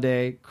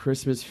holiday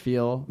Christmas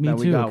feel Me that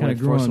we too. got Kinda with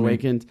grew Force on me.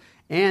 Awakens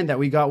and that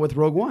we got with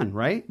Rogue One,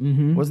 right?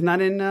 Mhm. Wasn't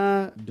that in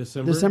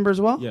December as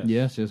well?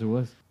 Yes, it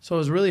was. So I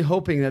was really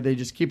hoping that they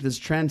just keep this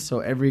trend so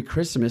every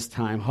Christmas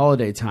time,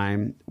 holiday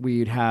time,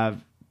 we'd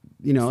have,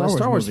 a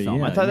Star Wars movie, film.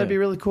 yeah, I thought that'd yeah. be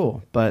really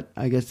cool, but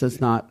I guess that's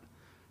not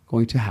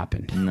going to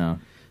happen. No.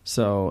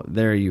 So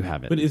there you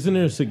have it. But isn't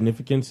there a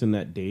significance in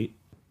that date?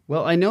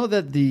 Well, I know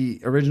that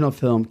the original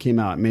film came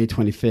out May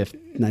 25th,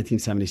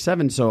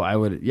 1977, so I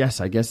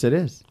guess it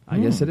is. I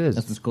guess it is.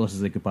 That's as close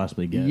as they could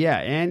possibly get. Yeah,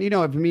 and if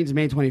it means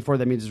May 24th,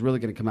 that means it's really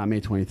going to come out May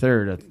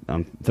 23rd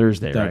on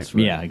Thursday, That's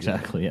right? Yeah,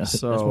 exactly. Yeah.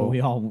 So that's what we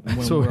all.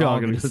 that's what we're we all all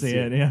gonna going to see see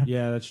it. it. Yeah.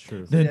 Yeah, that's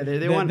true.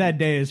 That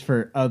day is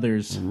for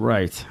others.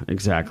 Right,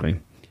 exactly.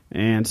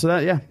 And so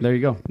there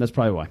you go. That's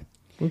probably why.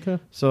 Okay.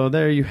 So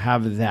there you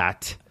have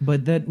that.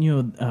 But that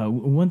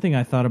one thing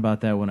I thought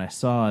about that when I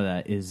saw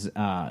that is it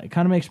kind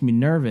of makes me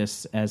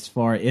nervous as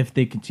far if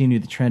they continue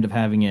the trend of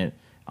having it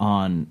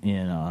on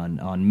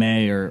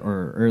May or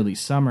early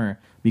summer,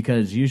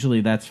 because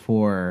usually that's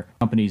for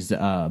companies'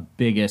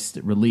 biggest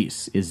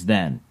release is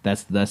then.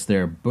 That's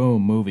their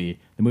boom movie,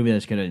 the movie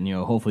that's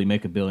gonna hopefully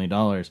make $1 billion.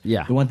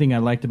 Yeah. The one thing I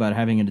liked about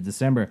having it in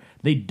December,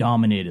 they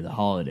dominated the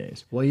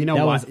holidays. Well, you know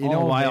That why? was You know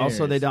all why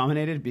also they theirs.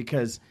 dominated?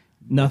 Because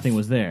Nothing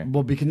was there.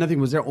 Well, because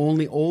nothing was there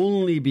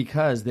only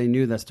because they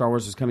knew that Star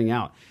Wars was coming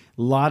out.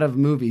 A lot of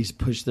movies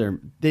pushed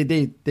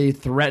they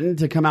threatened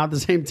to come out at the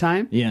same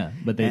time. Yeah,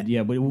 but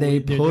they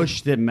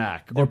pushed it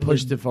back or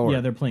pushed it forward. Yeah,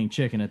 they're playing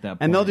chicken at that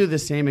point. And they'll do the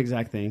same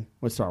exact thing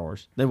with Star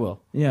Wars. They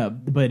will. Yeah,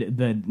 but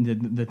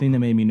the thing that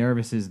made me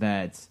nervous is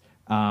that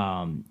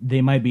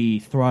they might be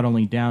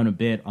throttling down a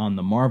bit on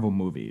the Marvel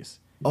movies.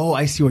 Oh,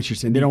 I see what you're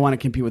saying. They don't want to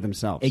compete with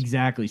themselves.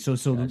 Exactly. So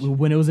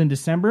when it was in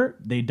December,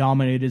 they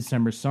dominated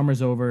December.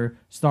 Summer's over.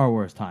 Star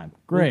Wars time.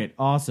 Great.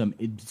 Awesome.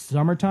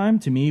 Summertime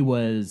to me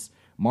was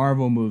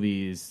Marvel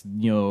movies,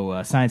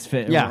 science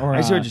fiction. Yeah, or, I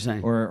see what you're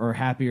saying. Or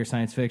happier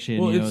science fiction.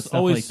 Well, it's stuff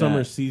always like summer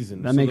that.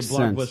 season. That makes the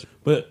sense. blockbuster-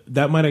 But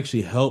that might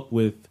actually help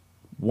with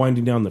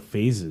winding down the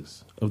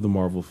phases of the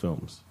Marvel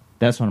films.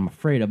 That's what I'm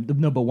afraid of.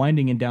 No, but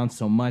winding it down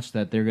so much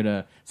that they're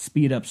gonna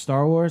speed up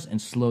Star Wars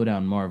and slow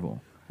down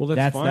Marvel. Well,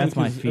 that's fine, That's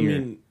my 'cause, I fear.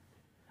 mean,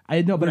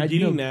 I know, but we're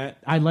getting that.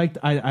 I liked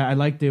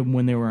it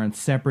when they were on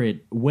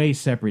separate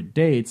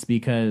dates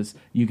because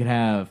you could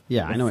have I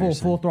know what you're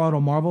saying. full throttle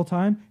Marvel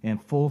time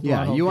and full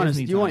throttle you want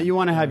Disney to time. you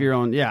want to have your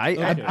own. Yeah, I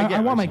I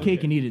want my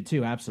cake and eat it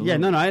too. Absolutely. Yeah,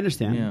 no, I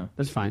understand. Yeah,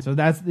 that's fine. So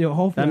that's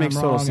hopefully That makes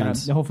I'm total wrong.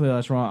 sense. Hopefully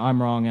that's wrong.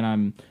 I'm wrong,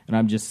 and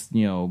I'm just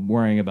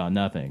worrying about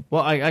nothing.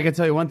 Well, I can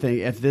tell you one thing.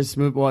 If this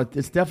movie, well,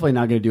 it's definitely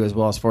not going to do as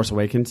well as Force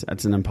Awakens.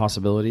 That's an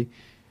impossibility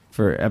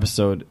for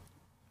episode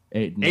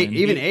 8.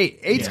 Even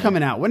 8. 8's Yeah.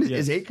 coming out. When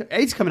is 8?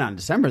 8's coming out in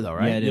December, though,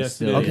 right? Yeah, it is Yes,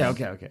 still. it is.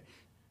 Okay.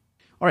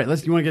 All right,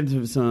 you want to get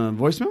into some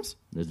voicemails?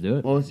 Let's do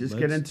it. Well, let's just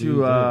get Let's into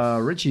do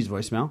this. Richie's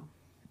voicemail.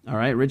 All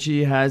right,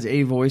 Richie has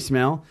a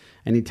voicemail,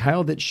 and he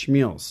titled it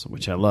Schmeals,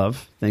 which I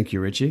love. Thank you,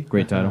 Richie.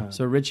 Great title.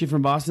 So, Richie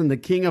from Boston, the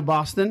king of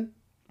Boston.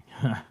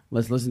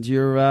 Let's listen to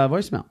your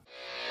voicemail.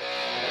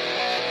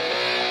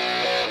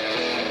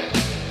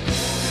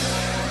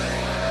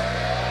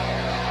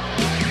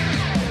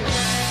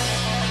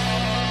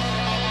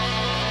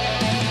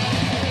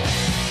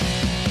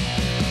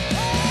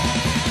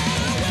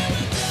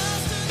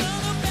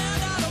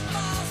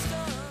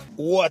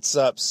 What's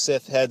up,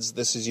 Sith heads?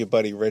 This is your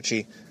buddy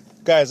Richie.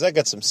 Guys, I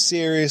got some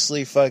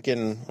seriously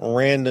fucking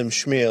random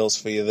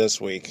schmeals for you this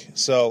week.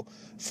 So,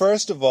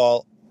 first of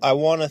all, I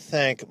want to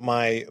thank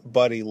my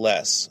buddy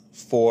Les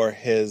for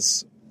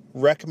his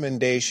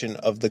recommendation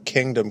of the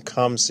Kingdom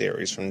Come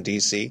series from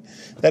DC.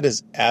 That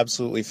is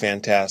absolutely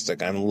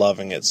fantastic. I'm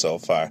loving it so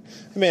far.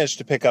 I managed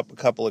to pick up a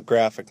couple of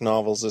graphic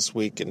novels this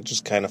week and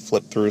just kind of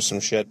flip through some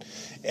shit.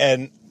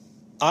 And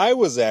I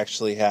was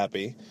actually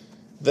happy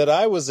that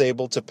I was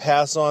able to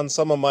pass on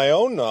some of my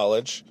own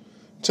knowledge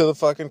to the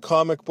fucking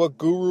comic book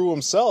guru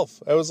himself.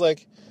 I was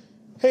like,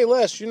 hey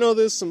Les,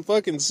 there's some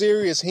fucking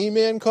serious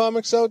He-Man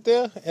comics out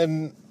there?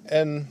 And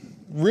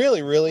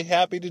really, really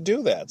happy to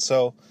do that.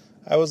 So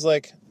I was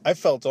like, I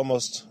felt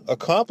almost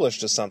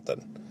accomplished or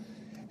something.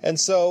 And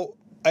so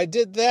I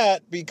did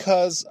that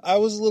because I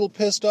was a little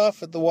pissed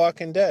off at The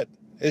Walking Dead.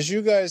 As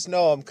you guys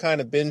know, I'm kind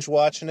of binge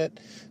watching it,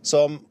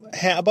 so I'm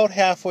about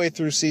halfway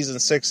through season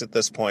 6 at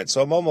this point, so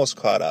I'm almost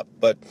caught up.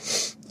 But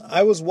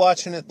I was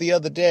watching it the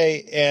other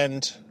day,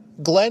 and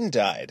Glenn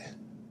died.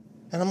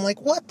 And I'm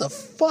like, what the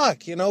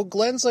fuck?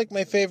 Glenn's like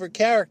my favorite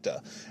character.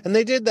 And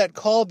they did that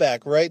callback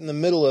right in the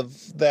middle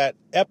of that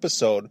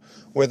episode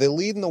where they're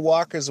leading the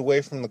walkers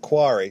away from the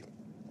quarry.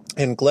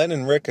 And Glenn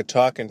and Rick are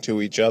talking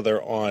to each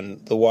other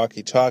on the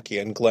walkie-talkie,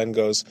 and Glenn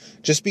goes,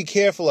 just be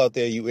careful out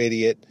there, you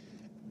idiot.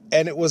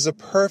 And it was a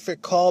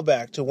perfect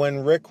callback to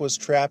when Rick was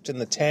trapped in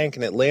the tank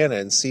in Atlanta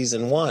in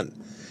season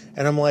 1.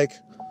 And I'm like,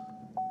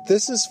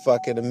 this is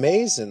fucking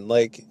amazing.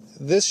 Like,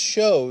 this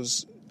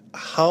shows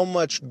how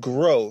much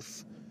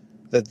growth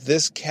that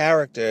this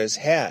character has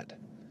had.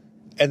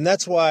 And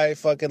that's why I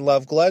fucking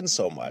love Glenn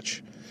so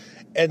much.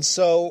 And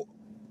so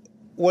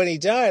when he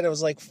died, I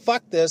was like,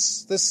 fuck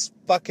this. This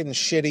fucking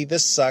shitty.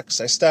 This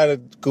sucks. I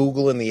started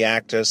Googling the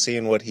actor,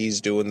 seeing what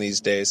he's doing these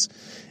days.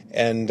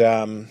 And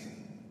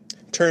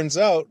turns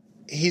out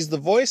he's the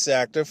voice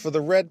actor for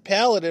the Red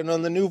Paladin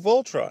on the new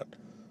Voltron.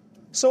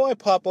 So I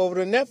pop over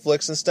to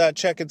Netflix and start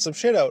checking some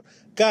shit out.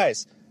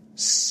 Guys,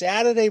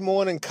 Saturday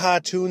morning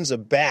cartoons are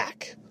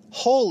back.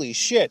 Holy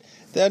shit.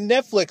 The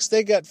Netflix,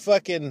 they got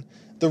fucking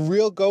the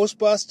real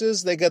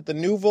Ghostbusters. They got the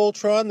new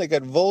Voltron. They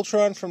got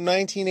Voltron from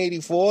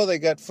 1984. They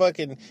got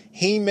fucking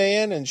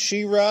He-Man and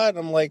She-Ra. And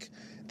I'm like,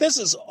 this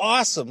is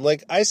awesome.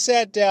 Like, I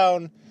sat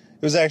down.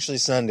 It was actually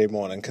Sunday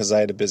morning because I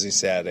had a busy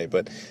Saturday.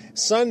 But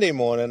Sunday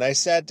morning, I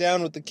sat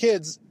down with the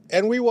kids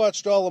and we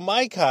watched all of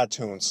my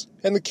cartoons.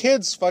 And the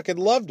kids fucking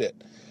loved it.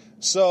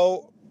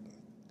 So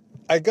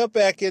I got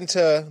back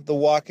into The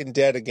Walking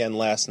Dead again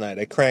last night.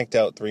 I cranked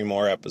out 3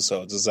 more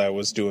episodes as I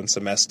was doing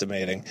some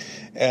estimating.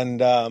 And,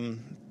 well,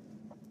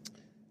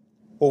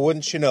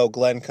 wouldn't you know,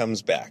 Glenn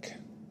comes back.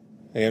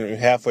 And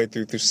halfway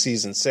through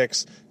season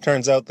 6,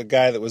 turns out the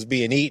guy that was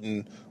being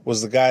eaten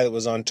was the guy that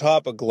was on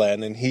top of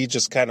Glenn, and he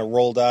just kind of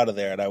rolled out of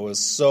there, and I was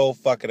so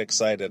fucking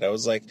excited. I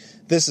was like,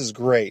 this is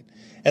great.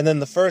 And then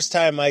the first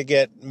time I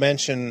get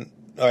mention,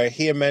 or I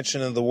hear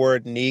mention of the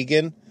word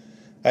Negan,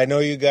 I know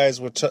you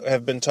guys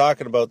have been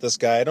talking about this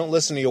guy. I don't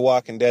listen to your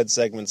Walking Dead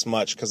segments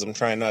much because I'm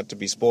trying not to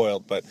be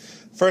spoiled, but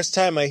first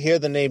time I hear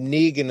the name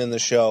Negan in the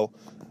show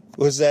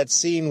was that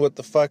scene with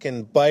the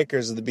fucking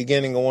bikers at the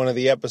beginning of one of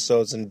the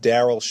episodes and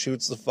Daryl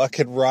shoots the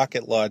fucking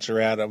rocket launcher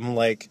at him. I'm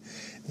like,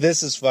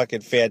 this is fucking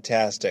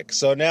fantastic.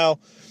 So now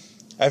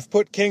I've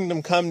put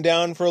Kingdom Come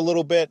down for a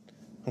little bit.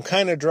 I'm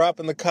kind of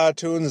dropping the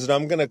cartoons and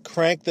I'm going to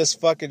crank this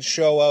fucking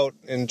show out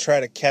and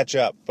try to catch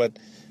up. But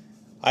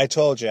I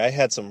told you, I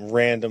had some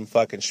random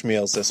fucking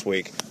schmeals this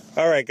week.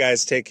 All right,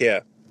 guys, take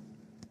care.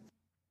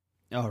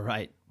 All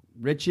right.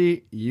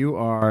 Richie, you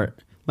are,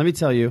 let me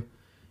tell you,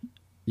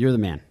 you're the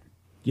man.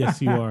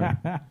 Yes, you are.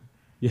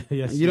 Yeah,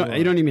 yes, you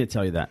don't need me to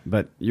tell you that,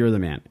 but you're the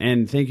man.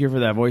 And thank you for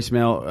that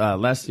voicemail.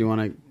 Les, you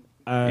want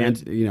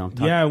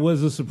to, Yeah, it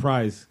was a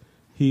surprise.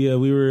 We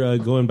were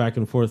going back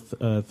and forth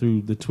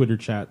through the Twitter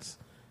chats,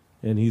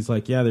 and he's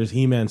like, yeah, there's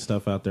He-Man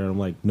stuff out there. And I'm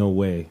like, no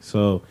way.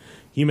 So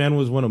He-Man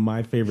was one of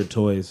my favorite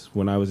toys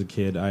when I was a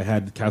kid. I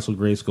had Castle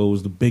Grayskull. It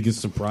was the biggest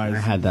surprise. I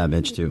had that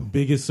bitch too.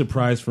 Biggest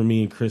surprise for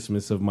me in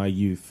Christmas of my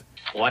youth.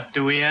 What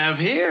do we have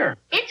here?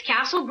 It's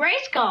Castle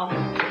Grayskull.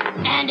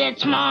 And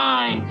it's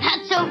mine.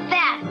 Not so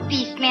fast,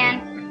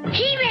 Beastman.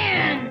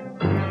 He-Man!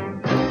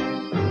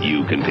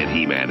 You can pit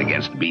He-Man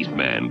against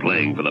Beastman,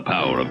 playing for the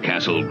power of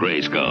Castle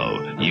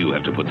Grayskull. You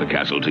have to put the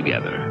castle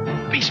together.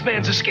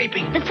 Beastman's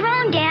escaping. The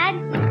throne, Dad.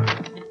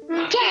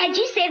 Dad,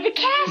 you saved the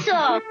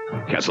castle.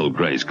 Castle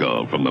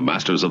Grayskull from the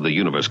Masters of the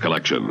Universe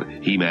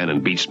collection. He-Man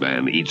and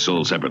Beastman, each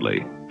sold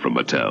separately, from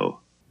Mattel.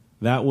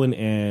 That one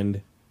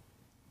and,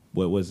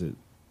 what was it?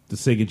 The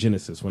Sega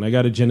Genesis. When I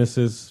got a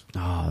Genesis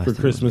for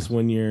Christmas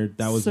one year,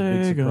 that was a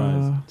big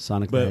surprise.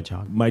 Sonic the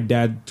Hedgehog. My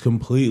dad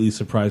completely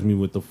surprised me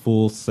with the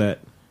full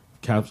set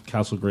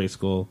Castle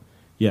Grayskull.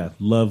 Yeah,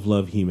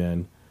 love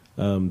He-Man.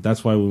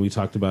 That's why when we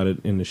talked about it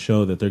in the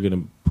show that they're going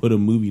to put a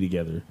movie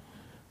together.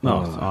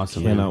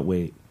 Awesome. Cannot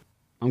wait.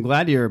 I'm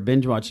glad you're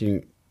binge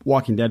watching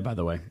Walking Dead, by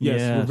the way.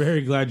 Yes, we're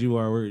very glad you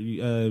are.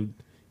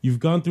 You've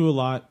gone through a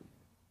lot.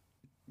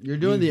 You're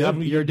doing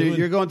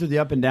you're going through the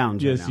up and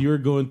downs. Yes, right now. you're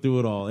going through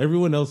it all.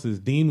 Everyone else is.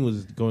 Dean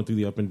was going through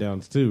the up and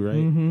downs too, right?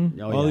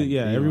 Mm-hmm.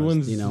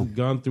 Everyone's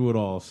gone through it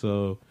all.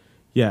 So,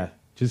 yeah,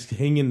 just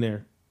hang in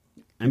there.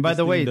 And by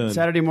the way,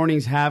 Saturday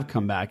mornings have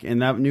come back,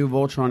 and that new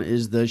Voltron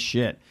is the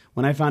shit.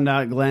 When I found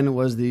out Glenn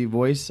was the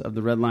voice of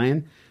the Red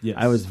Lion,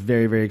 I was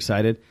very, very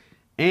excited.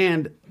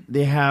 And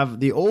they have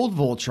the old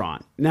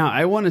Voltron. Now,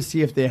 I want to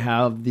see if they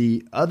have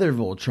the other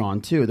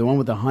Voltron too, the one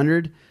with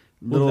 100.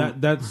 Well,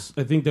 that's.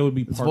 I think that would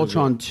be part of it.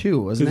 Voltron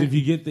 2, isn't it? Because if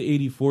you get the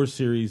 84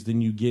 series, then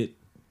you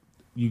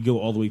go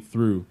all the way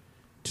through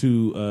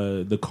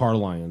to the Car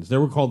Lions. They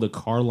were called the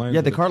Car Lions.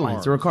 Yeah, the Car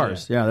Lions. They were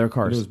cars. Yeah, they were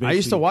cars. I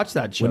used to watch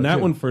that show when that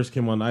too. one first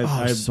came on.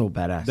 I so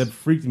badass. That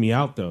freaked me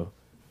out though.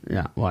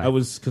 Yeah, why?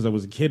 Because I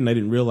was a kid and I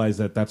didn't realize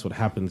that that's what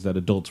happens. That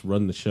adults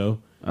run the show.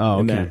 Oh, okay.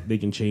 And that they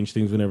can change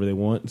things whenever they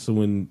want. So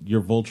when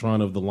your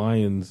Voltron of the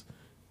Lions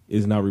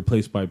is now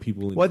replaced by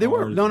people. Well, they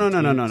were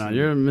no.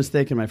 You're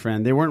mistaken, my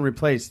friend. They weren't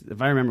replaced,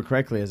 if I remember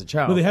correctly, as a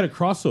child. No, they had a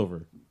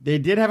crossover. They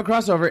did have a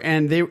crossover,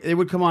 and they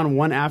would come on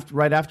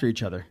right after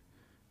each other.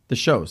 The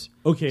shows.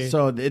 Okay,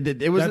 so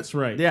it was. That's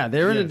right. Yeah,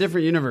 they were in a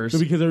different universe. So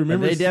because I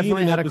remember they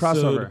definitely had a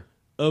crossover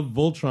of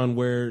Voltron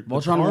where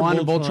Voltron 1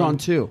 and Voltron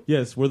 2.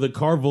 Yes, where the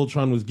car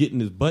Voltron was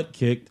getting his butt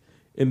kicked,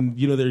 and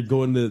they're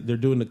doing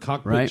the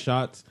cockpit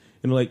shots,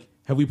 and like,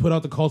 have we put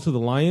out the call to the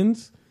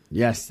Lions?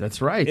 Yes,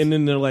 that's right. And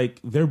then they're like,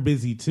 they're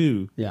busy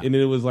too. Yeah. And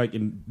then it was like,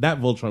 and that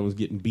Voltron was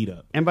getting beat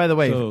up. And by the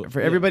way, for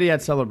everybody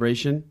at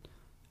Celebration,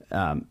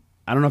 I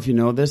don't know if you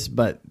know this,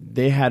 but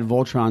they had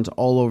Voltrons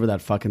all over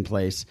that fucking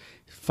place,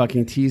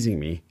 fucking teasing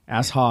me.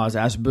 Ask Hawes,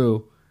 ask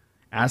Boo,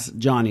 ask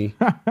Johnny,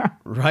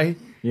 right?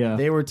 Yeah.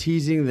 They were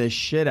teasing the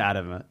shit out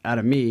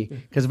of me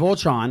because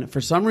Voltron,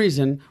 for some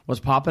reason, was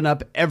popping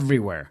up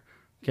everywhere.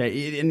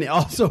 Okay, and they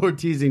also were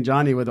teasing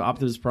Johnny with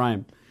Optimus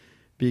Prime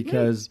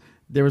because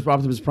there was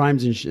Optimus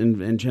Primes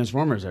in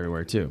Transformers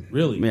everywhere too.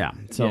 Really? Yeah.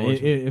 So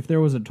if there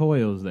was a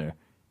toy, it was there.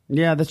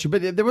 Yeah, that's true.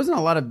 But there wasn't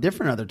a lot of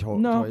different other toys.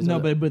 No,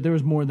 but there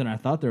was more than I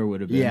thought there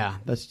would have been. Yeah,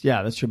 that's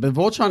true. But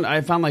Voltron,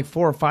 I found like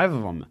 4 or 5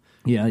 of them.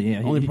 Yeah.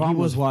 Only problem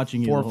was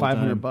watching $400 or you the whole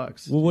time.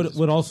 $500. Well,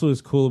 what also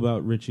is cool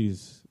about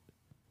Richie's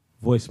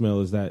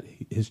voicemail is that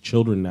his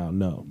children now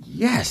know.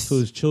 Yes. So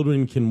his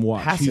children can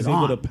watch. Pass He's it able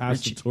on. to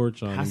pass the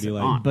torch on and be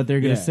like, But they're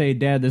going to say,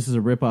 Dad, this is a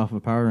ripoff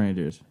of Power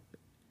Rangers.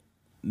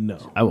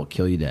 no. I will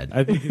kill you dead.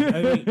 I think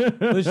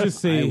let's just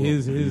say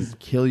his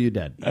kill you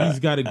dead. He's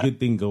got a good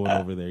thing going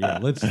over there. Yeah,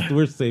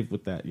 we're safe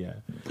with that. Yeah,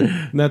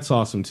 and that's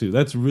awesome too.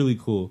 That's really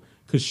cool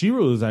because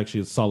She-Ra is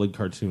actually a solid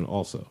cartoon.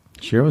 Also,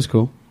 She-Ra was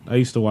cool. I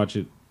used to watch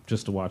it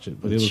just to watch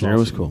it, but it was She-Ra awesome.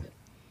 was cool.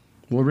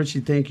 Well, Richie,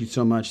 thank you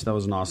so much. That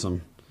was an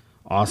awesome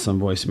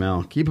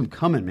voicemail. Keep them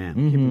coming, man.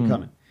 Keep them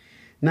coming.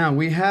 Now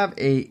we have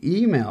a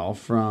email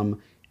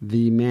from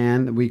the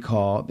man that we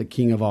call the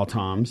King of all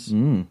Toms.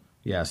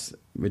 Yes,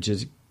 which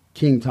is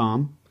King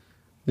Tom.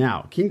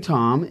 Now, King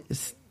Tom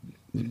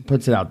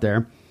puts it out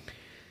there.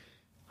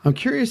 I'm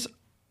curious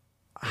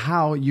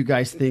how you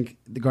guys think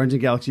the Guardians of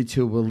the Galaxy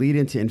 2 will lead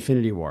into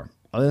Infinity War.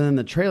 Other than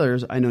the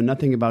trailers, I know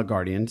nothing about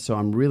Guardians, so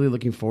I'm really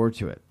looking forward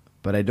to it.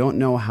 But I don't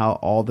know how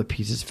all the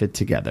pieces fit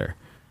together.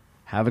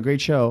 Have a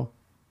great show,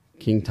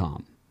 King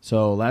Tom.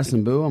 So, Lass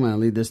and Boo, I'm going to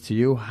lead this to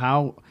you.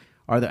 How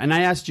are there? And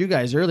I asked you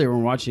guys earlier when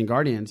we were watching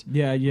Guardians.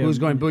 Yeah. Who's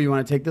going, Boo, you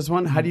want to take this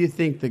one? How do you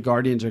think the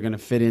Guardians are going to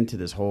fit into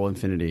this whole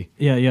Infinity?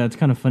 Yeah. It's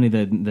kind of funny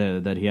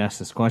that he asked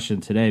this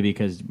question today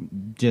because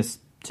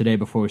just today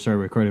before we started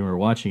recording, we were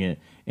watching it,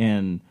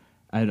 and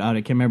I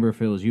can't remember if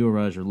it was you or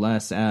Raj or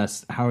Les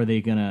asked how are they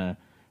gonna,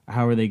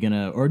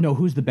 or no,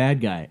 who's the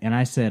bad guy? And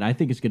I said I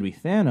think it's gonna be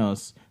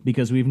Thanos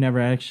because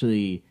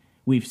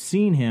we've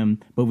seen him,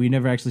 but we've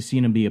never actually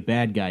seen him be a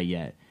bad guy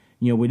yet.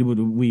 You know,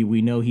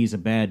 we know he's a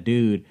bad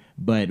dude,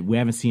 but we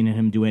haven't seen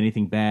him do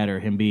anything bad or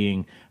him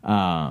being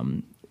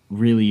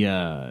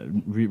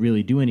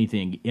really do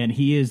anything. And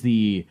he is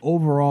the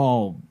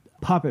overall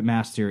puppet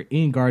master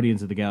in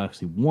Guardians of the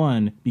Galaxy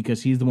 1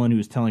 because he's the one who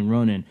was telling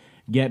Ronan,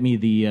 get me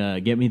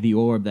the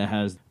orb that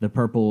has the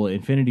purple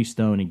Infinity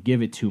Stone and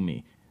give it to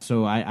me.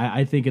 So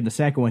I think in the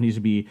second one he's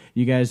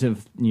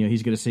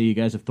gonna say you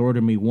guys have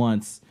thwarted me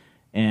once,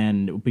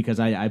 and because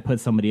I put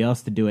somebody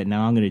else to do it,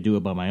 now I'm gonna do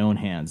it by my own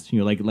hands. You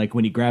know, like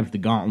when he grabs the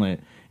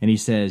gauntlet and he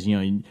says, you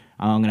know,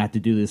 I'm gonna have to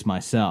do this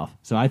myself.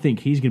 So I think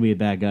he's gonna be a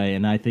bad guy,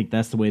 and I think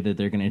that's the way that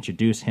they're gonna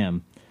introduce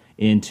him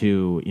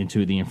into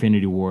the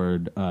Infinity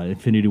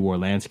War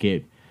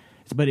landscape.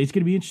 But it's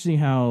going to be interesting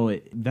how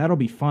that'll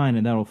be fine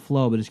and that'll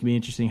flow, but it's going to be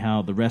interesting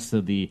how the rest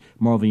of the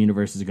Marvel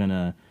Universe is going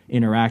to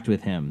interact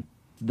with him.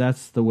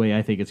 That's the way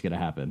I think it's going to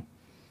happen.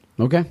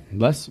 Okay,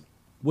 Les?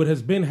 What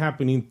has been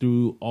happening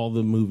through all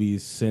the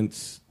movies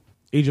since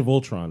Age of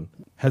Ultron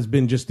has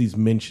been just these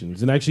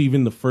mentions. And actually,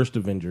 even the first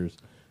Avengers,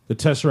 the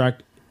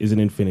Tesseract is an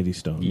Infinity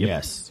Stone.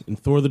 Yes. In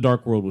Thor the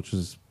Dark World, which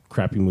was a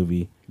crappy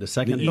movie. The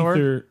second Thor?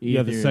 Thor?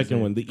 Yeah, the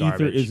second one. The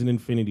garbage. Ether is an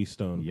Infinity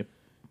Stone. Yep.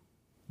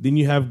 Then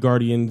you have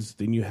Guardians.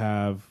 Then you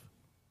have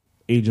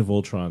Age of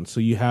Ultron. So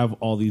you have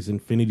all these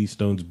Infinity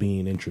Stones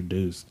being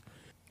introduced.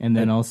 And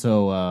then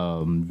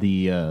also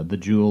the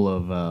jewel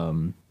of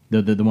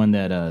the one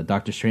that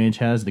Doctor Strange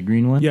has, the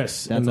green one.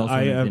 Yes, that's and the also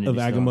Eye an of Infinity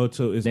Agamotto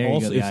Stone. is There you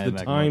also go, it's Eye the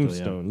of Time Agamotto,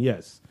 yeah. Stone.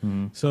 Yes,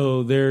 Mm-hmm.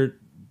 so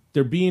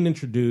they're being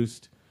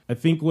introduced. I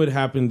think what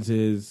happens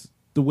is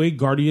the way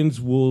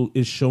Guardians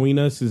is showing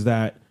us is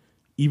that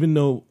even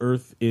though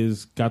Earth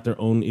is got their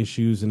own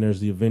issues and there's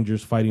the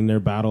Avengers fighting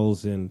their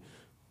battles and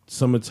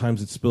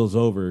sometimes it spills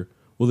over,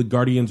 well, the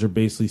Guardians are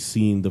basically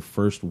seeing the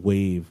first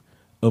wave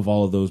of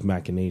all of those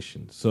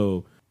machinations.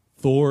 So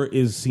Thor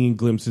is seeing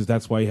glimpses.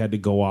 That's why he had to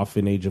go off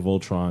in Age of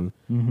Ultron.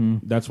 Mm-hmm.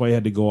 That's why he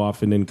had to go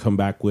off and then come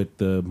back with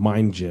the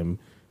Mind Gem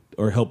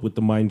or help with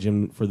the Mind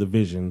Gem for the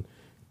Vision.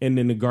 And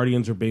then the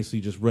Guardians are basically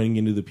just running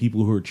into the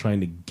people who are trying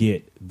to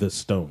get the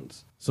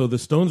stones. So the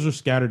stones are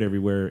scattered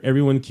everywhere.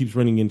 Everyone keeps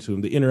running into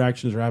them. The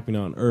interactions are happening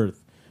on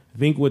Earth. I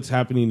think what's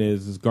happening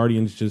is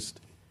Guardians just,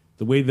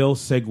 the way they'll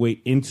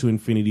segue into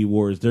Infinity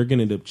War is they're going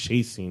to end up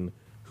chasing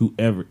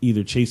whoever,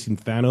 either chasing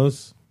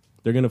Thanos.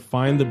 They're going to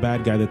find the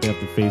bad guy that they have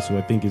to face, who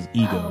I think is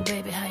Ego. Oh,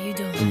 baby, how you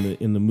doing?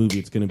 In the movie,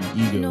 it's going to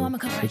be Ego,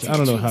 which I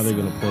don't know how they're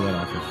going to pull that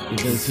off.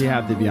 Does he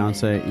have the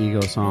Beyonce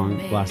Ego song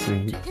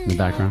blasting in the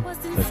background?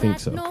 I think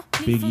so.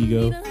 Big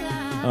Ego.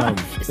 I'm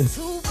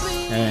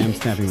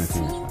snapping my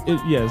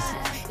fingers. Yes.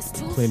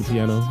 Playing the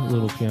piano, a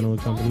little piano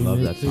accompaniment.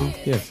 Love that song.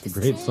 Yes, a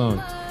great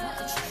song.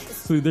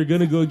 So they're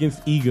going to go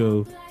against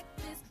Ego.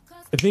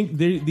 I think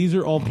these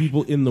are all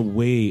people in the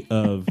way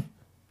of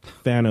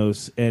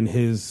Thanos and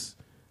his,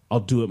 I'll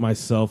do it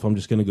myself. I'm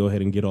just going to go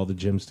ahead and get all the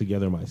gems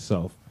together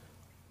myself.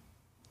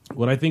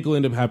 What I think will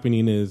end up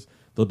happening is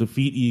they'll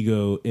defeat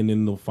Ego, and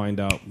then they'll find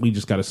out we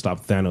just got to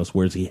stop Thanos.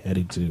 Where's he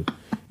heading to?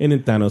 And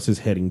then Thanos is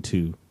heading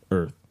to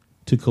Earth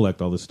to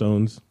collect all the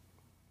stones.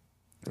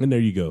 And there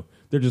you go.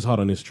 They're just hot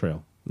on his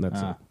trail. And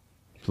that's it.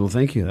 Well,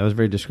 thank you. That was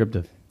very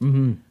descriptive.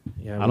 Mm-hmm.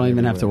 Yeah, I don't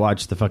even have to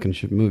watch the fucking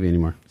movie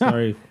anymore.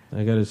 Sorry,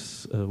 I got a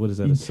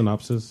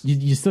synopsis?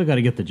 You still got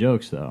to get the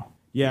jokes, though.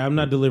 Yeah, I'm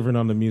not delivering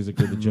on the music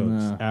or the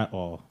jokes at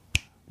all.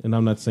 And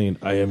I'm not saying,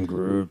 I am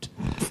Groot.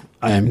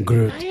 I am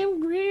Groot. I am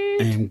Groot.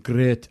 I am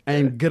Groot. I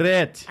am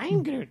Groot. I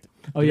am Groot.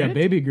 Oh, yeah,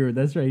 Baby Groot.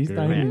 That's right. He's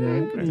tiny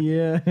there.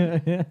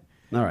 Yeah.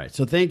 All right.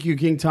 So thank you,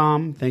 King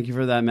Tom. Thank you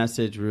for that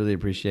message. Really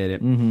appreciate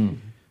it. Mm-hmm.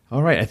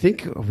 All right. I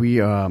think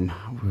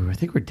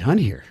we're done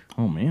here.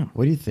 Oh, man.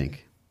 What do you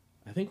think?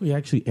 I think we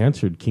actually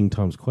answered King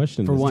Tom's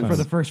question For this once. time. For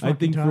the first I fucking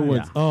think time. for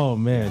once. Yeah. Oh,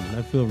 man.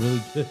 I feel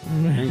really good.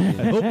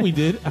 I hope we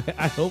did.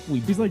 I hope we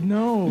did. He's like,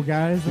 no,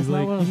 guys. That's He's not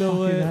like, what you know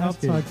what? I'll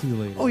asking. talk to you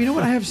later. Oh, you know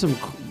what? I have some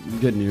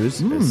good news,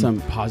 some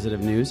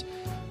positive news.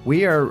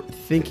 We are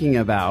thinking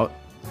about,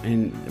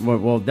 and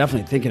well,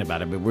 definitely thinking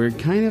about it, but we're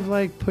kind of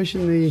like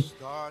pushing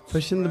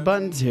the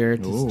buttons here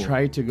to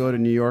try to go to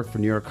New York for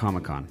New York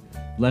Comic Con.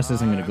 Les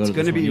isn't going to go to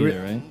this one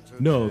either,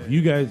 right? No,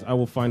 you guys, I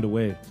will find a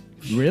way.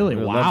 Really?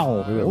 We would Wow.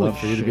 love, we would love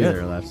for you to be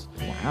there, Les.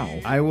 Wow.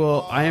 I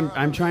will.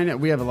 I'm trying to.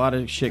 We have a lot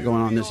of shit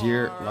going on this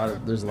year.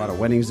 There's a lot of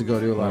weddings to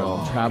go to. A lot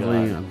of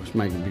traveling. I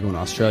might be going to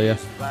Australia.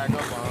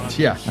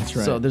 Yeah, that's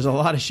right. So there's a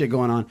lot of shit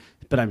going on.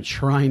 But I'm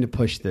trying to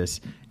push this.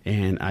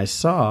 And I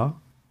saw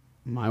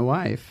my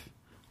wife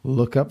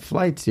look up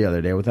flights the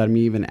other day without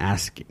me even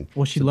asking.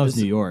 Well, she loves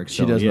New York.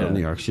 She does love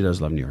New York. She does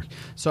love New York.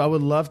 So I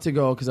would love to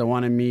go because I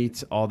want to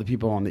meet all the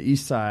people on the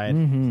East Side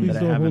that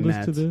I haven't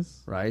met. To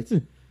this. Right.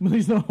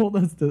 Please don't hold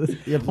us to this.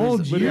 Yeah,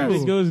 hold But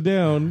if it goes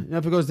down,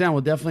 if it goes down,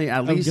 we'll definitely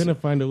at least. I'm gonna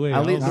find a way.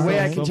 At least, the way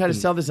I can try to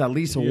sell this, at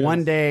least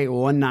one day,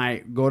 one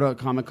night, go to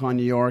Comic-Con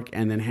New York,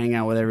 and then hang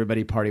out with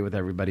everybody, party with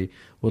everybody.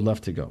 Would love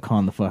to go.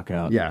 Con the fuck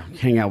out. Yeah,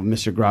 hang out with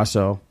Mr.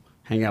 Grasso,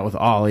 hang out with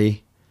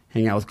Ollie,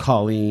 hang out with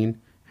Colleen,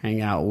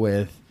 hang out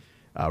with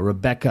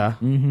Rebecca,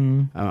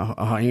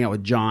 hang out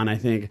with John. I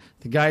think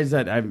the guys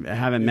that I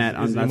haven't met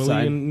on is that Emily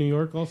side. in New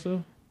York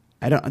also?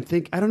 I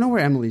don't know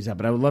where Emily's at,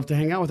 but I would love to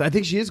hang out with her. I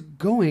think she is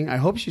going. I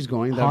hope she's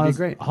going. That would be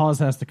great. Hawes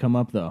has to come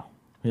up, though.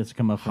 He has to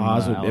come up from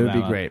Hawes it would be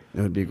Alabama. great.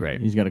 It would be great.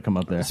 He's got to come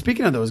up there.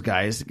 Speaking of those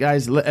guys,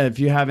 if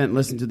you haven't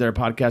listened to their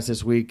podcast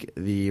this week,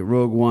 the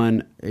Rogue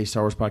One, a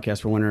Star Wars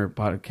podcast for Winter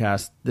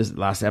podcast, this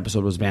last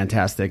episode was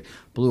fantastic.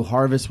 Blue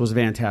Harvest was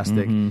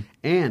fantastic.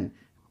 And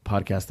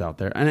podcast out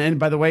there. And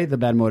by the way, The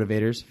Bad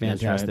Motivators,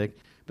 fantastic. Right.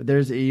 But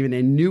there's even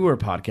a newer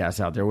podcast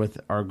out there with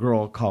our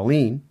girl,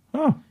 Colleen.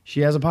 Oh.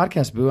 She has a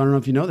podcast, Boo. I don't know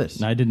if you know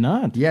this. I did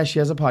not. Yeah, she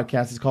has a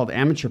podcast. It's called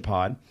Amateur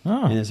Pod.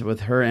 Oh. And it's with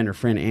her and her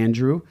friend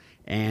Andrew.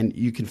 And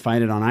you can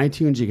find it on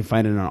iTunes. You can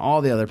find it on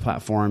all the other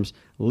platforms.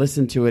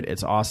 Listen to it.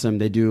 It's awesome.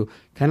 They do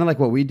kind of like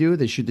what we do.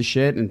 They shoot the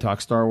shit and talk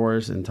Star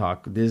Wars and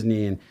talk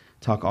Disney and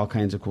talk all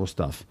kinds of cool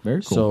stuff.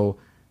 Very cool. So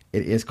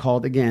it is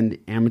called, again, the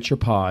Amateur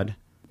Pod.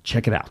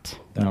 Check it out.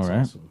 That's all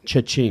right. Awesome.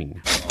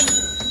 Cha-ching.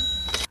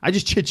 I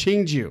just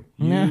cha-chinged you.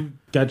 You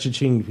got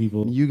cha-chinged,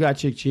 people. You got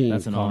cha-chinged.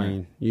 That's an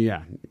honor.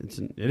 Yeah, it's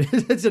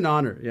an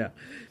honor. Yeah.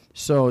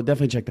 So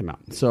definitely check them out.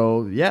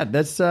 So yeah,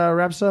 that's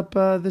wraps up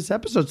this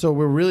episode. So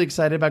we're really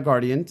excited about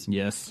Guardians.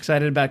 Yes.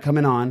 Excited about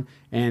coming on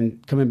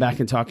and coming back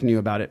and talking to you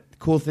about it. The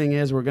cool thing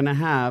is we're going to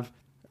have,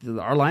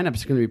 our lineup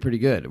is going to be pretty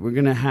good. We're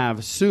going to have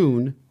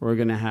Mr.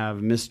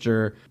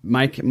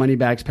 Mike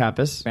Moneybags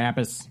Pappas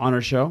on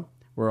our show.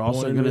 We're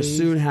also going to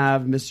soon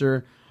have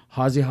Mr.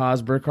 Hazy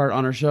Haas Burkhart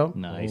on our show.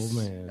 Nice.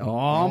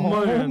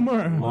 Oh,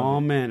 man. Oh,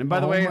 man. And by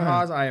the way,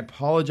 Haas, I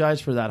apologize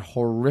for that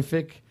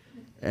horrific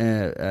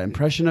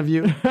impression of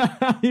you.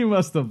 He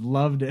must have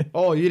loved it.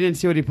 Oh, you didn't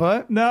see what he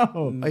put?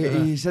 No.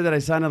 He said that I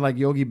sounded like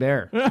Yogi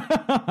Bear.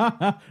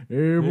 Hey,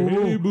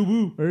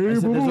 boo-boo. Hey,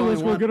 said, boo-boo.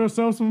 Let's go get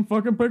ourselves some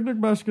fucking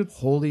picnic baskets.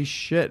 Holy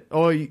shit.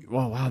 Oh,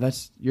 wow.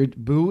 That's your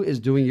Boo is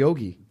doing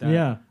Yogi.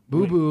 Yeah.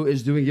 Boo Boo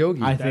is doing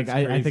Yogi. I think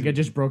I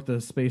just broke the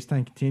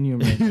space-time continuum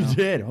right now. You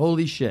did.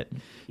 Holy shit.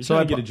 You're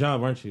trying to get a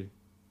job, aren't you?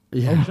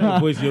 Yeah. You're trying to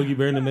voice Yogi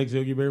Bear in the next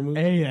Yogi Bear movie?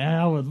 Hey,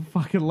 yeah, I would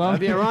fucking love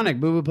That'd be ironic.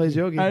 Boo Boo plays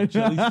Yogi.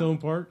 Jellystone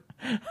Park?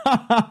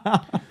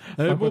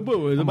 Hey, Boo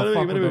Boo. I'm a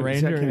fuck with the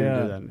Ranger, I can't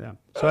even do that.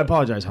 Yeah. So I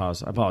apologize,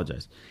 Haas. I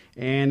apologize.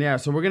 And yeah,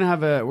 so we're gonna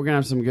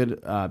have some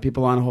good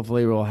people on.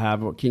 Hopefully, we'll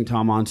have King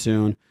Tom on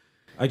soon.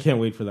 I can't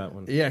wait for that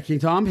one. Yeah, King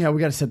Tom. Yeah, we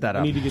got to set that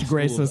up. I need to get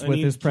grace us with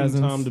his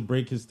presence. King Tom to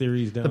break his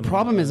theories down. The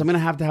problem is, I'm going to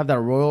have that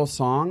royal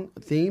song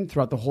theme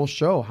throughout the whole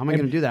show. How am I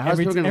going to do that? How's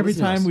people going to every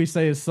listen to time us? we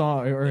say his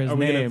song or his Are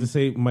we name, gonna have to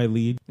say my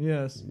lead?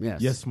 Yes.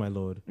 Yes, my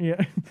lord.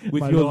 Yeah.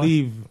 With My your lord.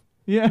 leave.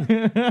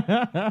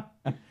 Yeah.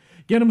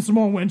 Get him some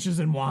more wenches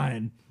and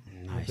wine.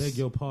 I beg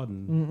your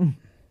pardon.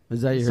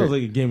 Is that your? Sounds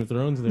like a Game of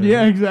Thrones there.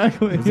 Yeah,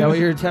 exactly. Is that what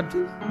you're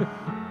attempting?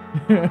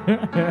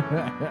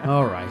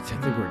 All right, I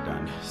think we're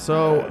done.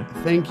 So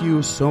thank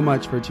you so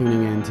much for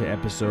tuning in to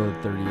episode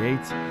 38.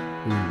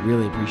 We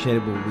really appreciate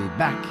it. We'll be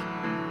back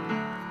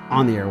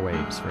on the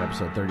airwaves for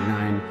episode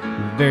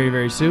 39 very,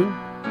 very soon.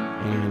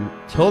 And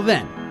till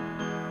then,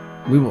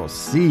 we will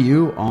see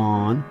you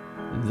on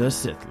the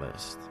Sith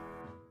List.